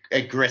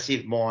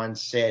aggressive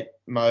mindset,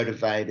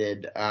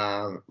 motivated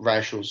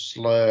racial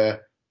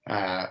slur.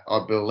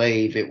 I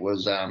believe it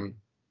was a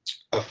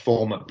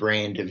former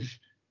brand of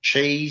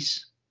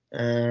cheese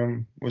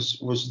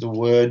was the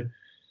word.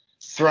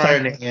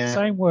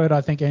 Same word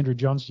I think Andrew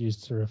Johns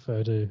used to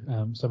refer to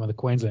some of the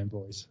Queensland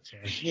boys. So.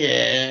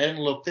 Yeah, and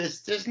look,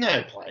 there's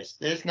no place.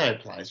 There's no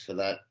place for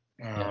that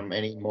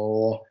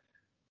anymore.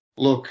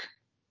 Look,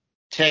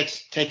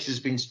 Tex has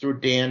been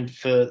stood down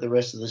for the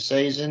rest of the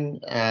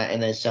season,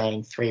 and they're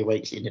saying 3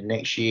 weeks into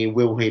next year,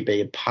 will he be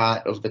a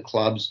part of the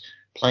club's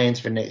plans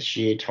for next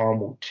year?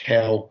 Time will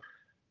tell.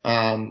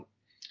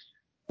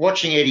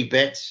 Watching Eddie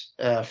Betts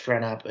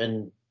front up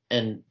and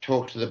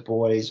talk to the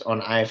boys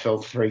on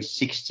AFL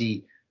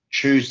 360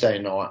 Tuesday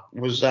night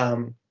was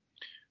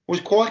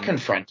quite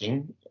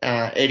confronting.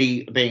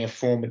 Eddie being a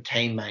former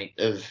teammate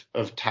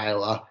of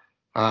Taylor,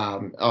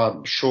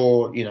 I'm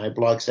sure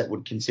blokes that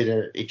would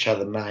consider each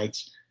other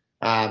mates,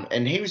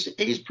 and he was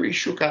pretty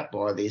shook up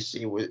by this.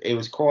 It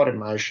was quite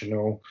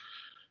emotional.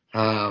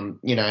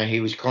 He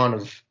was kind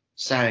of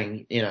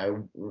saying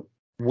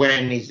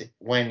when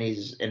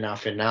is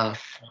enough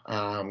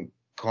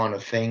kind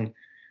of thing.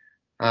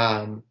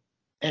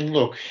 And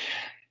look,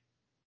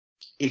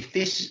 if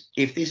this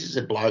is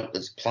a bloke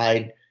that's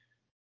played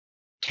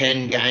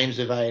 10 games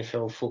of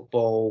AFL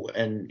football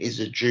and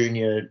is a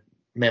junior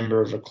member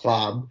of a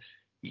club,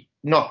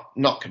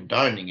 not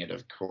condoning it,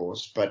 of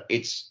course, but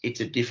it's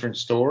a different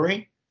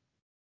story.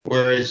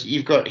 Whereas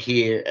you've got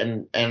here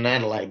an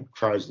Adelaide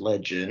Crows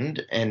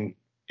legend and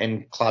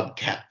club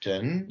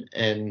captain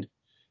and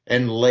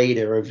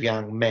leader of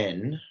young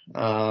men.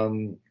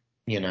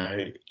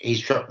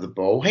 He's dropped the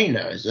ball. He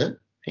knows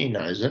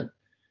it.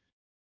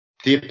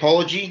 The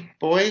apology,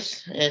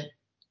 boys,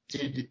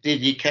 did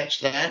you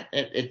catch that?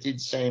 It did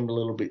seem a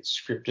little bit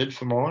scripted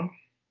for mine.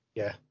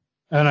 Yeah,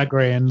 and I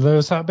agree. And there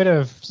was a bit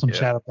of some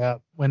chat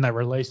about when they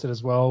released it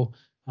as well.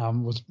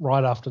 Was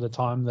right after the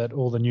time that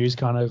all the news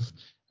kind of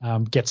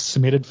gets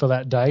submitted for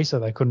that day, so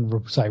they couldn't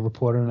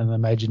report it in the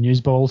major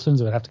news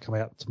bulletins. It would have to come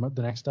out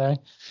the next day.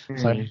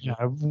 So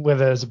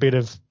whether there's a bit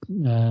of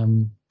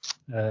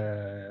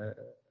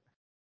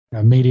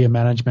media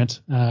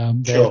management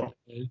Sure.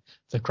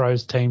 the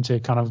Crows team to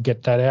kind of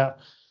get that out.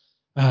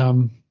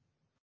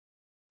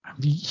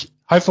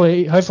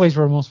 Hopefully he's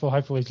remorseful.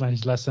 Hopefully he's learned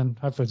his lesson.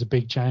 Hopefully it's a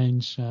big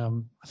change.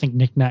 I think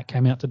Nick Nat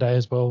came out today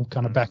as well,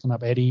 kind of backing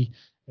up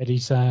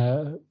Eddie's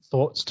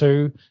thoughts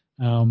too,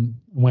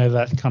 where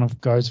that kind of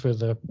goes for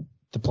the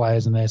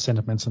players and their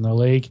sentiments in the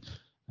league.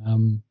 I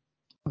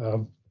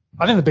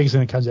think the biggest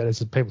thing that comes out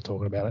is people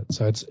talking about it.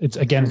 So it's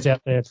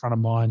out there, front of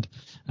mind.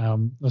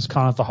 It was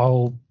kind of the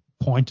whole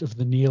point of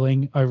the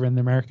kneeling over in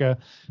America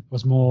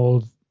was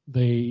more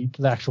the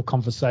actual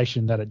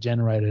conversation that it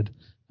generated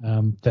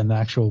than the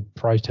actual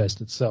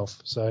protest itself.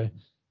 So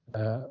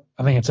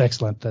I think it's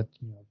excellent that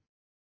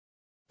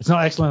it's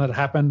not excellent that it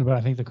happened, but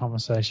I think the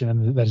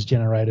conversation that is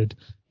generated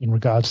in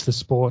regards to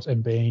sport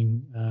and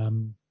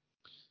being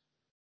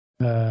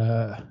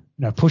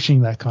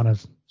pushing that kind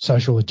of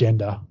social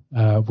agenda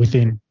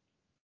within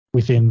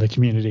the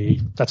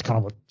community. That's kind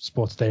of what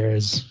sports there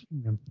is.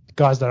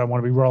 Guys that don't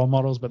want to be role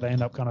models, but they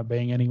end up kind of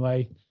being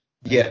anyway.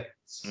 Yeah.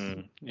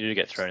 You do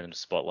get thrown in the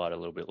spotlight a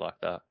little bit like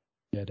that.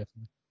 Yeah,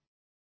 definitely.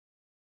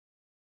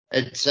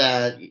 It's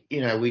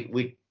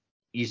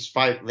you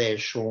spoke there,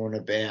 Sean,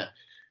 about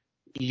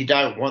you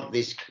don't want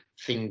this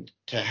thing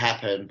to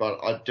happen,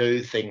 but I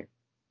do think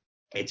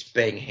it's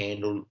being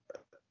handled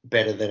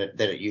better than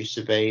it used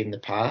to be in the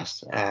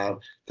past.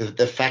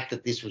 The fact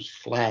that this was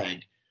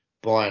flagged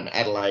by an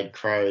Adelaide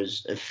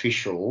Crows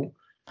official,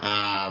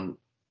 who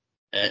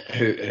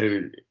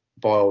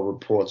by all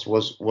reports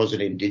was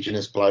an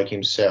Indigenous bloke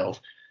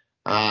himself,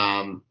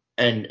 and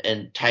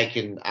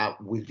taken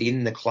up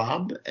within the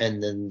club,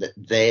 and then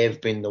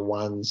they've been the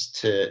ones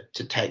to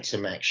take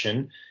some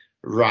action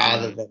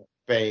rather than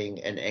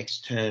being an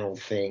external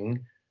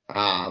thing.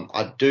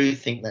 I do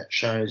think that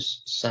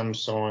shows some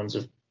signs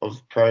of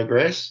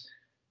progress.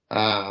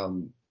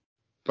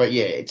 But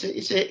yeah, it's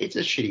a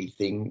shitty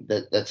thing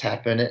that's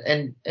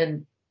happened,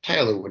 and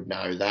Taylor would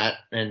know that,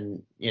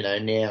 and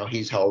now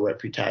his whole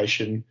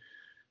reputation,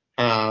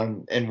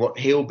 and what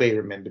he'll be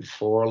remembered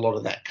for, a lot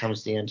of that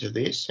comes down to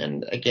this.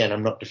 And again,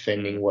 I'm not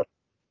defending what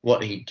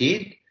he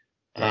did,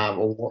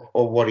 or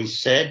what he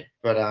said,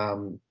 but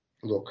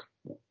look,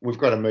 we've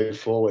got to move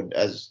forward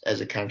as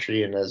a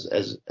country and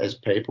as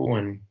people,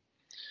 and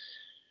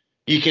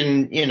you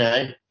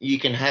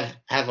can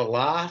have a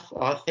laugh,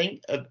 I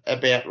think,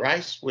 about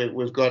race.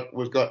 We've got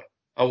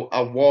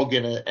a Wog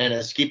and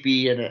a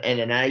Skippy and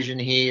an Asian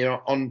here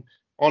on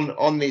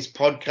this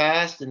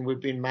podcast, and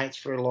we've been mates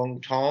for a long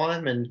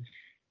time. And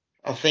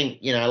I think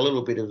a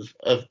little bit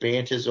of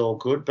banter's all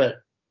good,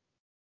 but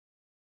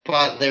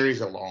there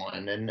is a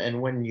line,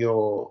 and when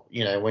you're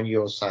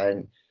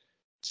saying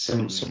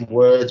some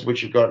words which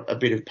have got a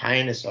bit of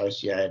pain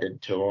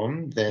associated to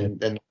them, then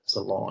that's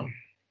a line.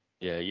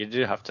 Yeah, you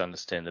do have to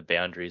understand the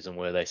boundaries and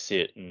where they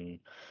sit, and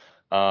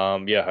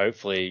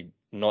hopefully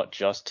not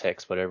just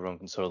Tex, but everyone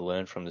can sort of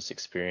learn from this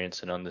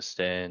experience and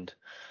understand,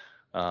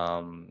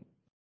 how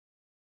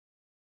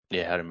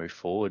to move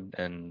forward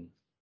and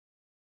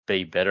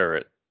be better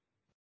at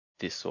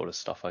this sort of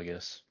stuff, I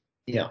guess.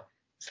 Yeah,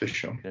 for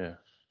sure. Yeah,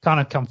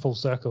 kind of come full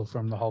circle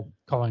from the whole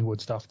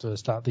Collingwood stuff to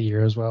start the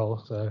year as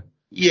well. So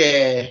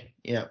yeah,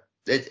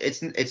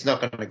 it's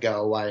not going to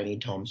go away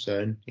anytime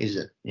soon, is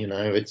it?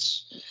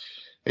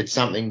 It's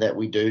something that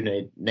we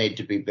do need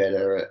to be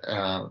better at.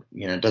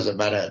 It doesn't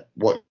matter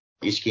what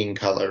your skin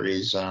color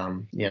is.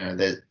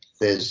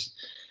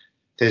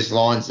 There's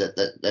lines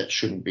that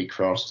shouldn't be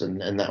crossed,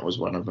 and that was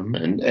one of them.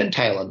 And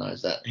Taylor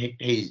knows that.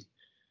 He's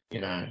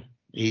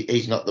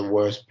not the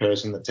worst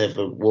person that's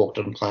ever walked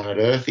on planet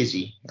Earth, is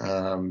he?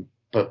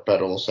 But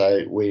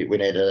also we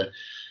need to,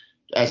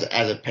 as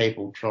a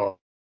people, try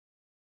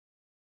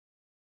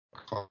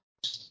to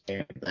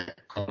understand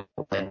that kind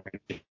of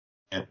language.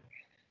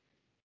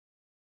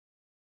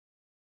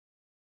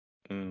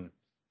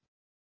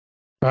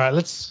 All right,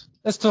 let's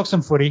talk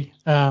some footy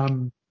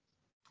before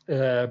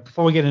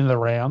we get into the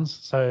rounds.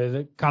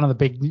 So the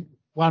big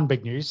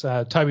news: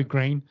 Toby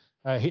Green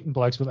hitting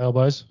blokes with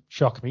elbows.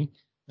 Shocked me.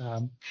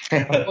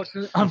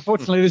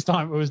 Unfortunately, this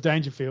time it was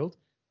Dangerfield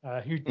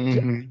who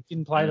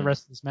didn't play the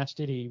rest of this match,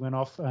 did he? He went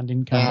off and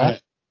didn't come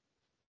back.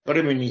 Got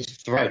him in his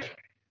throat.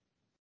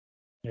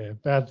 Yeah,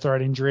 bad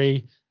throat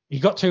injury. He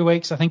got 2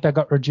 weeks. I think that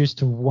got reduced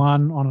to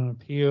 1 on an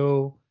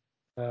appeal.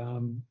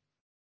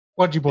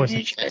 What did you boys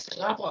think? Chase it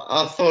up?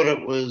 I thought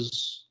it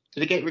was.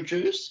 Did it get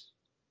reduced?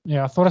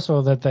 Yeah, I thought I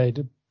saw that they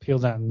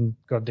appealed that and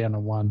got down to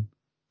 1.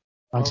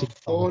 I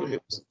thought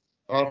it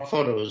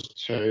was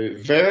 2.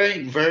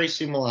 Very, very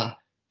similar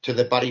to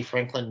the Buddy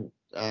Franklin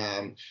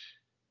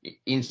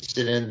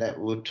incident that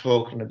we were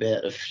talking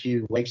about a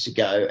few weeks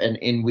ago, and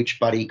in which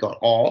Buddy got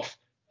off,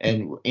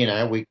 and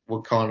we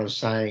were kind of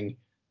saying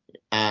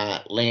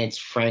Lance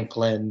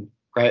Franklin,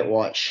 great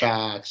white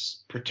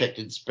sharks,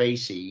 protected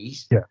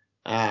species. Yeah.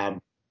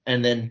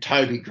 and then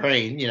Toby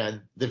Green,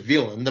 the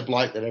villain, the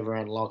bloke that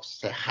everyone likes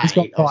to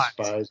hate, I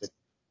suppose.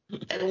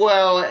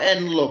 Well,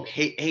 and look,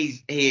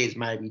 he has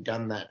maybe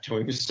done that to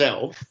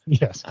himself.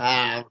 Yes.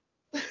 I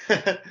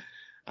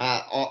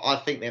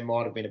think there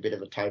might have been a bit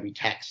of a Toby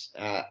tax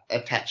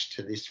attached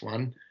to this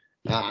one.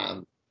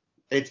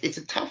 It's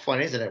a tough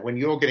one, isn't it? When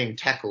you're getting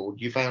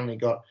tackled, you've only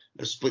got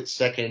a split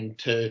second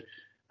to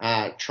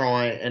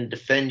try and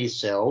defend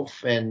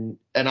yourself, and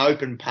an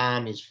open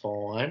palm is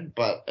fine,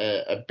 but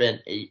a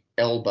bent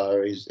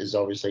elbow is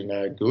obviously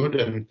no good.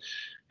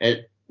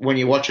 And when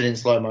you watch it in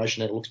slow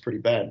motion, it looks pretty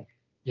bad.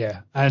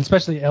 Yeah, and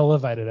especially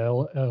elevated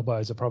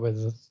elbows are probably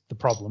the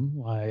problem.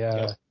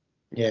 Once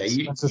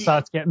it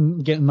starts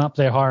getting up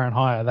there higher and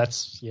higher,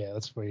 that's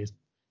weird.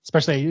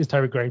 Especially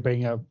Toby Green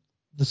being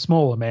the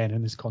smaller man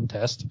in this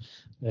contest,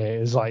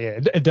 it's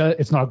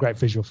not a great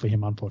visual for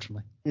him,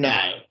 unfortunately.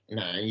 No,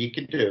 you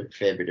could do a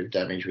fair bit of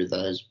damage with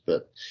those.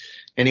 But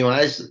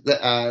anyways,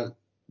 the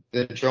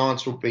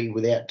Giants will be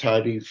without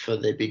Toby for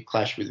their big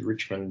clash with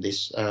Richmond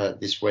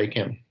this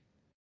weekend.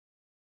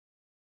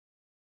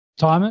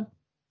 Time it.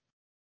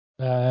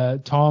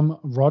 Tom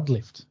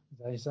Rodlift. Is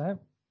that how you say it?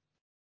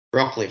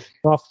 Rockliff.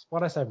 Why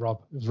did I say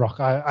Rob? It was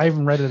Rock. I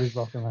even read it as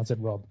Rock and I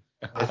said Rob.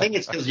 I think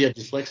it's because you're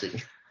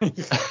dyslexic.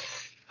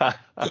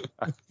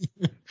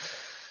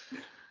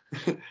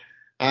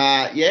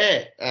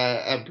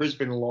 A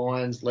Brisbane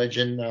Lions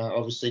legend,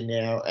 obviously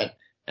now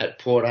at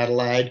Port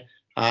Adelaide.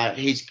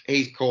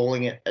 He's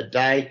calling it a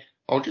day.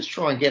 I'll just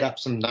try and get up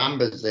some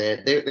numbers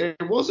there. There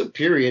was a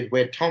period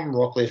where Tom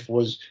Rockliff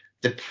was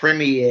the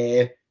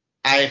premier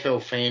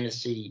AFL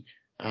fantasy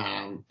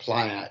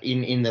player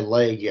in the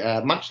league,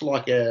 much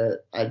like a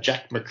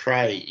Jack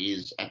McRae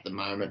is at the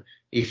moment,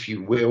 if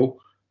you will.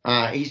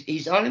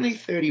 He's only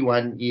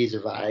 31 years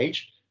of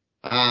age.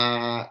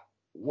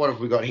 What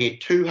have we got here?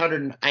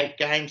 208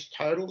 games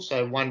total,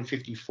 so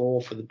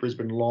 154 for the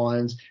Brisbane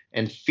Lions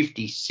and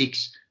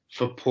 56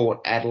 for Port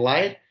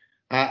Adelaide.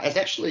 Has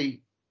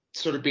actually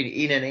sort of been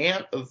in and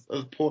out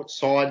of Port's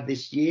side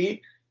this year.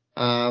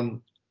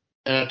 And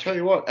I tell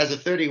you what, as a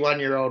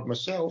 31-year-old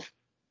myself,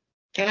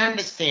 can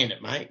understand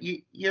it,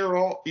 mate. You're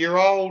old,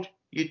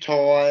 you're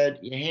tired,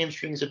 your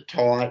hamstrings are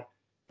tight.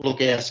 Look,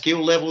 our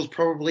skill level's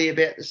probably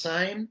about the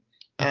same.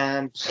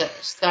 So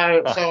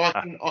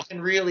I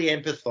can really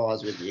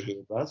empathise with you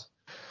here, Buzz.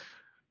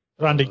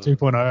 Grundy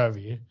 2.0 over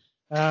here.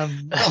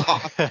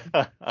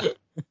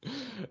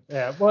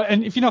 Yeah, well,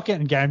 and if you're not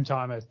getting game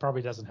time, it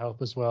probably doesn't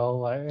help as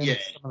well.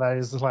 Some of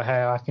those is like,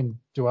 hey, I can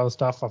do other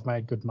stuff. I've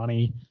made good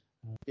money.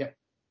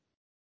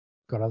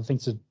 Got other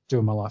things to do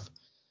in my life.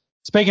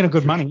 Speaking of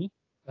good money,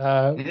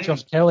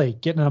 Josh Kelly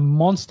getting a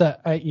monster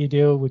 8-year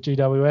deal with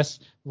GWS,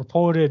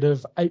 reported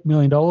of $8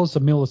 million a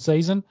mil a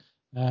season.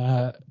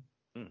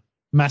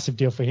 Massive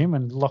deal for him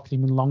and locked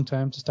him in long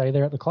term to stay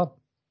there at the club.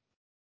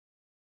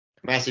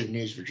 Massive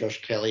news for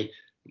Josh Kelly.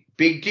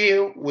 Big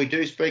deal. We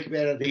do speak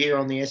about it here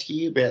on the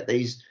Esky about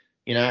these,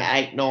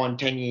 8, 9,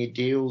 10-year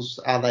deals.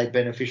 Are they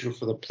beneficial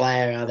for the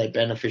player? Are they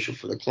beneficial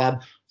for the club?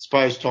 I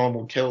suppose time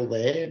will tell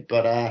there.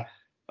 But,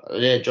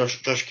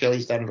 Josh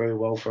Kelly's done very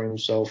well for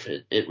himself,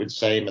 it would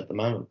seem, at the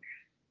moment.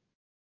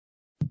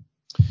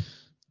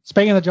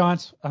 Speaking of the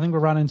Giants, I think we're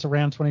running to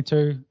round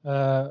 22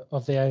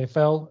 of the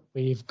AFL.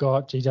 We've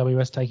got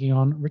GWS taking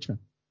on Richmond.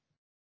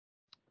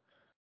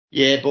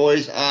 Yeah,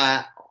 boys.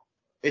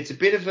 It's a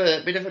bit of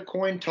a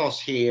coin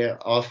toss here,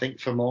 I think,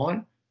 for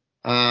mine.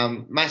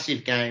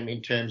 Massive game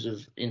in terms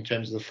of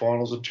the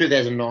finals. The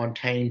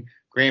 2019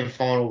 grand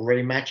final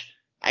rematch,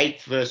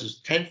 8th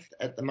versus 10th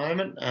at the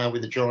moment,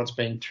 with the Giants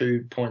being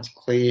 2 points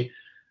clear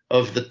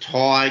of the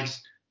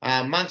Tigers.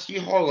 Monks,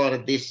 you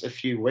highlighted this a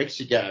few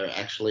weeks ago,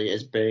 actually,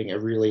 as being a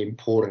really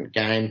important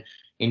game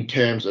in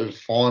terms of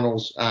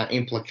finals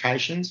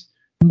implications.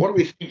 What are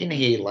we thinking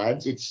here,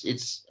 lads?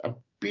 It's a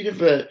bit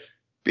of a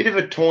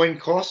coin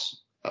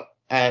toss,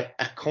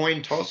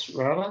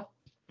 rather.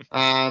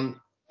 I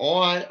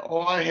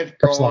have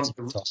gone.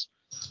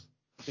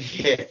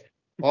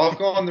 I've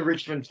gone the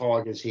Richmond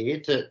Tigers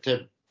here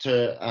to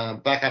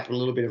back up a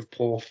little bit of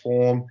poor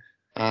form.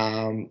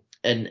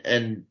 And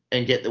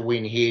get the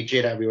win here.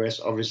 GWS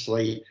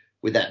obviously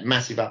with that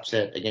massive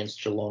upset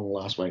against Geelong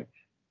last week.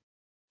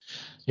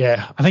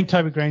 Yeah, I think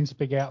Toby Green's a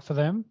big out for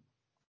them.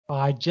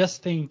 I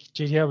just think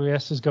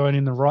GWS is going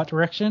in the right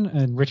direction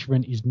and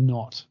Richmond is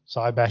not.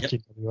 So I back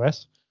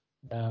GWS.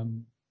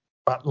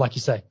 But like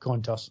you say,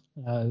 coin toss.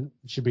 It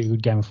should be a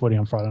good game of footy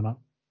on Friday night.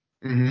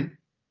 Mm-hmm.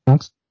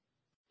 Thanks.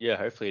 Yeah,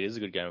 hopefully it is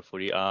a good game of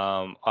footy.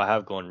 I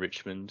have gone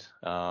Richmond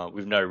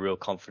with no real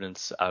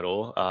confidence at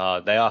all.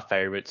 They are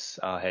favourites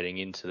heading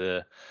into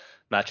the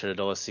match at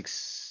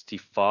 $1.65.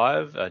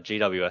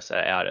 GWS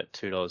are out at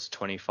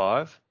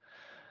 $2.25.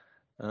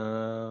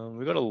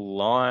 We've got a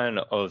line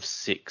of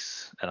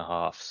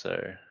 6.5.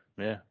 So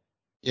yeah.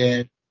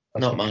 Yeah,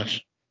 not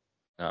much.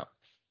 No.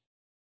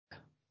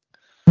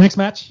 Next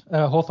match,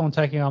 Hawthorn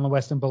taking on the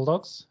Western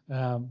Bulldogs.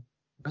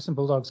 Western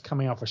Bulldogs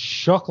coming off a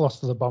shock loss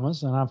to the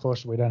Bombers, and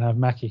unfortunately we don't have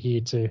Mackie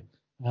here to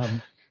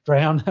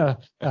drown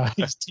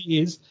his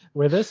tears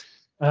with us.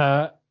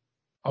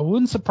 I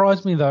wouldn't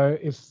surprise me though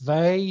if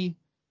they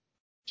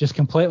just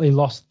completely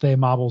lost their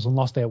marbles and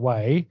lost their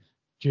way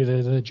due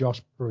to the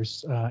Josh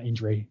Bruce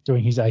injury,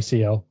 doing his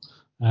ACL.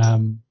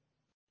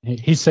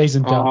 His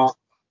season done.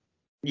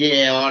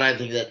 Yeah, I don't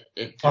think that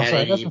it had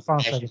any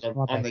implications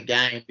on the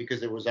game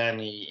because it was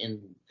only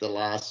in the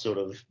last sort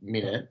of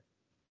minute.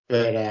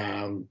 But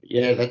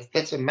yeah,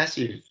 that's a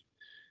massive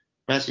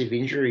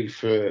injury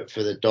for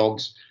the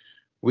Dogs.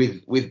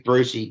 With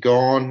Brucey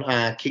gone,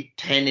 kicked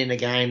 10 in a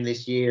game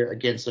this year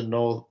against the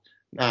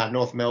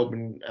North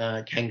Melbourne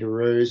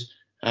Kangaroos.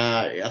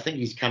 I think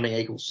he's coming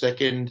equal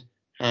second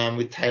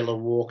with Taylor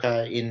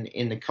Walker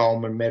in the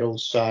Coleman medal.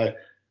 So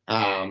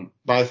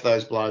both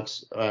those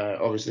blokes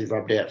obviously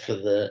rubbed out for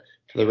the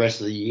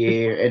rest of the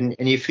year. And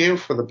you feel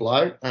for the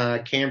bloke,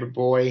 Canberra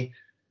boy,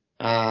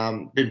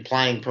 been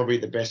playing probably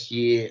the best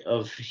year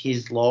of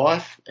his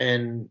life,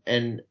 and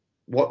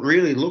what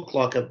really looked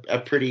like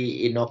a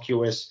pretty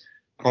innocuous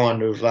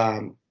kind of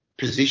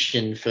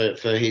position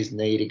for his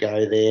knee to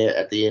go there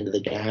at the end of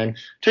the game.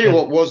 Tell you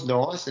what was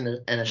nice and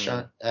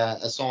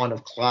a sign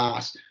of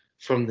class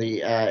from the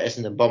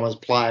Essendon Bombers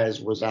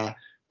players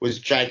was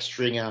Jake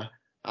Stringer,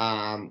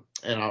 and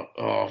there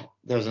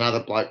was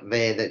another bloke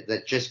there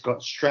that just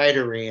got straight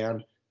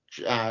around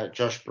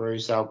Josh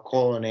Bruce. They were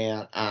calling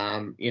out,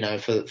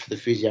 for the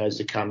physios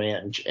to come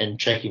out and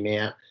check him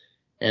out,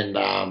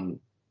 and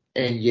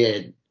yeah.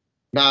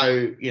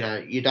 No,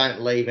 you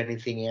don't leave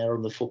anything out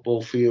on the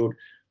football field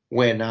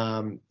when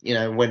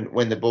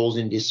when the ball's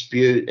in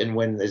dispute and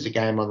when there's a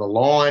game on the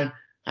line.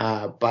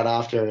 But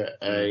after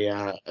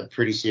a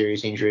pretty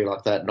serious injury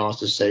like that, nice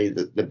to see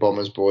the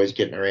Bombers boys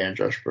getting around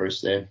Josh Bruce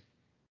there.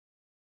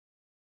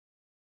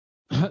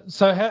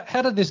 So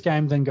how did this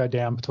game then go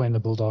down between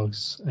the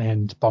Bulldogs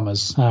and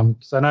Bombers?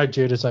 Because I know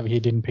Judas over here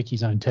didn't pick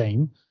his own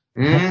team.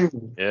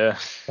 Yeah.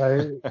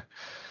 So,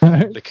 how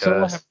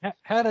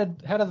did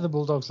the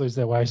Bulldogs lose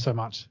their way so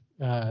much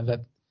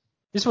that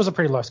this was a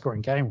pretty low scoring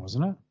game,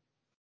 wasn't it?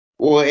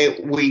 Well,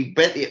 we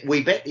bet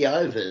the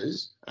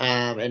overs,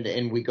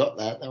 and we got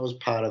that. That was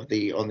part of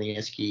on the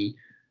Esky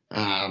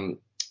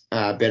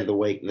bet of the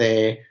week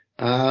there.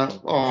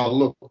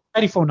 Look,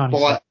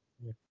 84.97.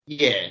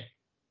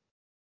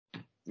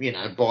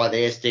 Yeah, by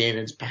their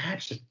standards,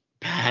 perhaps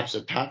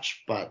a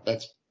touch, but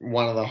that's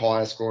one of the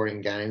highest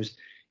scoring games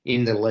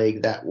in the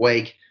league that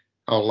week,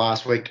 or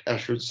last week, I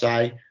should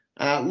say.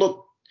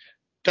 Look,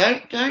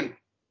 don't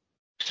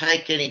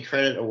take any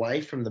credit away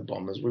from the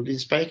Bombers. We've been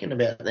speaking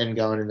about them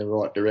going in the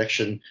right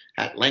direction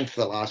at length for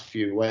the last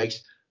few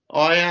weeks.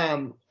 I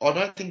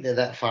don't think they're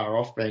that far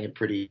off being a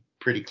pretty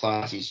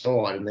classy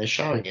side, and they're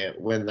showing it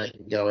when they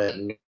can go out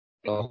and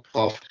knock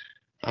off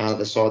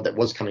the side that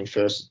was coming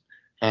first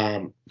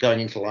going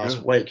into last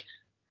week.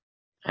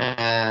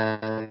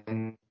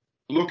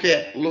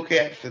 Look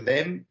out for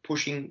them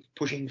pushing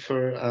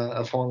for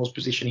a finals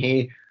position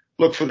here.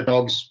 Look for the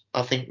Dogs.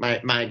 I think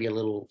maybe a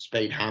little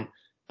speed hump.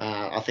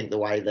 I think the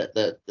way that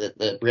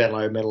the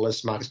Brownlow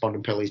medalist Marcus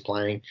Bontempelli is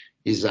playing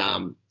is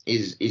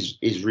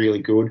really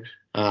good.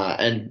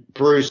 And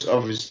Bruce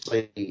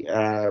obviously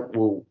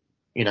will,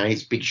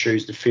 his big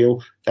shoes to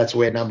fill. That's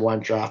where number one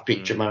draft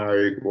pick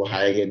Jamarra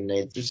Ugle-Hagan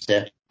needs to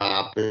step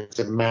up. It's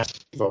a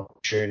massive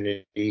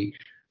opportunity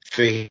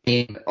for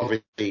him.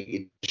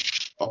 Obviously,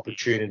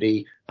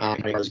 opportunity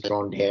has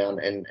gone down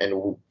and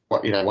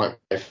won't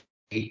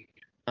be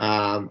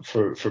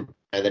for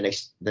the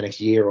next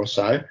year or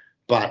so.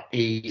 But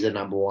he's a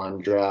number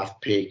one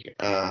draft pick,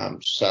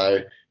 so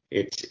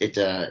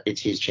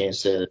it's his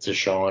chance to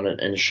shine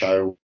and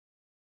show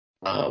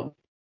early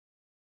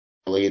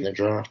in the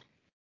draft.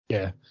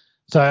 Yeah.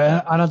 So,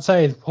 and I'd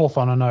say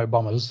Hawthorn are no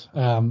Bombers.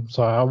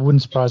 So I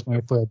wouldn't surprise me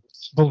if we're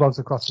Bulldogs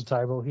across the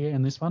table here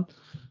in this one.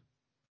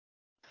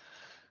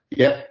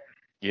 Yep.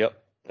 Yeah,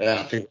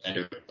 I think they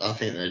do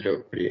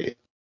it pretty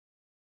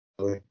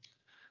early.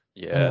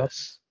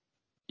 Yes.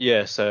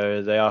 Yeah,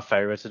 so they are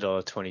favourites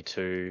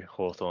 $1.22.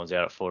 Hawthorn's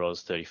out at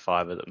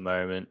 $4.35 at the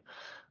moment.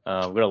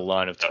 We've got a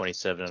line of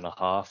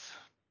 27.5.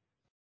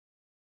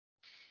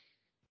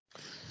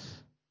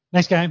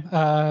 Next game,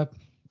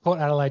 Port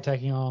Adelaide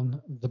taking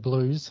on the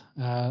Blues.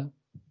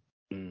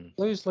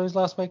 Blues lose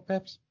last week,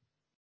 perhaps?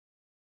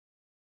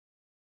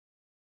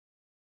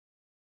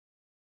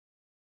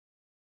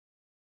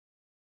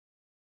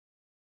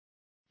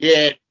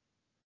 Yeah.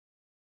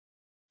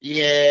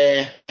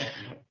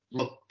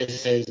 Look,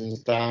 this season's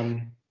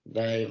done.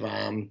 They've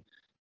had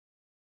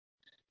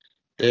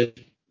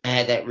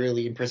that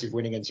really impressive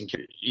win against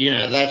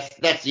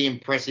that's the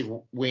impressive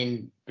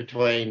win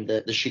between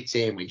the shit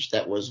sandwich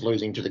that was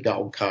losing to the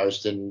Gold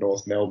Coast and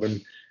North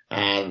Melbourne.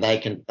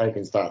 They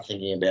can start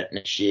thinking about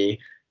next year.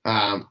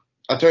 I'll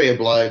tell you a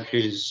bloke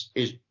who's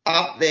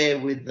up there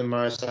with the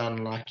most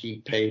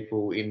unlucky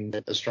people in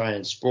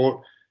Australian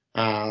sport.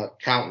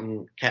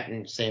 Carlton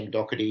captain Sam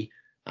Doherty.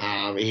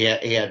 He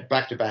had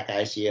back-to-back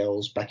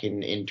ACLs back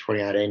in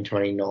 2018,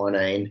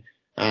 2019.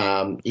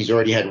 He's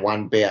already had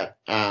one bout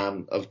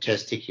of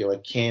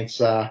testicular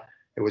cancer.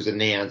 It was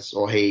announced,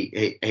 or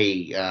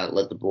he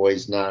let the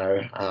boys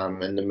know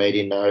and the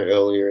media know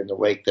earlier in the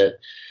week that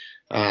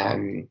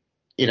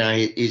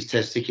his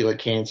testicular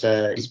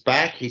cancer is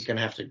back. He's going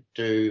to have to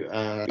do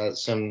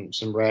some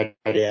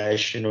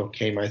radiation or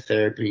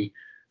chemotherapy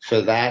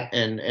for that,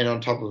 and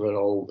on top of it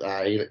all,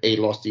 he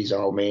lost his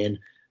old man,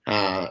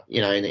 in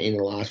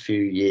the last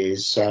few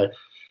years. So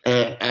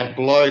a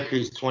bloke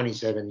who's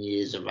 27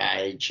 years of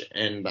age,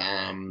 and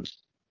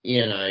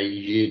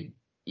you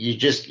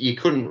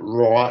couldn't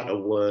write a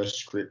worse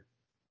script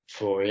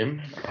for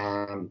him.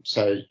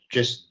 So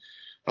just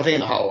I think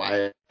the whole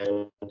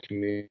AFL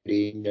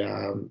community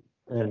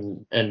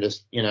and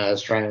just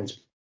Australians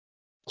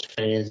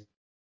fans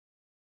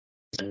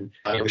and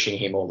wishing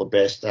him all the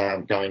best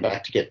going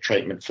back to get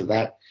treatment for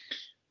that.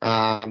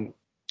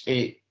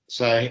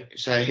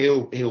 So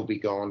he'll be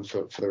gone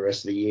for the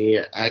rest of the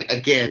year.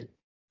 Again,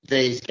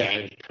 these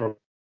games probably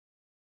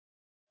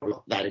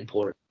not that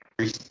important.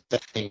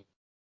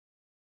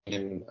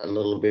 In a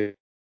little bit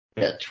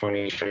about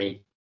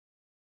 2020,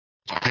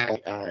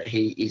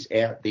 he is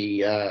out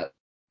the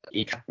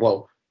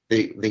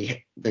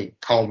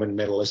Coleman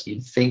medalist.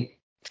 You'd think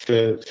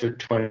for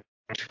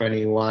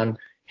 2021.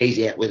 He's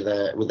out with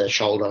a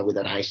shoulder with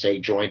an AC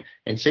joint,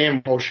 and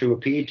Sam Walsh, who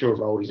appeared to have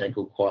rolled his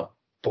ankle quite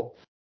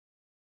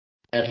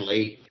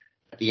badly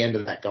at the end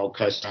of that Gold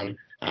Coast run,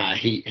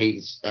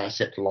 he's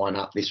set to line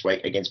up this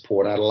week against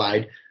Port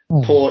Adelaide.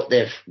 Port,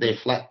 they're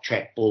flat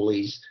track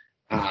bullies.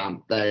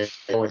 They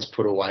always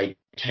put away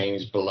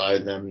teams below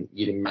them.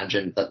 You'd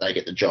imagine that they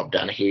get the job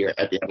done here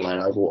at the Adelaide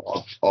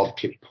Oval. I've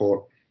tipped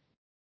Port.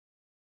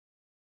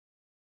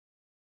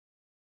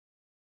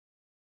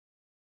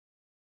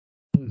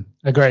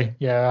 Agree.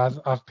 Yeah,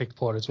 I've picked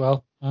Port as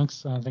well.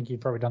 Thanks. I think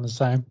you've probably done the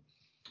same.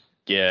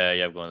 Yeah,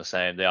 I've gone the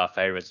same. They are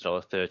favourites,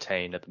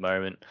 $1.13 at the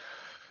moment.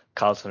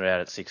 Carlton are out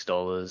at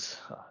 $6.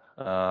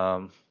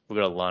 We've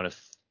got a line of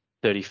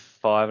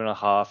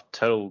 35.5.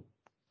 Total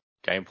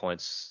game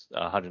points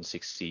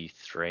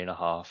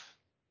 163.5.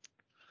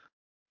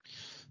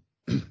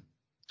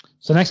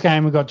 So next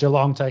game we've got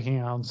Geelong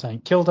taking on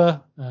St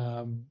Kilda.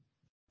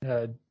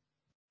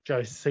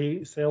 Joe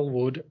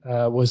Selwood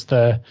was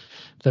the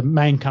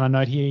main kind of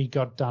note here. He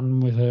got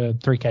done with a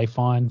 3K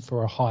fine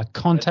for a high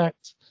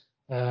contact.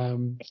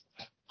 Coming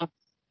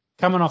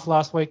off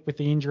last week with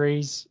the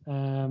injuries,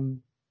 the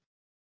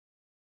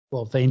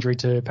injury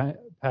to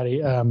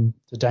to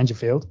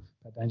Dangerfield.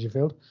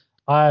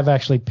 I've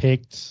actually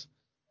picked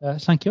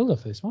St Kilda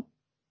for this one.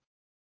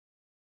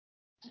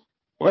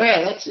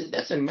 Wow,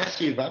 that's a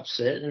massive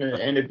upset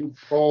and a big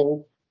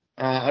fall.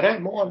 I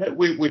don't mind it.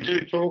 We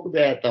do talk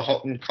about the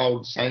hot and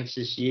cold Saints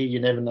this year. You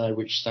never know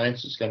which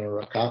Saints is going to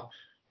rock up.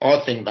 I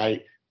think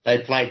they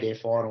played their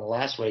final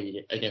last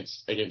week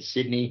against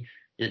Sydney.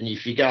 And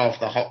if you go off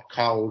the hot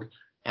cold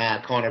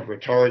kind of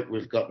rhetoric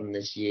we've gotten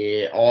this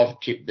year, I've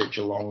tipped the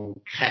Geelong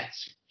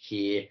Cats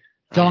here.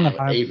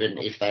 Even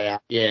if they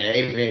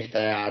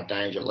are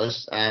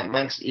dangerous.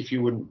 Monks, if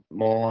you wouldn't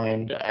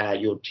mind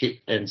your tip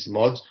and some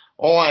odds,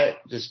 I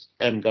just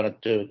am going to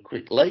do a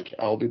quick leak.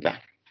 I'll be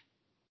back.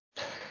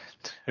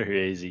 Too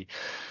easy.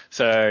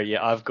 So,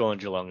 yeah, I've gone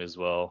Geelong as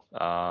well.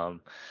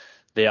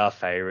 They are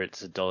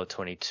favourites,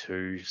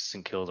 $1.22.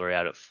 St Kilda are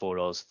out at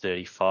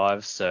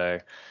 $4.35. So,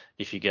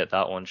 if you get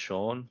that one,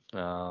 Sean,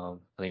 I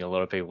think a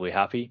lot of people will be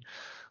happy.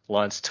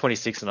 Line's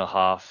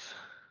 26.5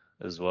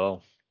 as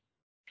well.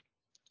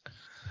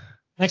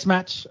 Next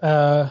match.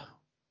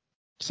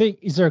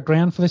 Is there a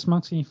ground for this,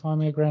 Monks? Can you find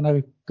me a ground?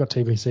 We've got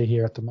TBC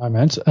here at the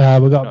moment.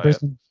 We've got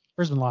Brisbane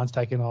Lions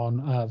taking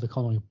on the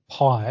Collingwood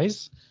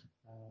Pies.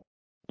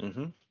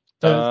 You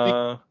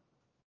go.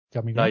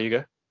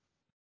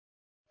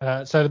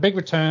 So the big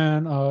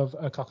return of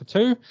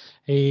Cockatoo.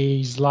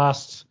 He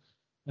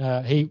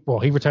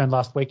returned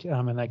last week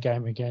in that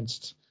game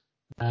against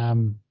I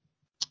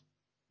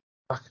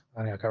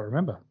can't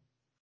remember.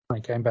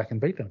 He came back and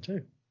beat them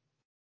too.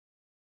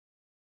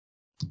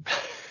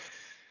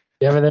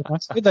 Yeah, but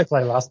who did they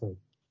play last week?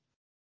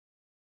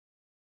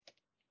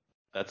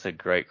 That's a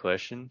great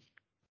question.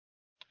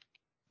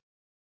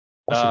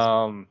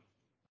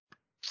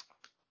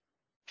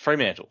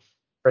 Fremantle.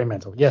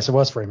 Yes, it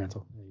was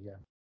Fremantle. There you go.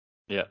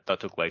 Yeah, that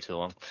took way too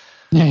long.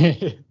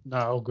 No,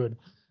 all good.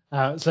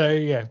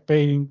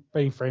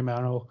 Beating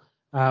Fremantle.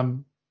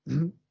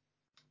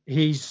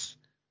 He's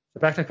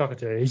back to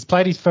Cockatoo. He's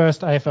played his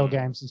first AFL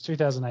game since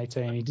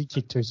 2018. He did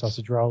kick 2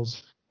 sausage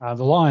rolls.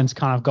 The Lions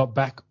kind of got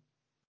back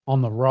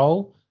on the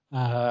roll. He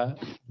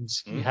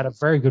had a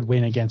very good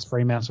win against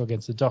Fremantle,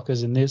 against the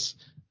Dockers in this.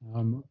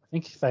 I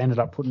think they ended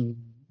up putting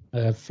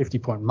a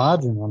 50-point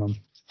margin on them.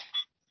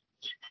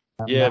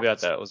 About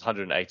that. It was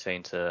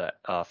 118 to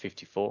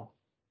 54.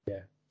 Yeah,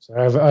 so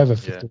over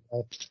 50.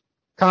 Yeah.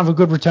 Kind of a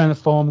good return of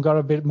form. Got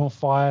a bit more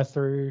fire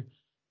through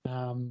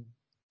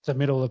the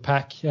middle of the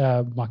pack.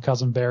 My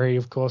cousin Barry,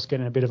 of course,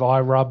 getting a bit of eye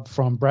rub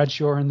from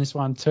Bradshaw in this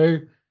one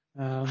too.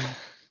 But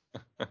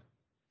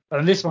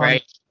in this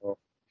one,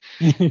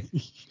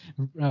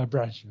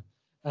 Bradshaw.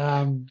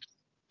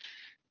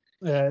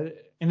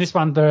 In this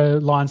one, the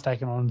Lions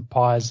taking on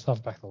Pies.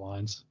 I've backed the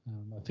Lions.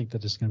 I think they're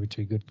just going to be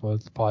too good for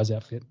the Pies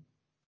outfit.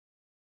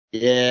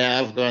 Yeah,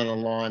 I've gone the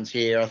Lions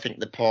here. I think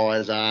the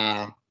Pies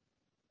are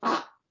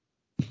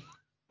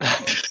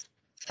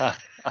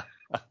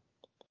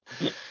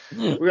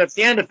We've got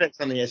sound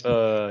effects on the SB.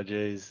 Oh,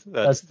 jeez.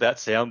 That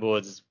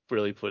soundboard's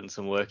really putting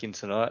some work in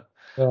tonight.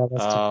 Yeah,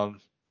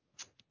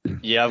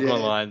 I've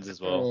gone Lions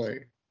as well.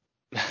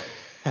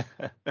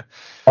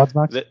 Odds,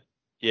 Max?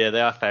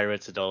 They are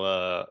favourites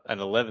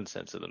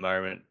 $1.11 at the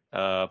moment.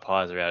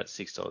 Pies are out at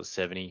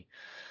 $6.70.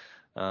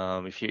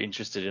 If you're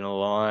interested in a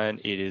line,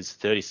 it is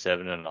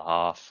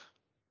 37.5.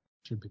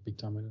 Should be big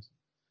time winners.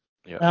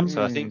 Yeah.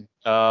 So I think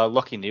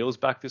Lockie Neal's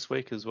back this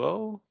week as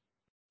well.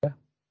 Yeah.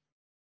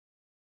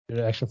 Bit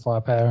of extra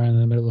firepower in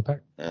the middle of the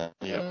pack.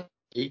 Yeah.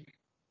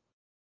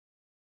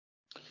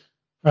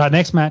 All right,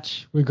 next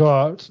match, we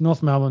got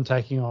North Melbourne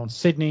taking on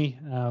Sydney.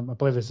 I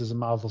believe this is a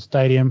Marvel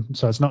Stadium,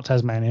 so it's not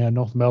Tasmania.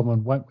 North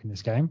Melbourne won't win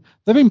this game.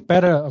 They've been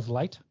better of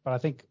late, but I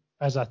think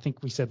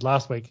we said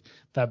last week,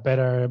 that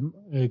better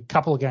a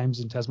couple of games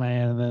in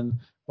Tasmania and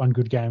then one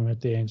good game at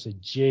the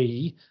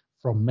MCG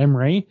from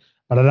memory,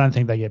 but I don't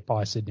think they get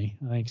by Sydney.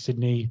 I think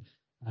Sydney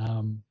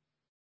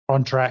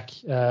on track.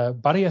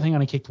 Buddy, I think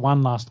only kicked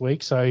one last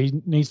week, so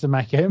he needs to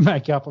make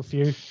up a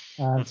few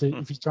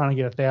if he's trying to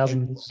get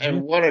 1,000.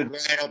 And what a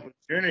great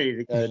opportunity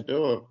to go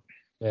do it.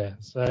 Yeah,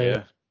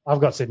 so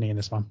I've got Sydney in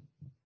this one.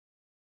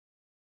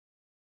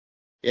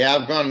 Yeah,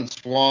 I've gone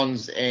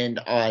Swans, and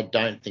I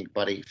don't think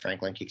Buddy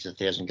Franklin kicks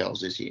 1,000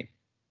 goals this year.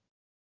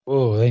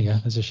 Oh, there you go.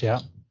 There's a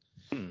shout.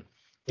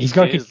 He's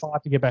got to kick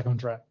 5 to get back on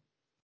track.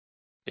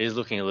 He's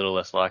looking a little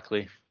less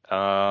likely.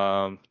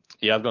 I've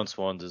gone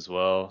Swans as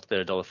well.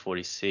 They're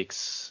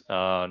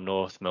 $1.46.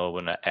 North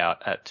Melbourne are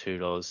out at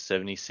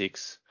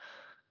 $2.76.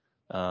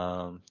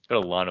 Got a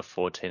line of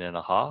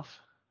 14.5.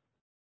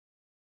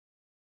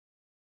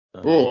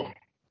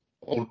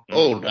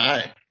 All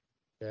day.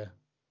 Yeah.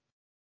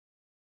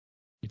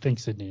 You think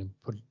Sydney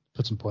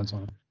put some points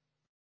on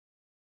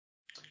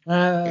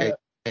it?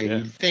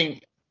 You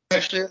think,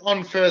 actually,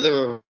 on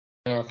further,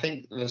 I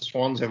think the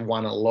Swans have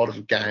won a lot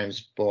of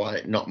games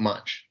by not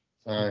much.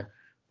 So,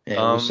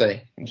 we'll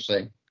see.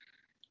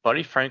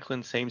 Buddy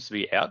Franklin seems to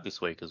be out this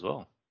week as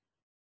well.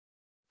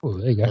 Oh,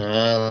 there you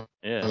go.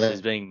 So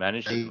he's being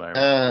managed at the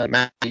moment.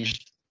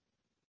 Managed.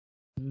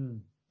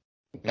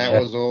 That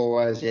was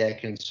always our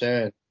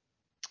concern.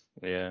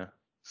 Yeah.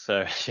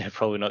 So,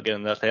 probably not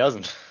getting that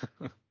 1,000.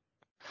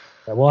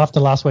 Well, after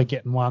last week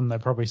getting one, they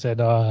probably said,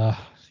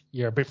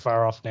 you're a bit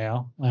far off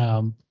now.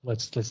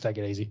 Let's take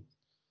it easy.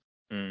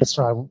 Let's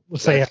try.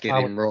 Let's see. Let's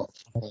get him right.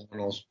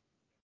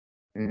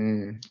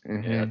 Yeah,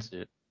 that's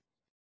it.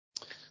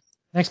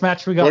 Next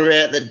match we got. What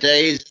about the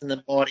D's and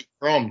the mighty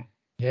Crom?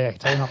 Yeah,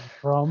 taking on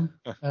Crom.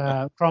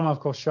 Crom, of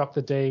course, shocked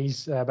the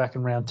D's back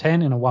in round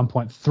 10 in a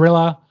 1-point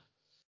thriller.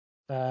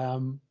 What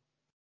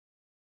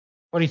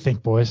do you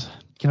think, boys?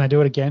 Can they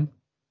do it again?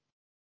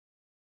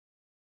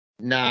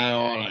 No,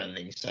 I don't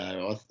think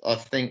so. I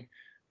think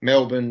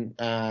Melbourne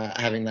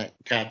having that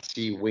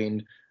gutsy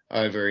win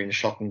over in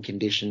shocking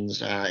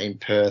conditions in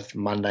Perth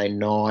Monday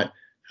night.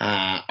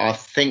 I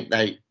think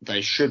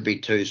they should be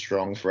too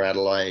strong for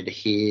Adelaide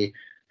here.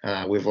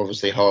 We've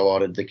obviously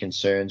highlighted the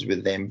concerns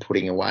with them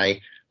putting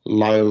away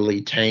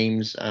lowly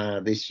teams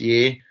this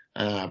year,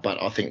 but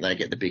I think they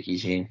get the bickies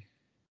here.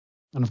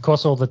 And, of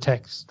course, all the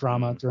text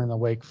drama during the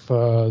week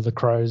for the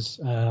Crows.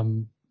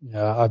 Can't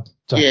help.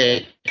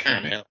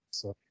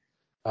 So,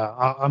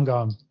 I'm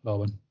going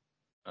Melbourne.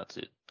 That's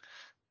it.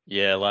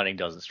 Yeah, lightning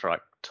doesn't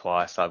strike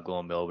twice. I've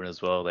gone Melbourne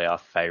as well. They are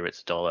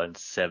favourites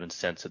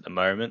 $1.07 at the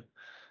moment.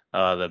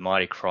 The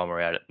mighty Crom are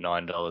out at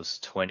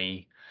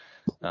 $9.20.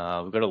 We've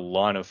got a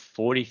line of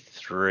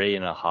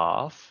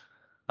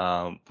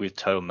 43.5 with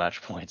total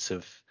match points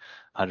of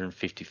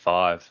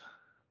 155.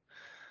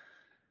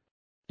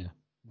 Yeah.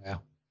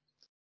 Wow.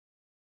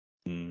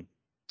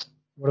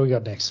 What do we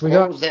got next?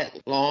 What was that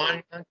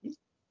line?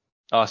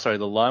 Oh, sorry.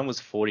 The line was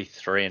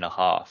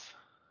 43.5.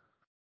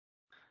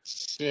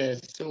 Yeah,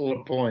 still a lot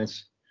of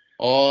points.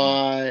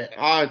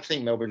 I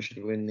think Melbourne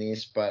should win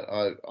this, but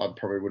I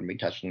probably wouldn't be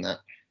touching that.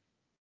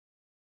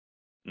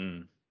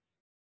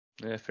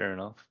 Yeah, fair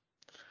enough.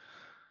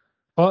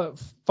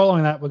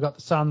 Following that, we've got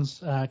the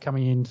Suns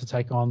coming in to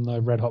take on the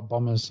Red Hot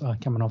Bombers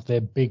coming off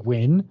their big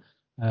win.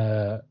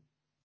 What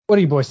are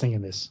you boys thinking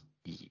of this?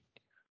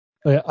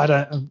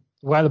 The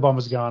way the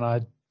Bombers are going,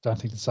 I don't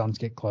think the Suns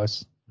get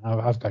close.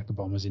 I've backed the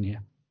Bombers in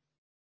here.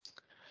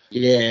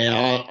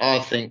 Yeah, I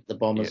think the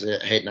Bombers are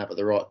heading up at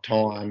the right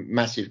time.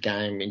 Massive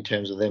game in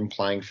terms of them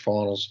playing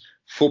finals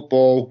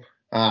football.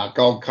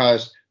 Gold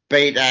Coast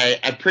beat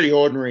a pretty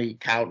ordinary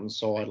Carlton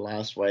side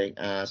last week.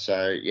 I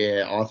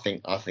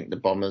think the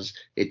Bombers,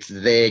 it's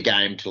their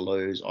game to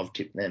lose. I've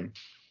tipped them.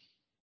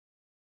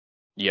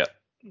 Yep.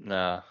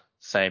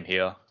 Same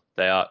here.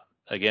 They are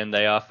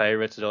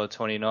favourites at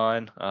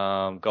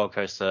 $1.29. Gold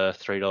Coast are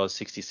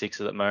 $3.66 at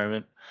the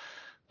moment.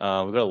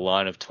 We've got a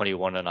line of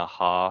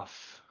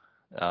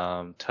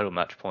 21.5. Total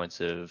match points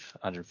of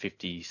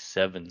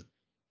 157.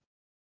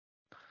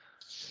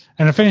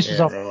 And it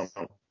finishes off.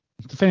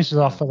 To finish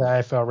off for the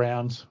AFL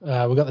round,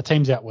 we've got the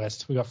teams out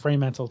west. We've got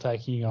Fremantle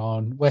taking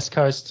on West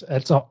Coast.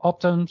 It's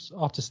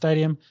Optus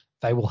Stadium.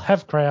 They will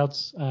have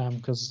crowds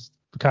because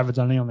COVID's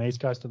only on the East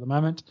Coast at the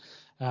moment.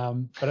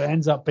 But it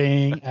ends up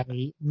being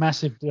a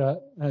massive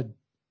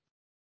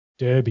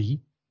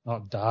derby,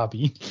 not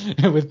derby,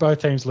 with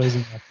both teams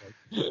losing that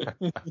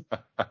week.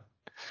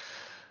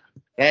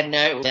 That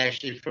note was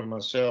actually from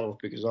myself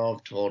because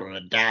I've taught on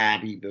a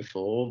derby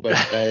before, but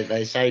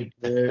they say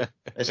derby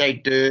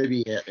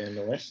out there in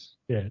the West.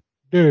 Yeah,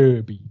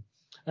 derby.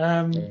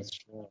 That's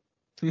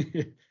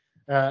right.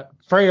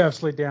 Freo have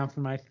slid down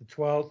from 8th to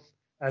 12th.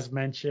 As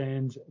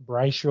mentioned,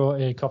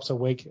 Brayshaw cops a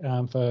week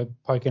for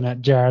poking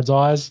at Jared's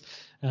eyes.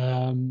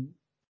 Freo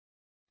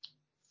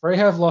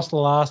have lost the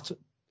last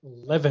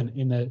 11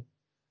 in the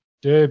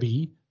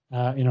derby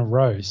in a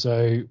row.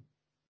 So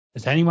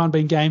has anyone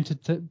been game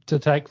to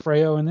take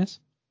Freo in this?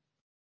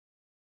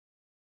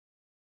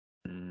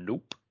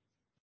 Nope.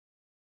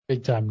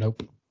 Big time,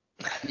 nope.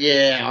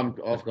 Yeah,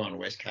 I've gone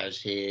West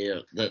Coast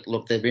here.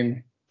 Look, they've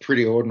been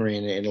pretty ordinary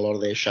in a lot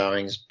of their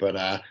showings, but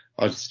I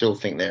still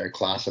think they're a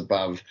class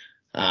above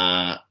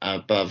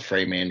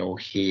Fremantle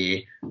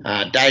here.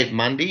 Dave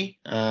Mundy,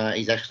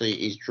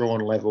 he's drawn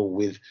level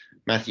with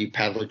Matthew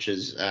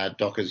Pavlich's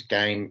Dockers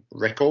game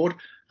record.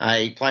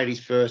 He played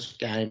his first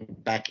game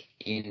back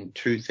in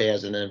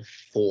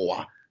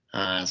 2004.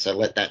 So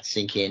let that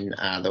sink in.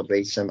 There'll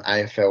be some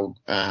AFL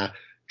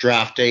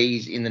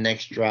draftees in the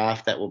next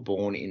draft that were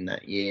born in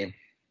that year.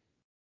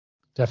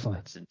 Definitely.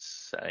 That's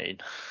insane.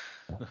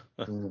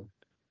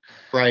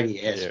 Brady,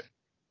 yes.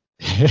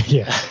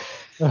 Yeah.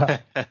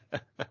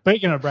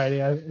 Speaking of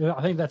Brady,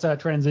 I think that's our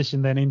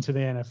transition then into the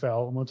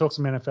NFL. And we'll talk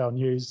some NFL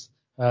news.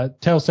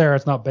 Tell Sarah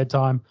it's not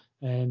bedtime,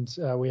 and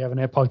we have an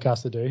air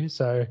podcast to do.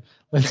 So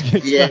let's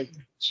get started.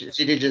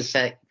 She did just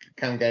say,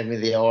 come gave me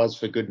the eyes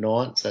for good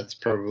nights. That's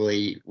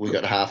probably, we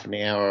got half an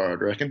hour,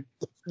 I'd reckon.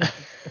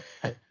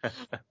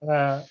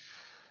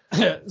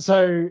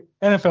 So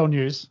NFL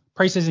news,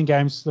 preseason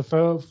games, the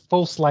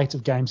full slate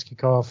of games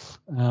kick off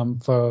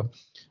for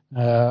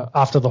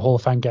after the Hall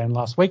of Fame game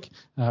last week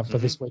for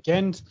this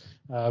weekend.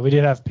 We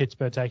did have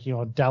Pittsburgh taking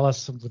on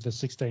Dallas with a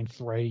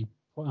 16-3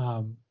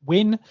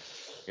 win.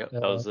 Yep,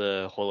 that was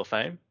the Hall of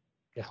Fame.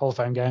 Yeah, Hall of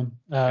Fame game.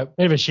 Bit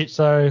of a shit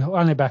show,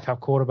 only backup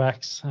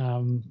quarterbacks.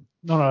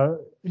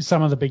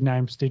 Some of the big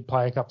names did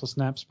play a couple of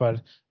snaps, but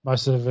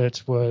most of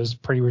it was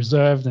pretty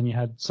reserved, and you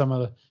had some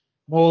of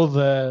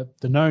the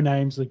no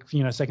names, like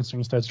second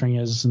stringers, third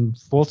stringers, and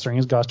fourth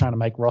stringers, guys trying to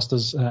make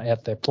rosters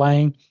out there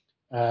playing.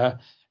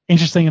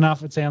 Interesting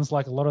enough, it sounds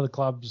like a lot of the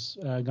clubs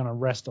are going to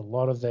rest a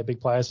lot of their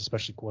big players,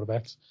 especially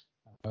quarterbacks.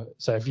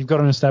 So if you've got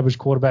an established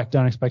quarterback,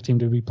 don't expect him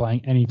to be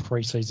playing any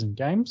preseason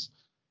games.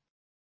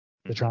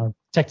 They're trying to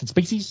protect the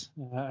species,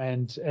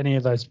 and any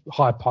of those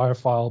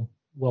high-profile,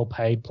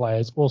 well-paid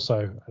players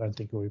also, I don't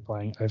think will be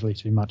playing overly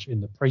too much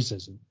in the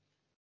preseason.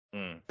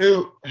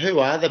 Who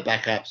are the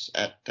backups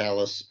at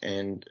Dallas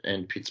and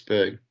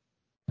Pittsburgh?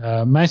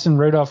 Mason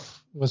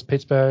Rudolph was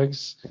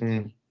Pittsburgh's.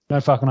 No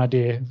fucking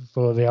idea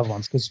for the other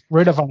ones, because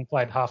Rudolph only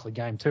played half the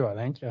game too, I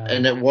think.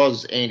 And it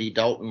was Andy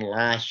Dalton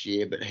last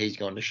year, but he's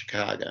gone to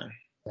Chicago.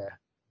 Yeah.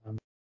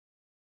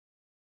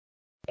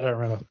 I don't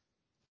remember.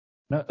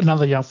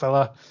 Another young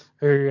fella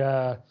who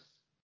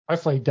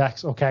hopefully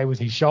Dak's okay with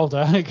his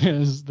shoulder,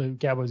 because the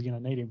Cowboys are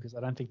going to need him, because I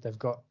don't think they've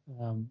got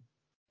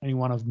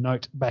anyone of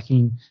note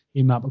backing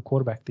him up at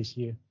quarterback this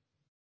year.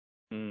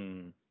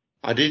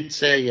 I did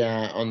see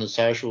on the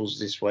socials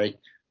this week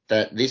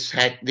that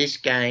this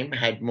game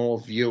had more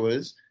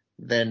viewers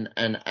than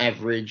an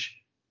average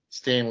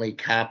Stanley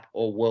Cup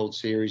or World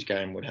Series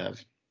game would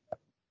have.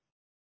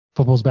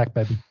 Football's back,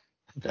 baby.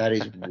 That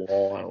is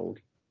wild.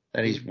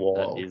 That is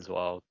wild. That is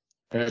wild.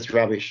 And it's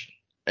rubbish.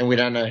 And we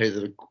don't know who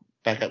the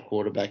backup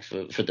quarterback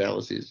for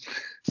Dallas is.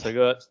 So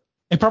good.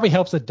 It probably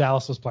helps that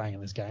Dallas was playing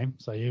in this game.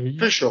 So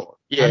for sure.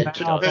 Yeah.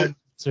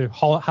 So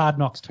Hard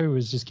Knocks 2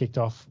 has just kicked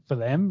off for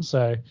them.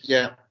 So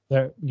yeah,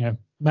 they're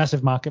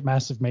massive market,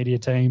 massive media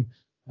team,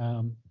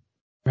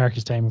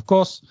 America's team, of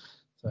course.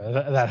 So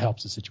that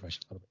helps the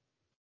situation a little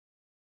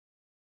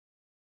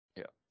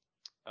bit.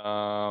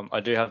 Yeah. I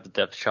do have the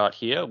depth chart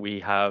here.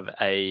 We have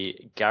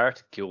a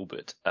Garrett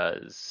Gilbert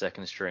as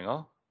second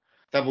stringer.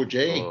 Double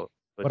G.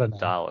 For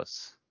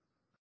Dallas.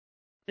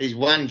 He's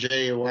 1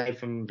 G away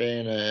from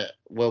being a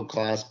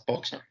world-class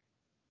boxer.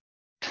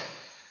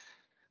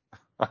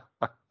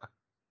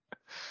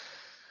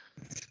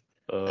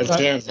 It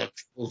sounds like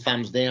full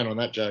thumbs down on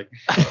that joke.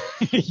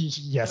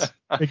 Yes,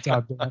 big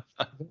time. What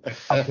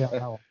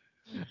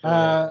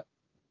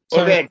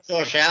about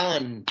Josh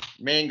Allen?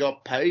 Man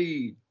got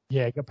paid.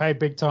 Yeah, got paid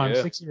big time.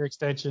 Yeah. 6-year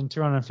extension,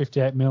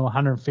 $258 million,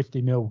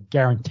 $150 million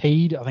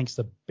guaranteed. I think it's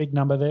the big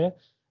number there.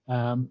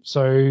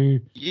 So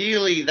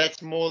yearly,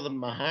 that's more than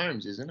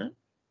Mahomes, isn't it?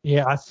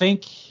 Yeah, I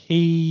think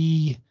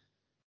he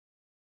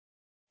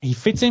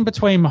fits in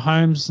between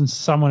Mahomes and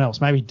someone else,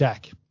 maybe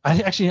Dak.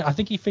 I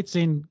think he fits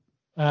in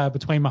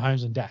between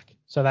Mahomes and Dak.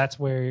 So that's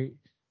where.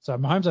 So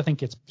Mahomes, I think,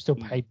 gets still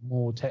paid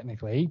more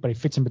technically, but he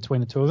fits in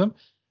between the two of them.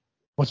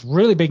 What's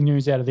really big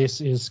news out of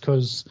this is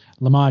because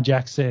Lamar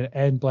Jackson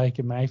and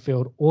Baker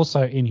Mayfield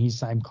also in his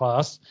same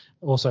class,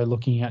 also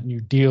looking at new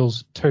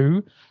deals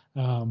too.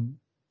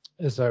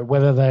 So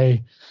whether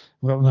they,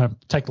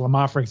 take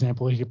Lamar, for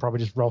example, he could probably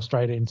just roll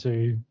straight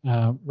into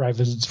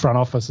Ravens' front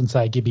office and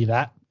say, give me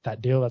that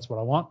deal. That's what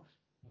I want.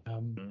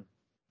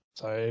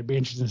 So it'd be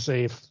interesting to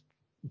see if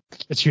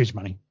it's huge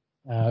money,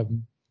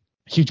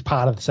 huge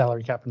part of the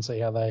salary cap, and see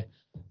how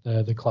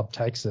the club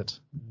takes it.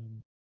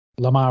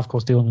 Lamar, of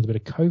course, dealing with a bit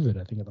of COVID,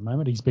 I think, at the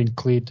moment. He's been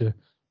cleared to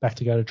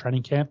go to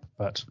training camp,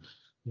 but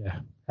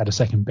had a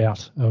second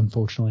bout,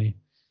 unfortunately,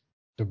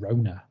 the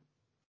Rona.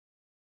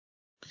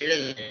 He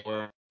doesn't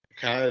worry about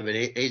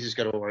COVID. He's just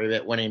got to worry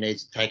about when he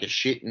needs to take a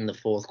shit in the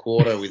fourth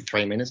quarter with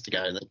 3 minutes to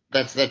go.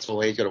 That's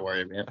all he's got to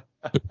worry about.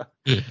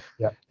 He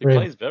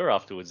plays better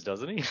afterwards,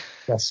 doesn't he?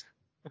 Yes.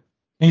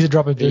 He needs to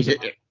drop a deuce.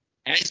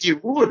 As you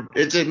would.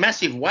 It's a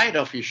massive weight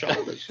off your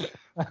shoulders.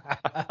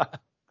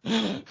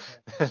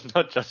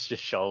 Not just your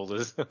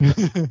shoulders.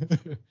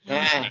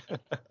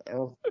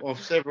 Of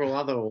several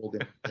other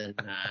organs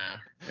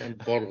and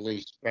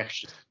bodily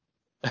structures.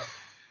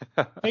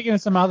 Speaking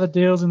of some other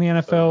deals in the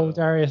NFL,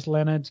 Darius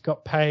Leonard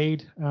got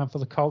paid for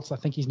the Colts. I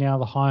think he's now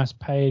the highest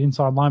paid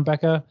inside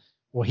linebacker.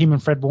 Well, him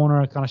and Fred Warner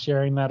are kind of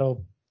sharing that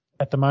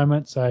at the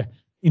moment. So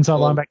inside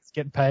linebackers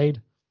getting paid.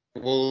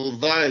 Well,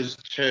 those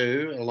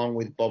two, along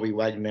with Bobby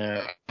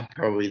Wagner, are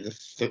probably the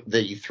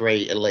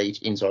three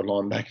elite inside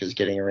linebackers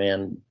getting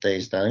around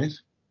these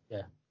days.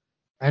 Yeah.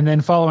 And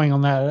then following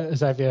on that,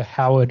 Xavier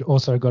Howard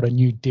also got a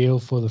new deal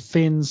for the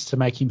Finns to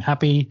make him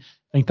happy.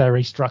 I think they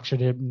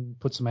restructured it and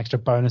put some extra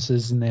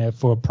bonuses in there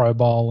for a Pro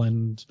Bowl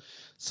and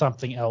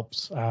something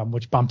else,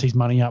 which bumped his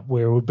money up,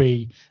 where it would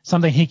be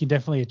something he can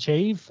definitely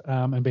achieve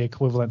and be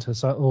equivalent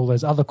to all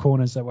those other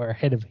corners that were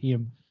ahead of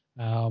him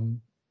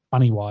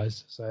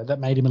money-wise. So that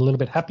made him a little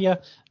bit happier,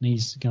 and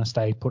he's going to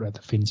stay put at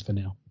the Finns for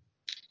now.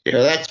 Yeah,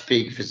 that's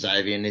big for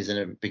Xavier, isn't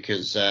it?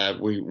 Because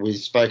we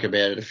spoke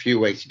about it a few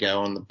weeks ago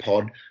on the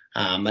pod,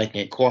 making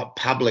it quite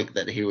public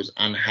that he was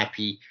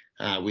unhappy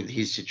with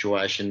his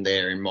situation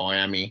there in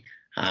Miami.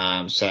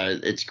 So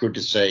it's good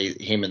to see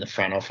him and the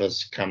front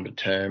office come to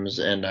terms.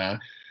 And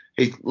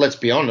let's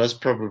be honest,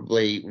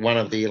 probably one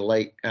of the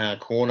elite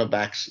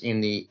cornerbacks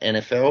in the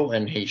NFL,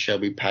 and he shall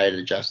be paid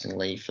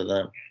adjustingly for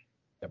that.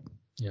 Yep.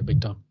 Yeah,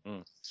 big time.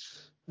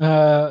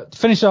 To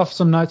finish off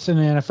some notes in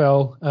the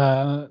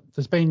NFL,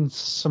 there's been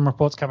some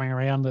reports coming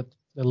around that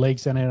the league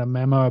sent out a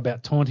memo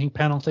about taunting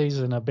penalties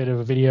and a bit of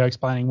a video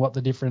explaining what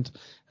the different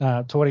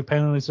taunting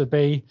penalties would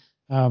be.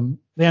 The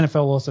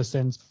NFL also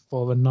stands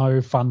for the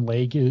no fun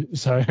league,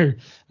 so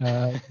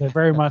they're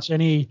very much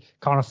any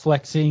kind of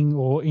flexing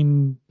or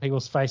in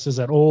people's faces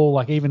at all,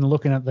 like even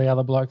looking at the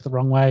other bloke the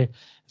wrong way,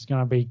 is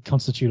going to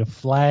constitute a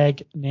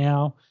flag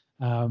now.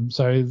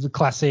 So the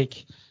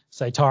classic,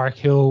 say Tyreek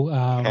Hill,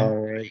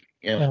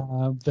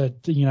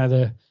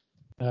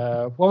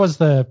 what was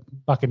the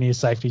Buccaneers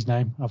safety's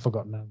name? I've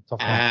forgotten.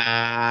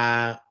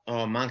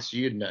 Monks,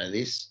 you'd know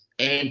this.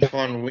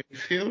 Antoine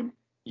Winfield.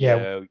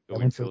 Yeah,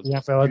 Winfield. Yeah,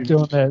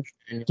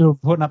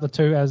 putting up the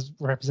two as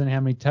representing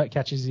how many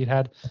catches he'd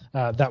had.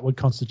 That would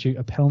constitute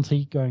a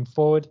penalty going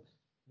forward.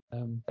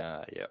 The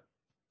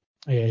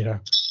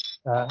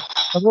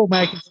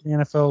rule-makers in the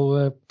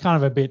NFL are kind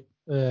of a bit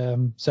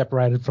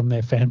separated from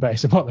their fan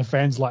base and what the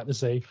fans like to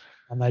see.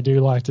 And they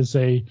do like to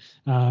see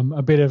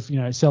a bit of,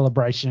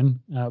 celebration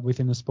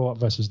within the sport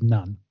versus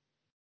none.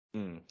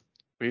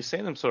 We've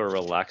seen them sort of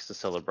relax the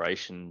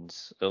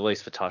celebrations, at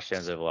least for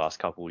touchdowns, over the last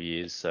couple of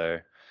years. So,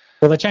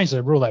 well, they changed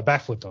the rule. They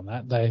backflipped on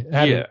that. They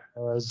had it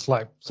was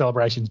like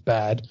celebrations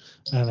bad,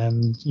 and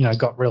then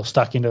got real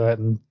stuck into it.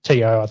 And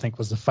T.O. I think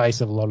was the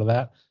face of a lot of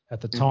that at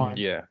the time.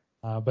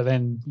 But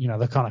then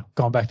they've kind of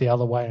gone back the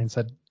other way and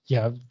said, we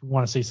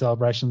want to see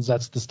celebrations.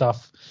 That's the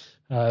stuff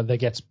that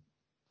gets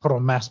put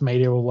on mass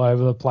media all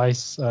over the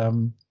place.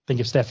 Think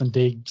of Stefan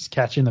Diggs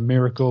catching the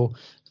miracle,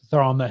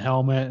 throwing the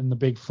helmet and the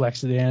big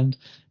flex at the end.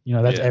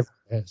 That's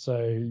everywhere.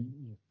 So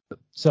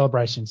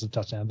celebrations of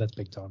touchdown, that's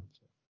big time.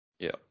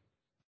 Yeah.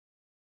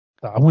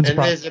 So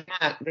there's a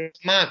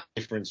marked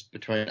difference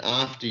between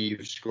after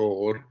you've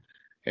scored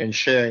and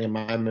sharing a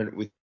moment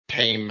with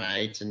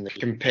teammates and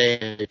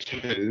compared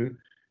to,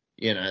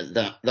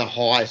 the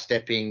high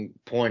stepping,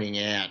 pointing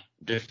out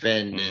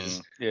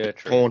defenders,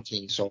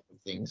 taunting sort of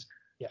things.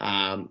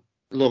 Yeah.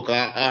 Look,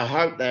 I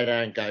hope they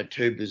don't go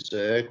too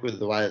berserk with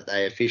the way that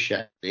they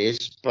officiate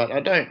this, but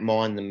I don't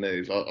mind the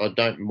move. I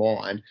don't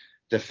mind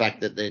the fact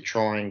that they're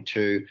trying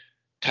to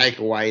take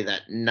away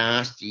that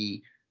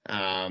nasty,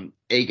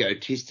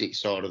 egotistic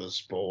side of the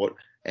sport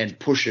and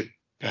push it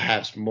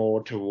perhaps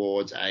more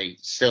towards a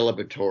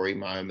celebratory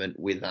moment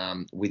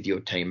with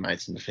your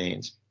teammates and the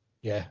fans.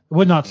 Yeah, it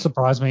would not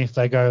surprise me if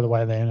they go the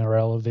way of the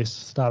NRL of this,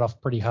 start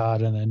off pretty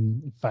hard and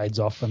then it fades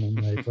off and then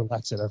they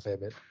relax it a fair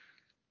bit.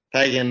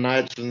 Taking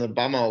notes from the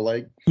Bumhole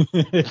League.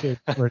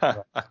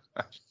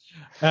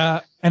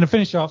 And to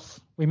finish off,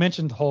 we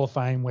mentioned Hall of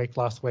Fame week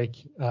last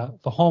week.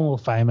 The Hall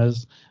of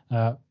Famers,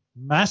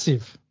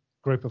 massive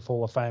group of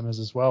Hall of Famers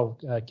as well.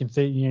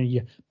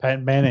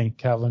 Peyton Manning,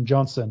 Calvin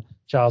Johnson,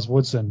 Charles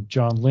Woodson,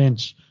 John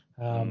Lynch,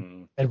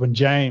 Edwin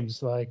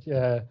James.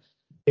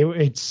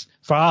 It's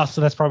for us,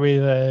 so that's probably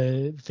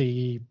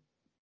the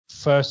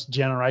first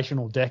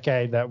generational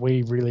decade that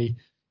we really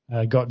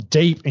got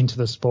deep into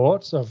the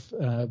sports of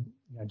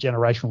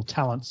generational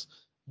talents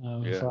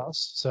for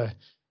us. So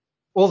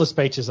all the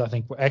speeches I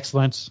think were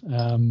excellent.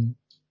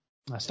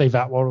 Steve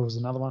Atwater was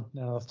another one.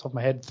 Now off the top of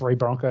my head, 3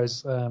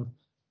 Broncos,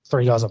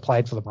 3 guys that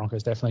played for the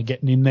Broncos definitely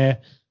getting in there.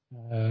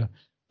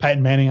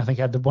 Peyton Manning, I think,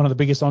 had one of the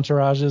biggest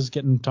entourages,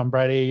 getting Tom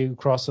Brady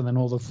across, and then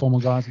all the former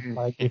guys that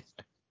played with.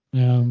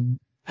 One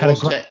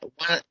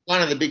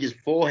of the biggest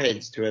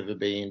foreheads to ever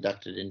be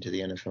inducted into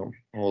the NFL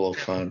Hall of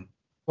Fame.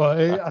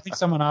 Well, I think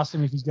someone asked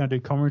him if he's going to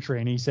do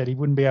commentary, and he said he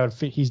wouldn't be able to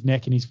fit his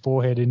neck and his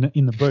forehead in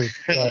the booth.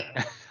 So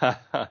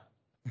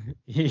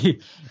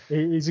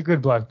he's a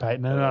good bloke,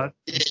 Peyton. And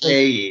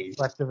he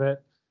is. Of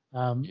it.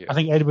 I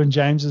think Edwin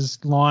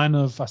James's line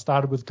of "I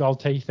started with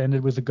gold teeth,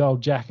 ended with a gold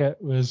jacket"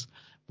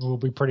 will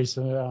be pretty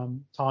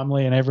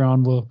timely, and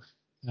everyone will,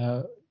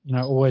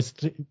 always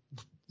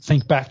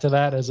think back to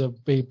that as a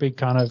big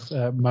kind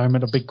of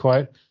moment, a big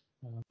quote.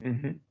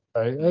 So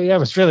it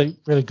was really,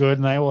 really good,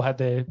 and they all had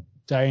their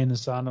day in the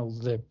sun or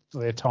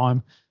their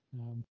time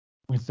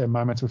with their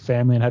moments with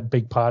family and had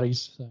big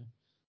parties. So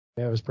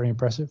yeah, it was pretty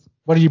impressive.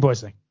 What did you boys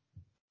think?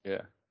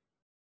 Yeah,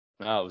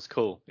 no, it was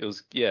cool. It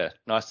was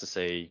nice to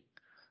see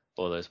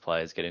all those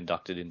players get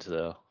inducted into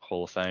the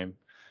Hall of Fame.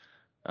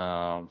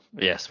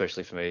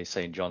 Especially for me,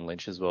 seeing John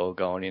Lynch as well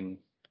going in.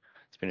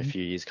 It's been a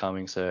few years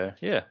coming, so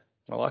yeah,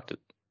 I liked it.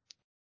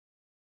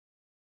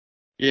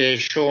 Yeah,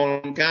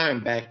 Sean,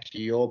 going back to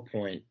your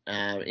point,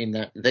 in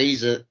that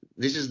this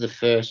is the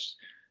first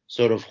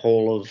sort of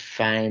Hall of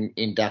Fame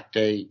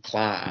inductee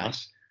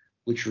class,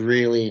 which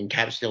really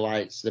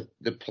encapsulates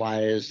the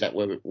players that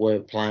were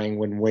playing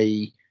when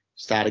we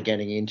started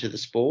getting into the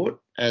sport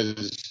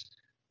as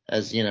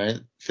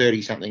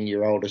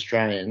 30-something-year-old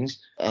Australians.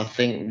 I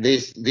think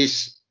this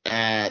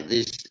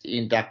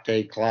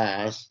inductee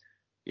class,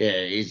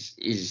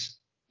 is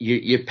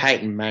your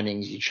Peyton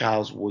Mannings, your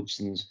Charles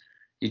Woodsons,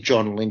 your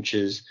John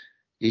Lynches,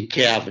 your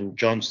Calvin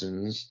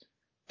Johnsons.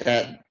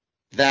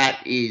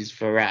 That is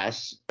for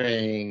us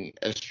being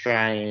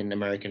Australian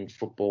American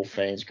football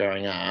fans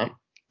growing up.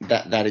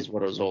 That is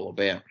what it was all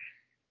about.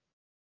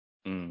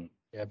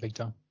 Yeah, big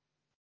time.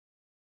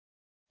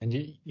 And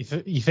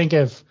you think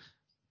of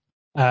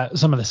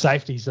some of the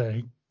safeties that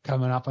are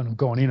coming up and have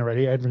gone in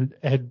already.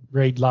 Ed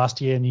Reed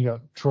last year, and you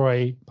got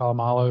Troy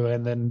Polamalu,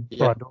 and then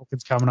Brian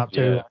Dawkins coming up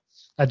too.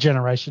 A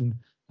generation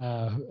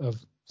of,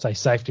 say,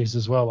 safeties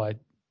as well, like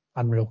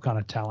unreal kind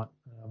of talent,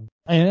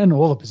 and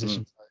all the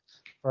positions.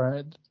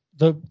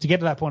 To get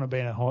to that point of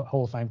being a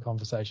Hall of Fame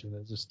conversation,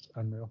 they're just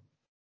unreal.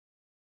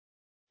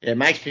 Yeah, it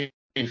makes me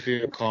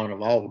feel kind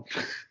of old.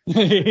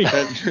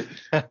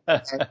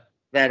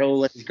 that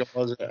all these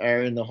guys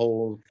are in the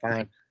Hall of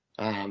Fame.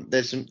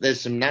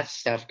 There's some nuts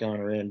stuff going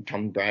around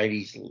Tom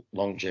Brady's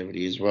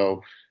longevity as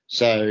well.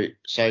 So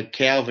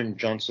Calvin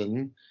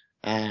Johnson,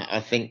 I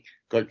think,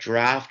 got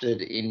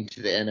drafted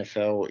into the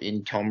NFL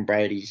in Tom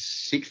Brady's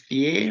 6th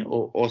year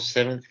or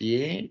 7th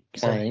year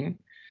playing,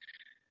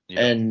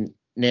 and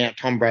now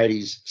Tom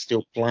Brady's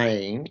still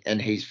playing,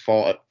 and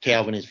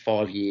Calvin is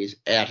 5 years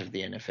out of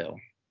the NFL.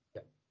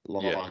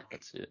 Yeah,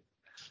 that's it.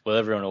 Well,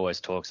 everyone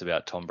always talks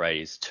about Tom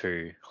Brady's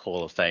 2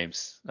 Hall of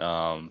Fames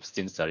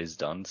stints that he's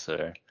done.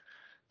 So,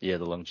 yeah,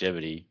 the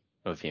longevity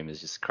of him is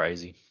just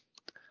crazy.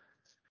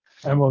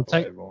 And we'll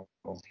take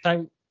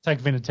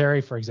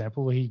Vinatieri, for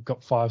example. He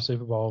got 5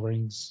 Super Bowl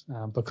rings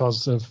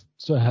because of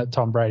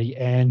Tom Brady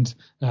and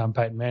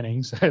Peyton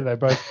Manning. So they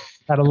both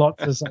had a lot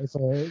to say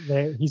for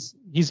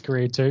his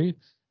career too.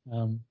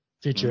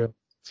 Future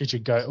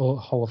GOAT or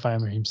Hall of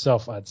Famer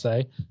himself, I'd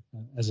say,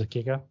 as a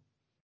kicker.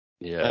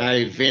 Yeah.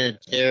 Hey,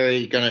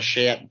 Vinatieri going to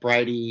shout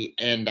Brady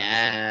and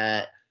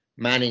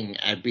Manning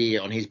a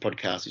beer on his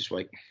podcast this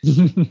week.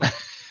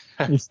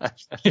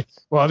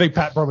 Well, I think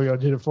Pat probably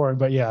did it for him,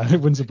 but yeah, it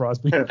wouldn't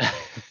surprise me.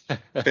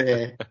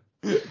 Fair.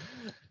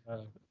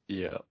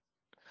 Yeah.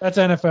 That's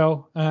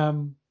NFL.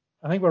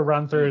 I think we'll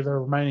run through the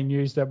remaining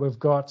news that we've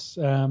got.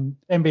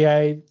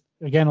 NBA,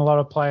 again, a lot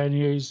of player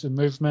news and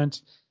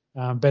movement.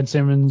 Ben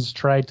Simmons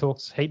trade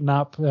talks heating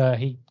up.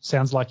 He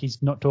sounds like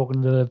he's not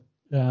talking to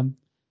the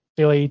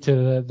Philly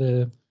to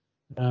the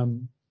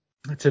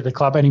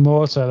club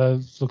anymore, so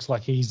it looks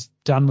like he's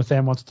done with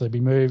them, wants to be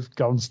moved.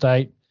 Golden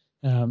State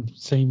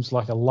seems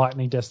like a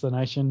lightning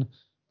destination.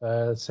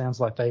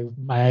 Sounds like they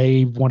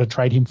may want to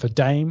trade him for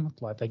Dame,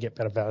 like they get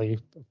better value,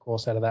 of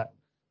course, out of that.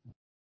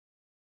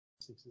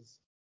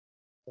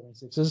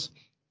 76ers.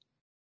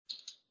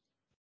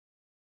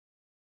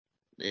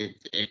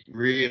 It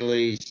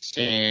really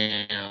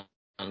sounds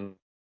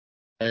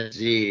as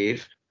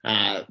if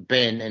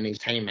Ben and his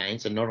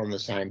teammates are not on the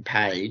same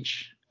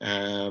page,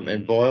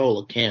 and by all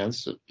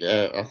accounts,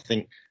 I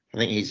think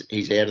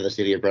he's out of the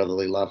city of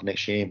brotherly love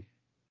next year.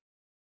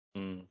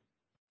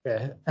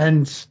 Yeah,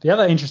 and the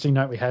other interesting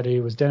note we had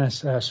here was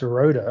Dennis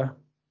Schroeder.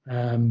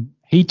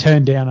 He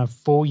turned down a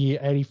 4-year,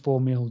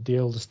 $84 million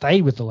deal to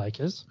stay with the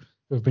Lakers,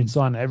 who have been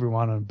signing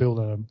everyone and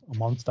building a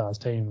Monstars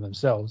team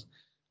themselves,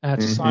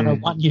 to sign a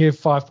 1-year,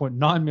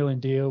 $5.9 million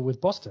deal with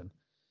Boston.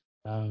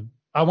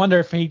 I wonder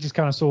if he just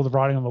kind of saw the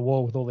writing on the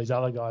wall with all these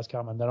other guys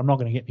coming that I'm not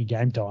going to get any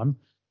game time.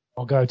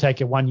 I'll go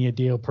take a 1-year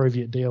deal,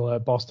 prove-year deal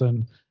at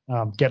Boston,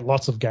 get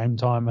lots of game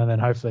time, and then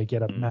hopefully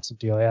get a massive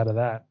deal out of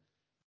that.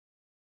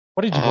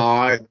 What did you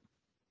think?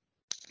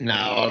 No,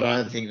 I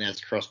don't think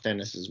that's crossed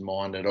Dennis's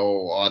mind at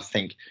all. I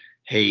think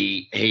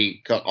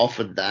he got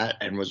offered that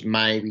and was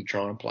maybe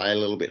trying to play a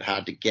little bit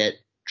hard to get,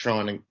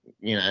 trying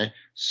to,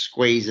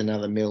 squeeze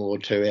another mil or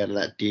two out of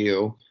that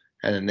deal.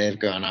 And then they've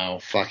gone, oh,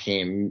 fuck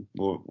him.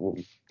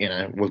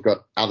 We've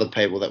got other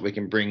people that we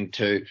can bring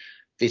to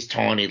this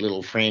tiny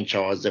little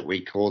franchise that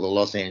we call the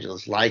Los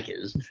Angeles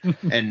Lakers.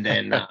 And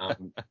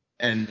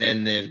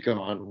then they've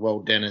gone, well,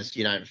 Dennis,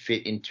 you don't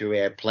fit into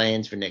our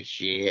plans for next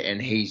year.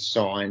 And he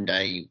signed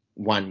a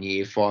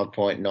 1-year,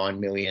 $5.9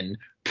 million,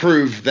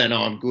 prove that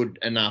I'm good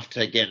enough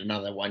to get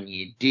another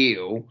 1-year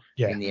deal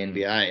in the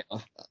NBA.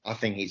 I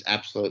think he's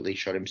absolutely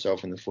shot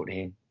himself in the foot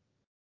here.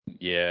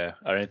 Yeah,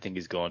 I don't think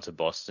he's gone to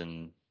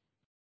Boston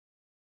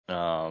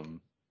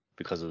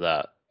because of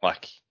that.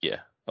 Like,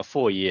 yeah, a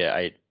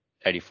 4-year,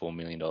 $84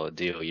 million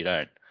deal.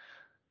 You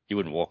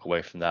wouldn't walk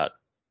away from that.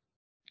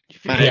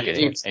 Mate,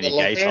 any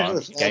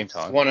game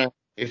time.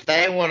 If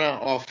they want to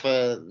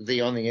offer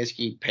the On the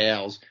Esky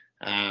pals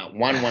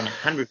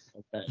 1/100th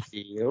of that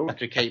deal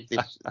to keep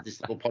this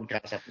little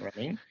podcast up and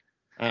running,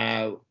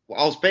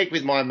 I'll speak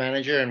with my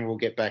manager and we'll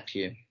get back to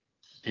you.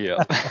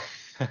 Yeah.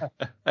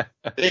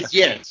 It's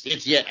yes.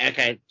 It's yeah.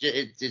 Okay.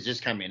 It's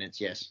just come in. It's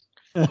yes.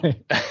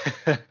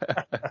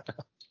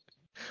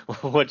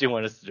 What do you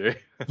want us to do?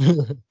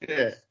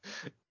 Yeah.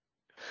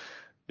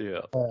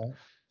 Yeah.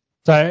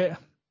 So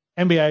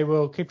NBA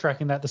will keep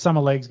tracking that. The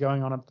summer league's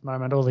going on at the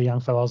moment. All the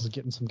young fellows are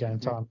getting some game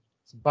time,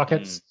 some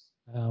buckets,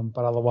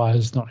 but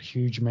otherwise not a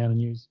huge amount of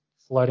news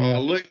floating.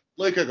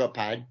 Luka got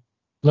paid.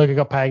 Luka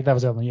got paid. That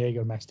was the other one. Yeah, he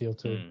got a max deal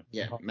too.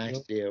 Yeah, max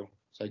deal.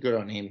 So good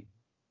on him.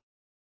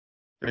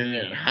 Bringing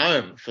it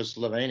home for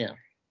Slovenia.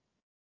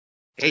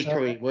 He's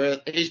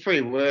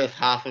pretty worth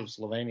half of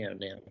Slovenia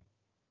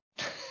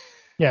now.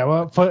 Yeah,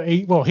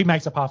 well, he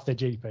makes up half their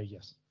GDP.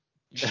 Yes.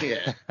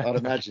 Yeah, I'd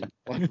imagine.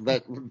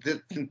 That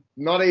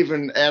not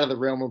even out of the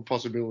realm of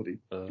possibility.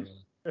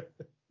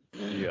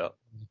 Yeah.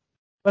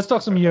 Let's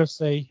talk some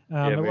UFC.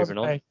 There was a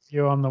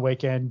pay-per-view on the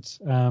weekend.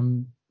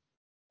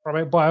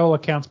 Probably, by all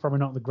accounts, probably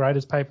not the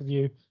greatest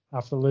pay-per-view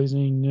after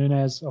losing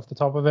Nunes off the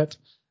top of it.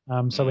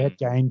 So we had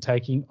Gane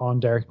taking on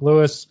Derek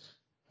Lewis.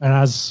 And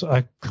as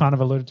I kind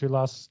of alluded to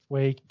last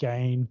week,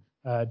 Gane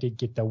did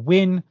get the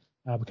win,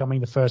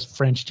 becoming the first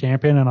French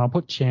champion. And I'll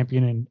put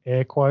champion in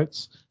air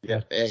quotes.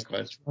 Yeah, air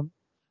quotes.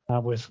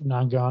 With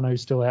Ngannou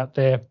still out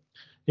there.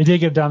 He did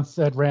get done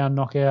third round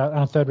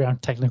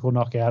technical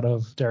knockout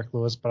of Derek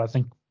Lewis, but I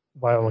think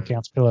by all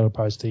accounts, pillar to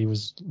post, he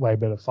was way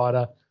better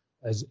fighter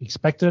as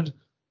expected.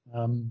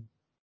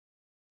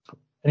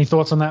 Any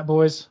thoughts on that,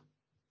 boys?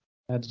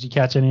 Did you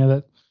catch any of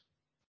it?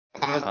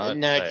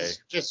 No,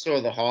 just saw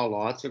the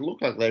highlights. It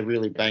looked like they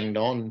really banged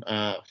on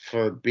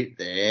for a bit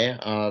there.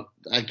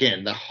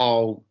 Again, the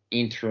whole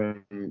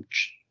interim,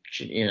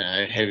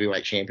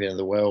 heavyweight champion of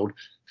the world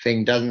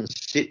thing doesn't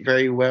sit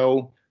very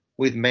well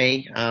with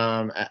me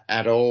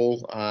at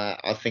all.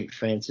 I think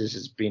Francis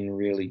has been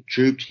really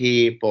duped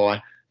here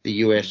by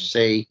the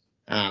UFC.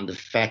 The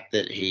fact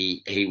that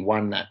he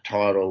won that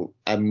title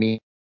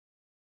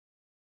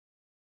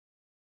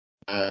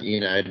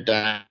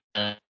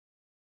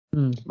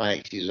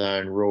makes his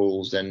own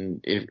rules, and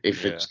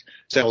if it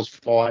sells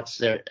fights,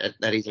 that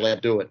he's allowed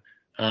to do it.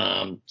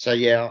 I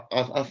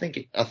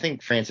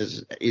think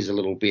Francis is a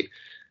little bit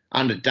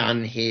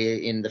underdone here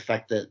in the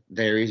fact that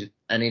there is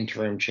an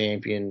interim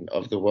champion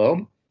of the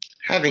world.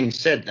 Having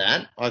said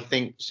that, I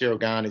think Cyril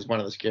Gane is one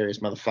of the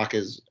scariest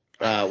motherfuckers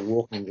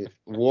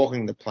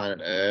walking the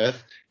planet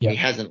Earth. Yep. He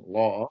hasn't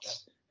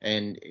lost,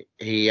 and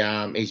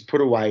he's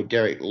put away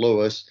Derek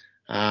Lewis,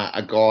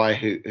 a guy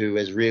who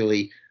has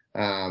really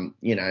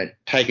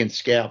taken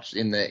scalps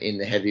in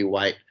the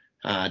heavyweight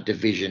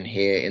division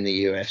here in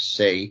the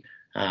UFC.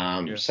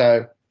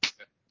 So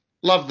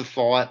love the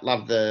fight,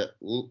 love the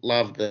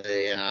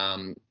the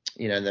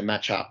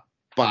matchup.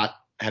 But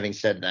having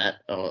said that,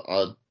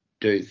 I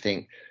do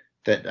think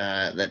that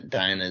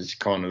Dana's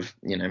kind of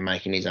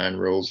making his own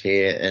rules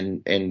here,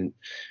 and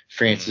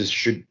Francis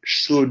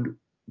should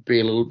be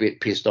a little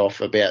bit pissed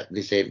off about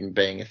this even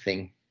being a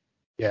thing.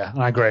 Yeah,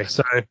 I agree.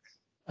 So,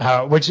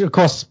 which of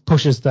course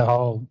pushes the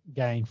whole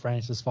Gane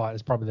Francis fight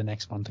is probably the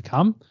next one to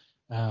come.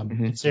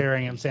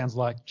 Considering it sounds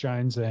like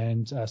Jones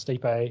and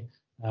Stipe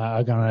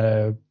are going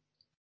to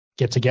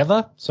get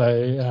together.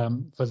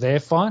 So for their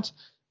fight,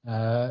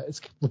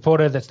 it's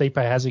reported that Stipe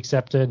has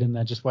accepted and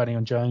they're just waiting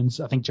on Jones.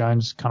 I think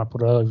Jones kind of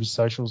put it all over his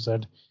socials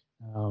that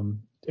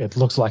it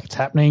looks like it's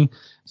happening.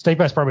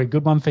 Stipe's probably a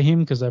good one for him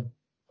because they'll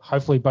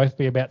hopefully both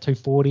be about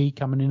 240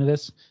 coming into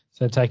this.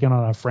 So taking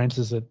on a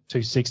Francis at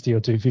 260 or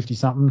 250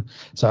 something.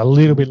 So a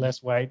little bit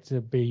less weight to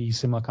be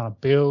similar kind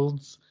of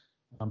builds.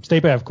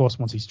 Stipe, of course,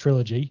 wants his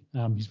trilogy,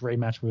 his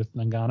rematch with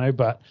Ngannou,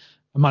 but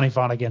a money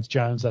fight against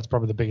Jones, that's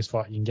probably the biggest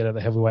fight you can get at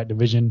the heavyweight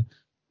division.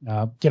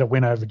 Get a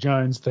win over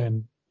Jones,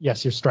 then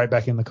yes, you're straight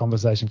back in the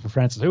conversation for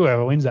Francis.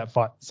 Whoever wins that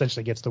fight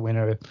essentially gets the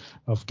winner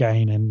of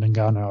Gane and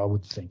Ngannou, I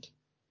would think.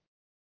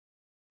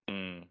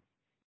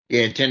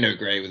 Yeah, I tend to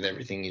agree with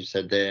everything you've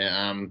said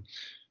there.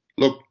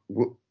 Look,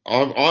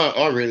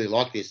 I really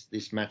like this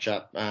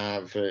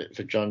matchup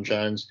for John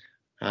Jones.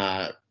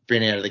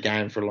 Been out of the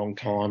game for a long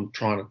time,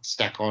 trying to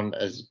stack on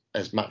as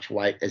much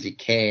weight as he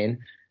can.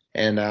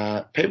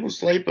 And people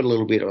sleep a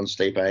little bit on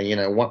Stipe. You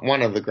know,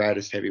 one of the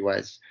greatest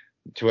heavyweights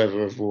to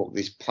ever have walked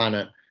this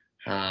planet.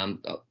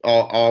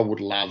 I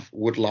would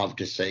love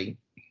to see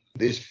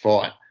this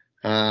fight.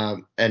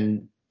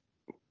 And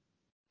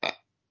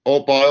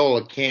by all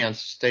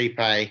accounts,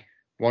 Stipe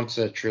wants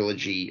a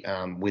trilogy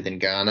with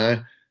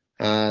Ngannou.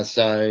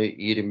 So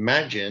you'd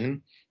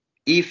imagine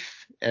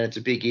and it's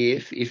a big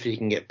if he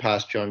can get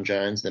past John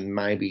Jones, then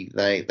maybe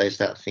they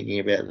start thinking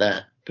about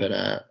that.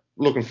 But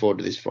looking forward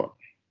to this fight.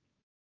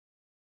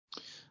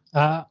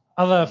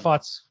 Other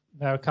fights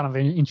that were kind of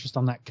interest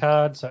on that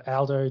card. So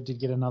Aldo did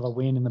get another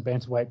win in the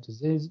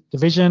bantamweight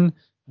division.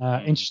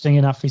 Interesting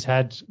enough, he's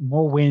had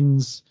more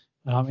wins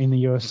in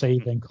the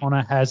UFC than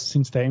Conor has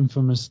since their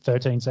infamous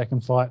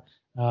 13-second fight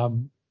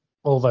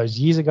all those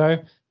years ago.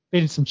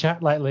 Been some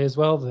chat lately as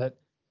well that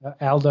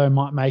Aldo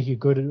might make a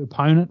good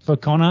opponent for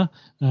Conor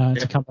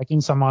to come back in,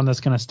 someone that's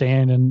going to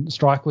stand and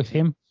strike with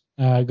him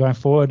going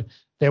forward.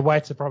 Their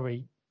weights are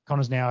probably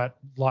Conor's now at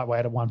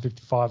lightweight at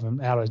 155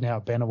 and Aldo's now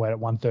at bantamweight at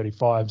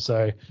 135.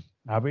 So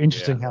it'll be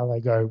interesting how they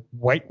go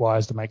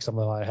weight-wise to make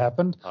something like that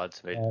happen. Hard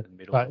to meet in the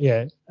middle. But,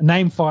 yeah, a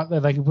name fight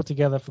that they can put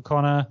together for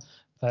Conor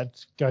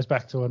that goes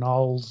back to an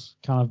old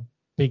kind of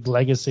big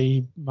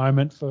legacy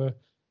moment for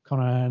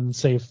Conor and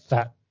see if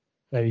that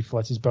maybe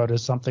floats his boat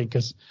as something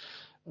because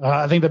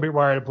I think they're a bit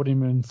worried to put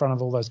him in front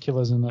of all those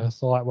killers in the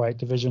lightweight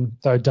division,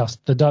 though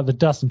the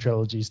Dustin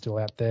trilogy is still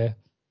out there.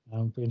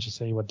 It'll be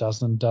interesting to see what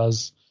Dustin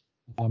does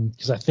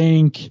because I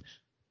think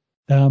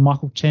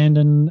Michael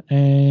Chandler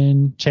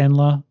and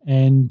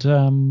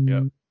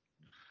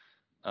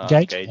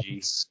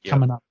Gage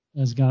coming up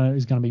is going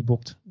to be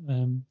booked.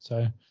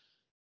 So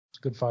it's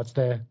good fights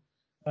there.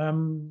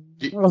 Do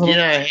you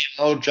know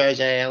how old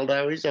Jose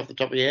Aldo is off the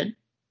top of your head?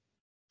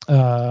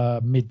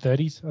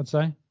 Mid-30s, I'd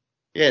say.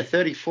 Yeah,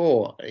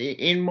 34.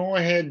 In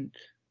my head,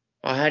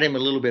 I had him a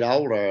little bit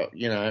older,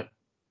 you know,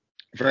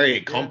 very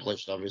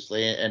accomplished,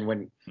 obviously.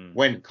 And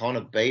when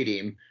Conor beat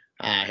him,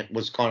 it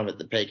was kind of at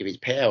the peak of his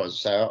powers.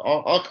 So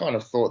I kind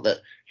of thought that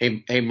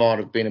he might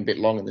have been a bit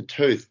long in the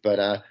tooth.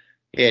 But,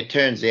 it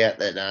turns out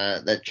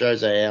that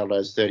Jose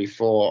Aldo's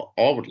 34.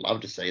 I would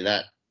love to see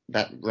that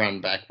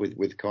run back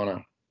with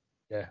Conor.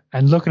 Yeah,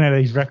 and looking at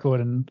his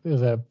record and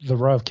the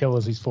row of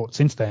killers he's fought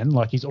since then,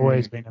 like he's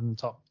always been in the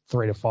top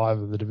 3 to 5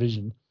 of the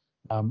division.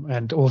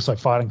 And also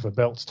fighting for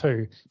belts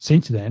too.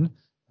 Since then,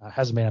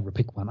 hasn't been able to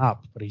pick one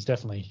up, but he's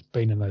definitely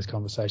been in those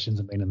conversations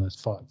and been in those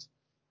fights.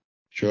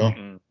 Sure.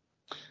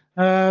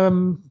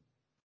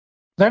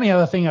 The only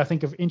other thing I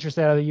think of interest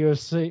out of the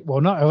UFC,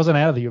 well, no, it wasn't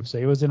out of the UFC.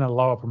 It was in a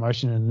lower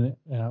promotion in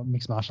the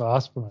mixed martial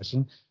arts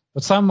promotion.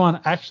 But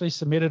someone actually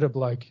submitted a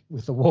bloke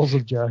with the walls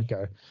of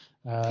Jericho.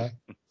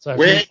 So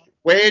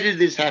where did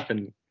this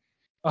happen?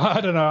 I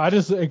don't know.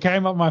 It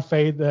came up my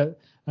feed that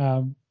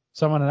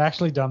someone had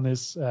actually done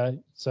this.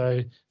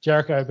 So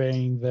Jericho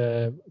being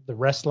the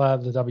wrestler,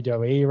 the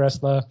WWE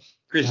wrestler.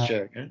 Chris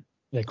Jericho.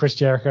 Yeah, Chris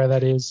Jericho,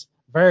 that is.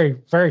 Very,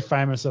 very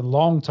famous and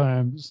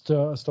long-term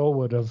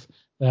stalwart of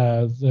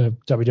the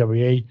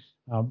WWE.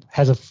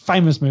 Has a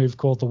famous move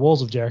called the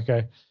Walls of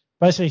Jericho.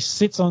 Basically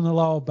sits on the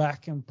lower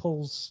back and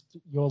pulls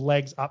your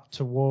legs up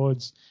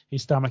towards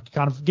his stomach,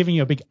 kind of giving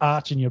you a big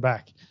arch in your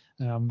back.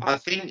 I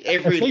think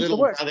every little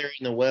brother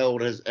in the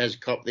world has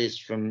copped this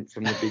from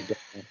the big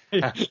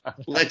brother.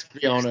 Let's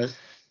be honest.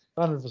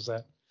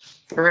 100%.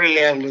 3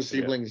 elder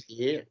siblings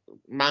here.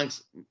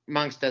 Monks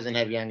doesn't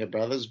have younger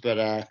brothers,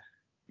 but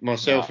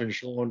myself and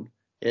Sean,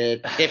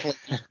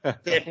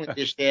 definitely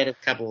dished out a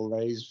couple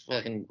of these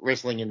fucking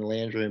wrestling in the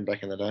lounge room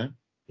back in the day.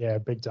 Yeah,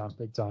 big time.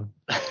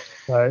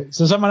 So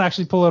someone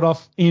actually pulled it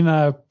off in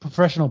a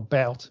professional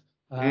bout.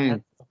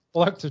 And the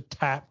bloke to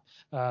tap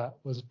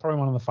was probably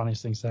one of the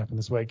funniest things to happen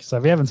this week. So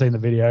if you haven't seen the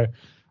video,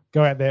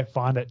 go out there,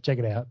 find it, check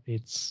it out.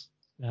 It's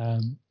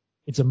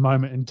a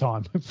moment in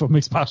time for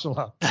mixed martial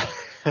arts.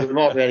 We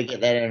might be able to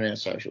get that on our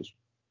socials.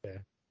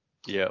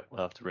 Yeah,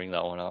 we'll have to bring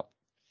that one up.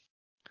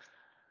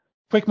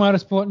 Quick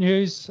motorsport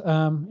news.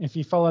 If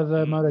you follow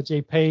the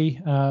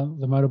MotoGP,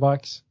 the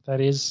motorbikes,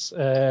 that is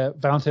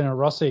Valentino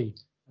Rossi,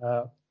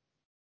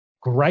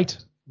 great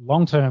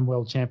long-term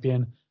world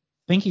champion.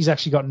 I think he's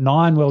actually got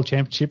 9 world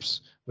championships,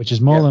 which is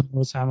more than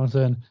Lewis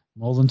Hamilton,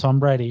 more than Tom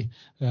Brady.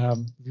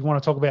 If you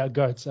want to talk about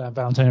GOATs,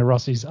 Valentino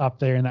Rossi's up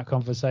there in that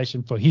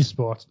conversation for his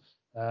sport.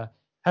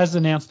 Has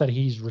announced that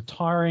he's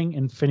retiring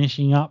and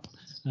finishing up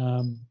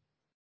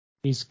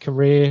his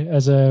career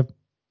as a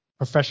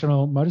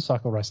professional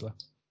motorcycle wrestler.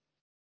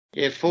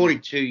 Yeah,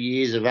 42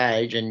 years of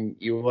age, and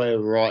you were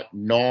right,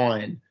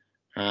 9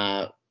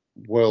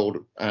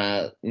 world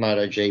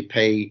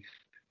MotoGP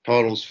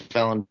titles for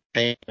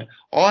Valentino.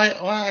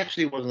 I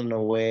actually wasn't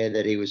aware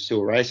that he was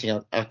still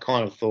racing. I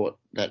kind of thought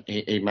that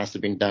he must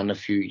have been done a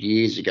few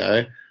years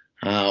ago.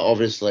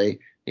 Obviously,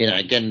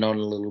 getting on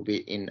a little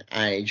bit in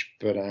age.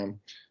 But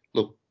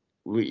look,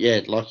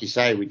 like you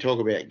say, we talk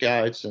about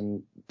goats,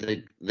 and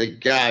the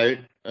goat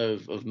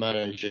of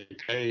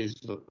MotoGP is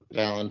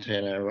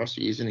Valentino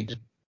Rossi, isn't he?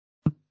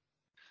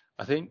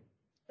 I think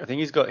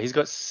he's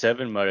got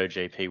 7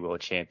 MotoGP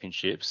World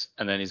Championships,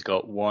 and then he's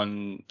got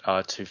one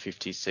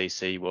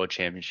 250cc World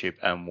Championship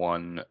and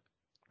one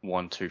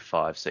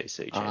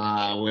 125cc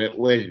championship.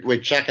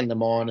 We're chucking the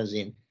minors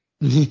in.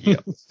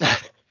 Yep.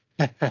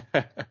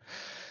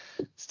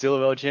 Still a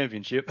world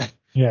championship.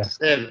 Yeah.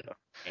 7.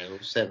 Yeah,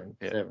 7.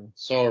 Yeah. 7.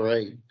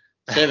 Sorry.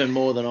 7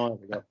 more than I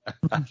ever got.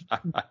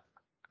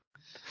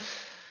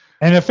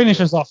 And to finish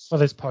us off for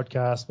this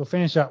podcast, we'll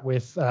finish up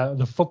with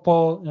the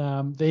football.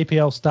 The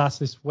EPL starts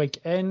this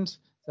weekend.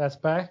 That's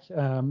back.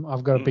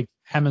 I've got a big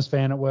Hammers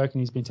fan at work, and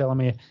he's been telling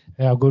me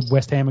how good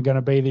West Ham are going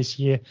to be this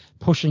year,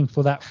 pushing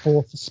for that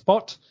 4th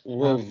spot.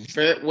 Well,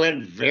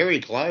 went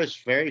very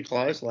close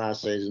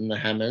last season, the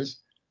Hammers.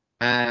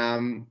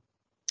 And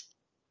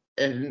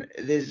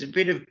there's a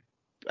bit of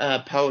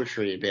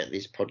poetry about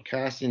this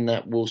podcast in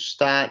that we'll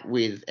start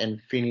with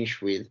and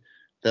finish with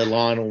the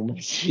Lionel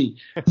Messi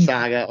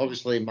saga.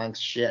 Obviously,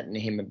 amongst shouting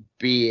him a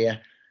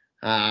beer.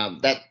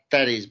 That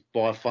is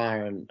by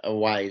far and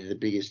away the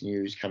biggest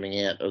news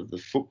coming out of the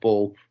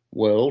football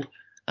world.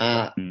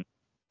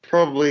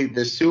 Probably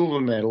the silver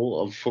medal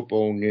of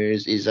football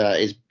news is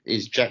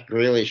Jack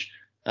Grealish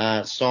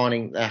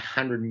signing a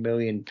 £100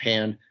 million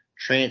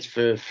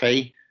transfer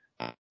fee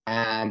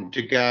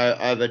to go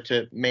over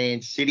to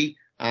Man City.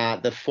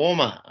 The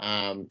former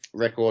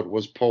record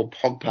was Paul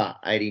Pogba,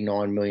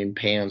 £89 million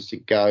to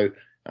go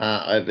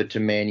over to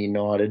Man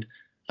United.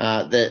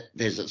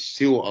 There's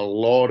still a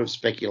lot of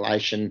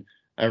speculation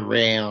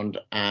around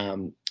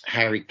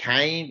Harry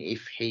Kane,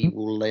 if he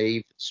will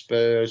leave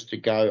Spurs to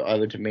go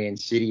over to Man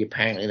City.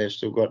 Apparently they've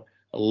still got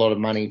a lot of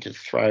money to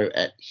throw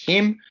at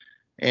him.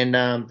 And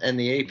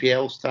the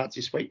EPL starts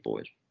this week,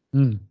 boys.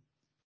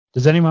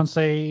 Does anyone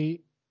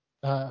see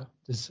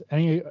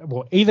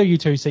either you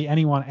two see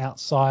anyone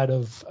outside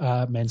of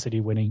Man City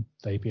winning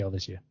the EPL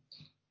this year?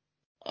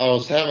 I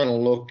was having a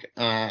look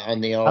on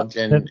the odds,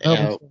 and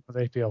the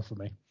EPL for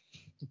me.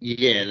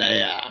 Yeah,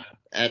 they are.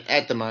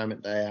 At the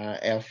moment, they are.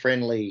 Our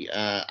friendly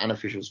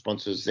unofficial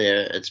sponsors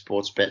there at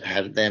Sportsbet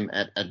have them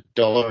at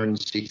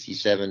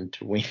 $1.67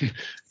 to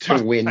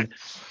win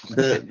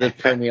the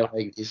Premier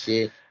League this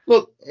year.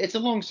 Look, it's a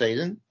long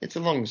season.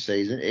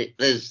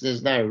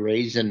 There's no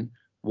reason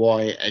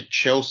why a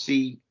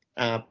Chelsea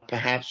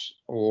perhaps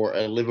or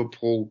a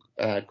Liverpool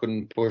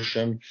couldn't push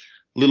them.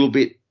 Little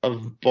bit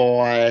of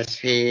bias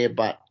here,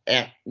 but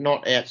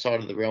not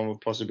outside of the realm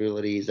of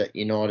possibilities that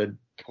United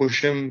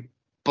push them.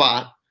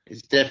 But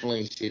it's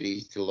definitely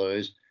City's to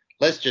lose.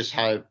 Let's just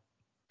hope,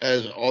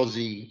 as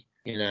Aussie,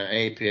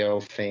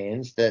 EPL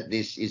fans, that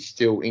this is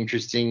still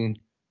interesting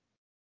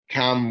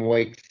come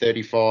week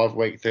 35,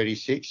 week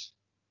 36.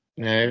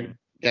 Going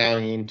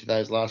into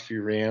those last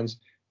few rounds,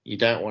 you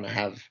don't want to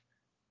have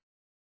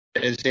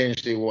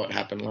essentially what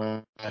happened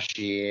last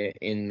year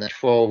in the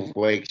 12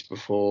 weeks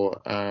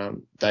before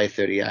day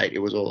 38. It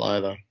was all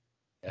over.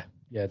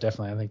 Yeah,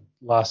 definitely. I think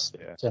last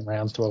 10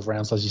 rounds, 12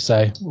 rounds, as you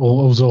say, it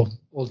was all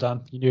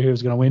done. You knew who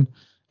was going to win,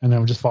 and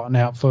then we're just fighting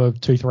out for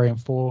 2, 3, and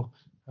 4.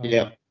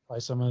 Play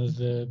some of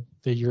the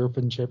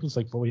European Champions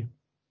League for you.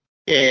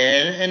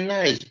 Yeah, and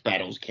those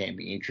battles can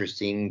be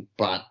interesting,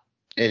 but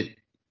it's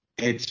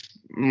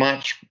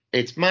much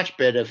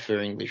better for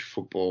English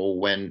football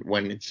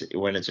when it's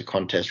a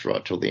contest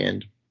right till the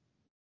end.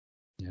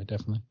 Yeah,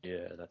 definitely.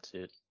 Yeah, that's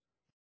it.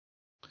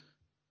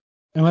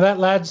 And with that,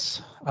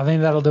 lads, I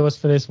think that'll do us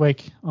for this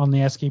week on the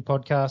Esky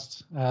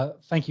podcast.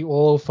 Thank you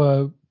all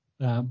for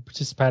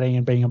participating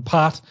and being a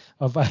part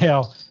of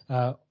our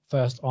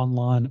first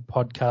online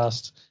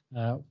podcast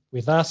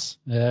with us.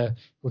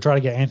 We'll try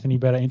to get Anthony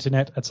better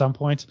internet at some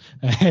point,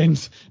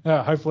 and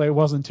hopefully it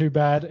wasn't too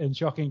bad and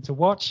shocking to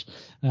watch.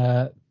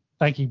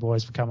 Thank you,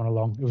 boys, for coming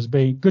along. It was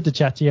good to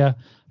chat to you.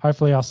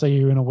 Hopefully I'll see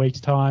you in a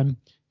week's time.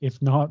 If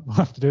not, we'll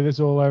have to do this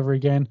all over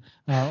again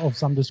of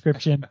some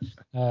description.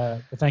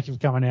 But thank you for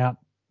coming out.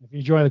 If you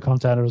enjoy the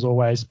content, as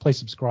always, please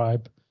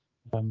subscribe.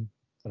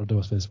 That'll do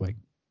us for this week.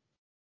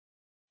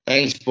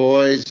 Thanks,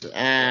 boys.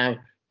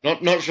 Not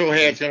sure how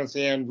it's going to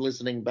sound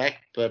listening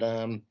back, but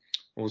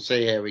we'll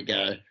see how we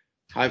go.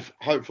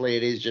 Hopefully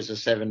it is just a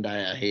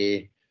 7-dayer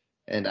here.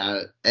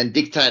 And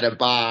Dictator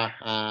Bar,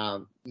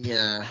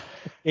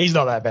 he's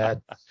not that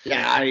bad.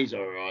 Yeah, he's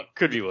all right.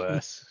 Could be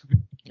worse.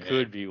 Yeah.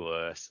 Could be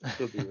worse.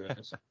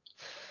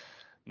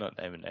 Not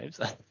naming names.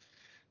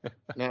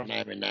 Not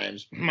naming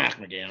names. Mark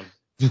me down.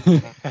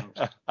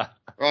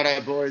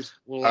 Righto, boys.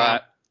 Well,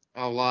 right.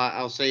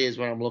 I'll see you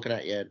when I'm looking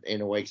at you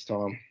in a week's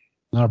time.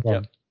 Not a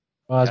problem. Yep.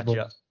 Bye,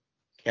 boys.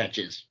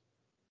 Catches.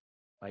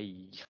 Bye.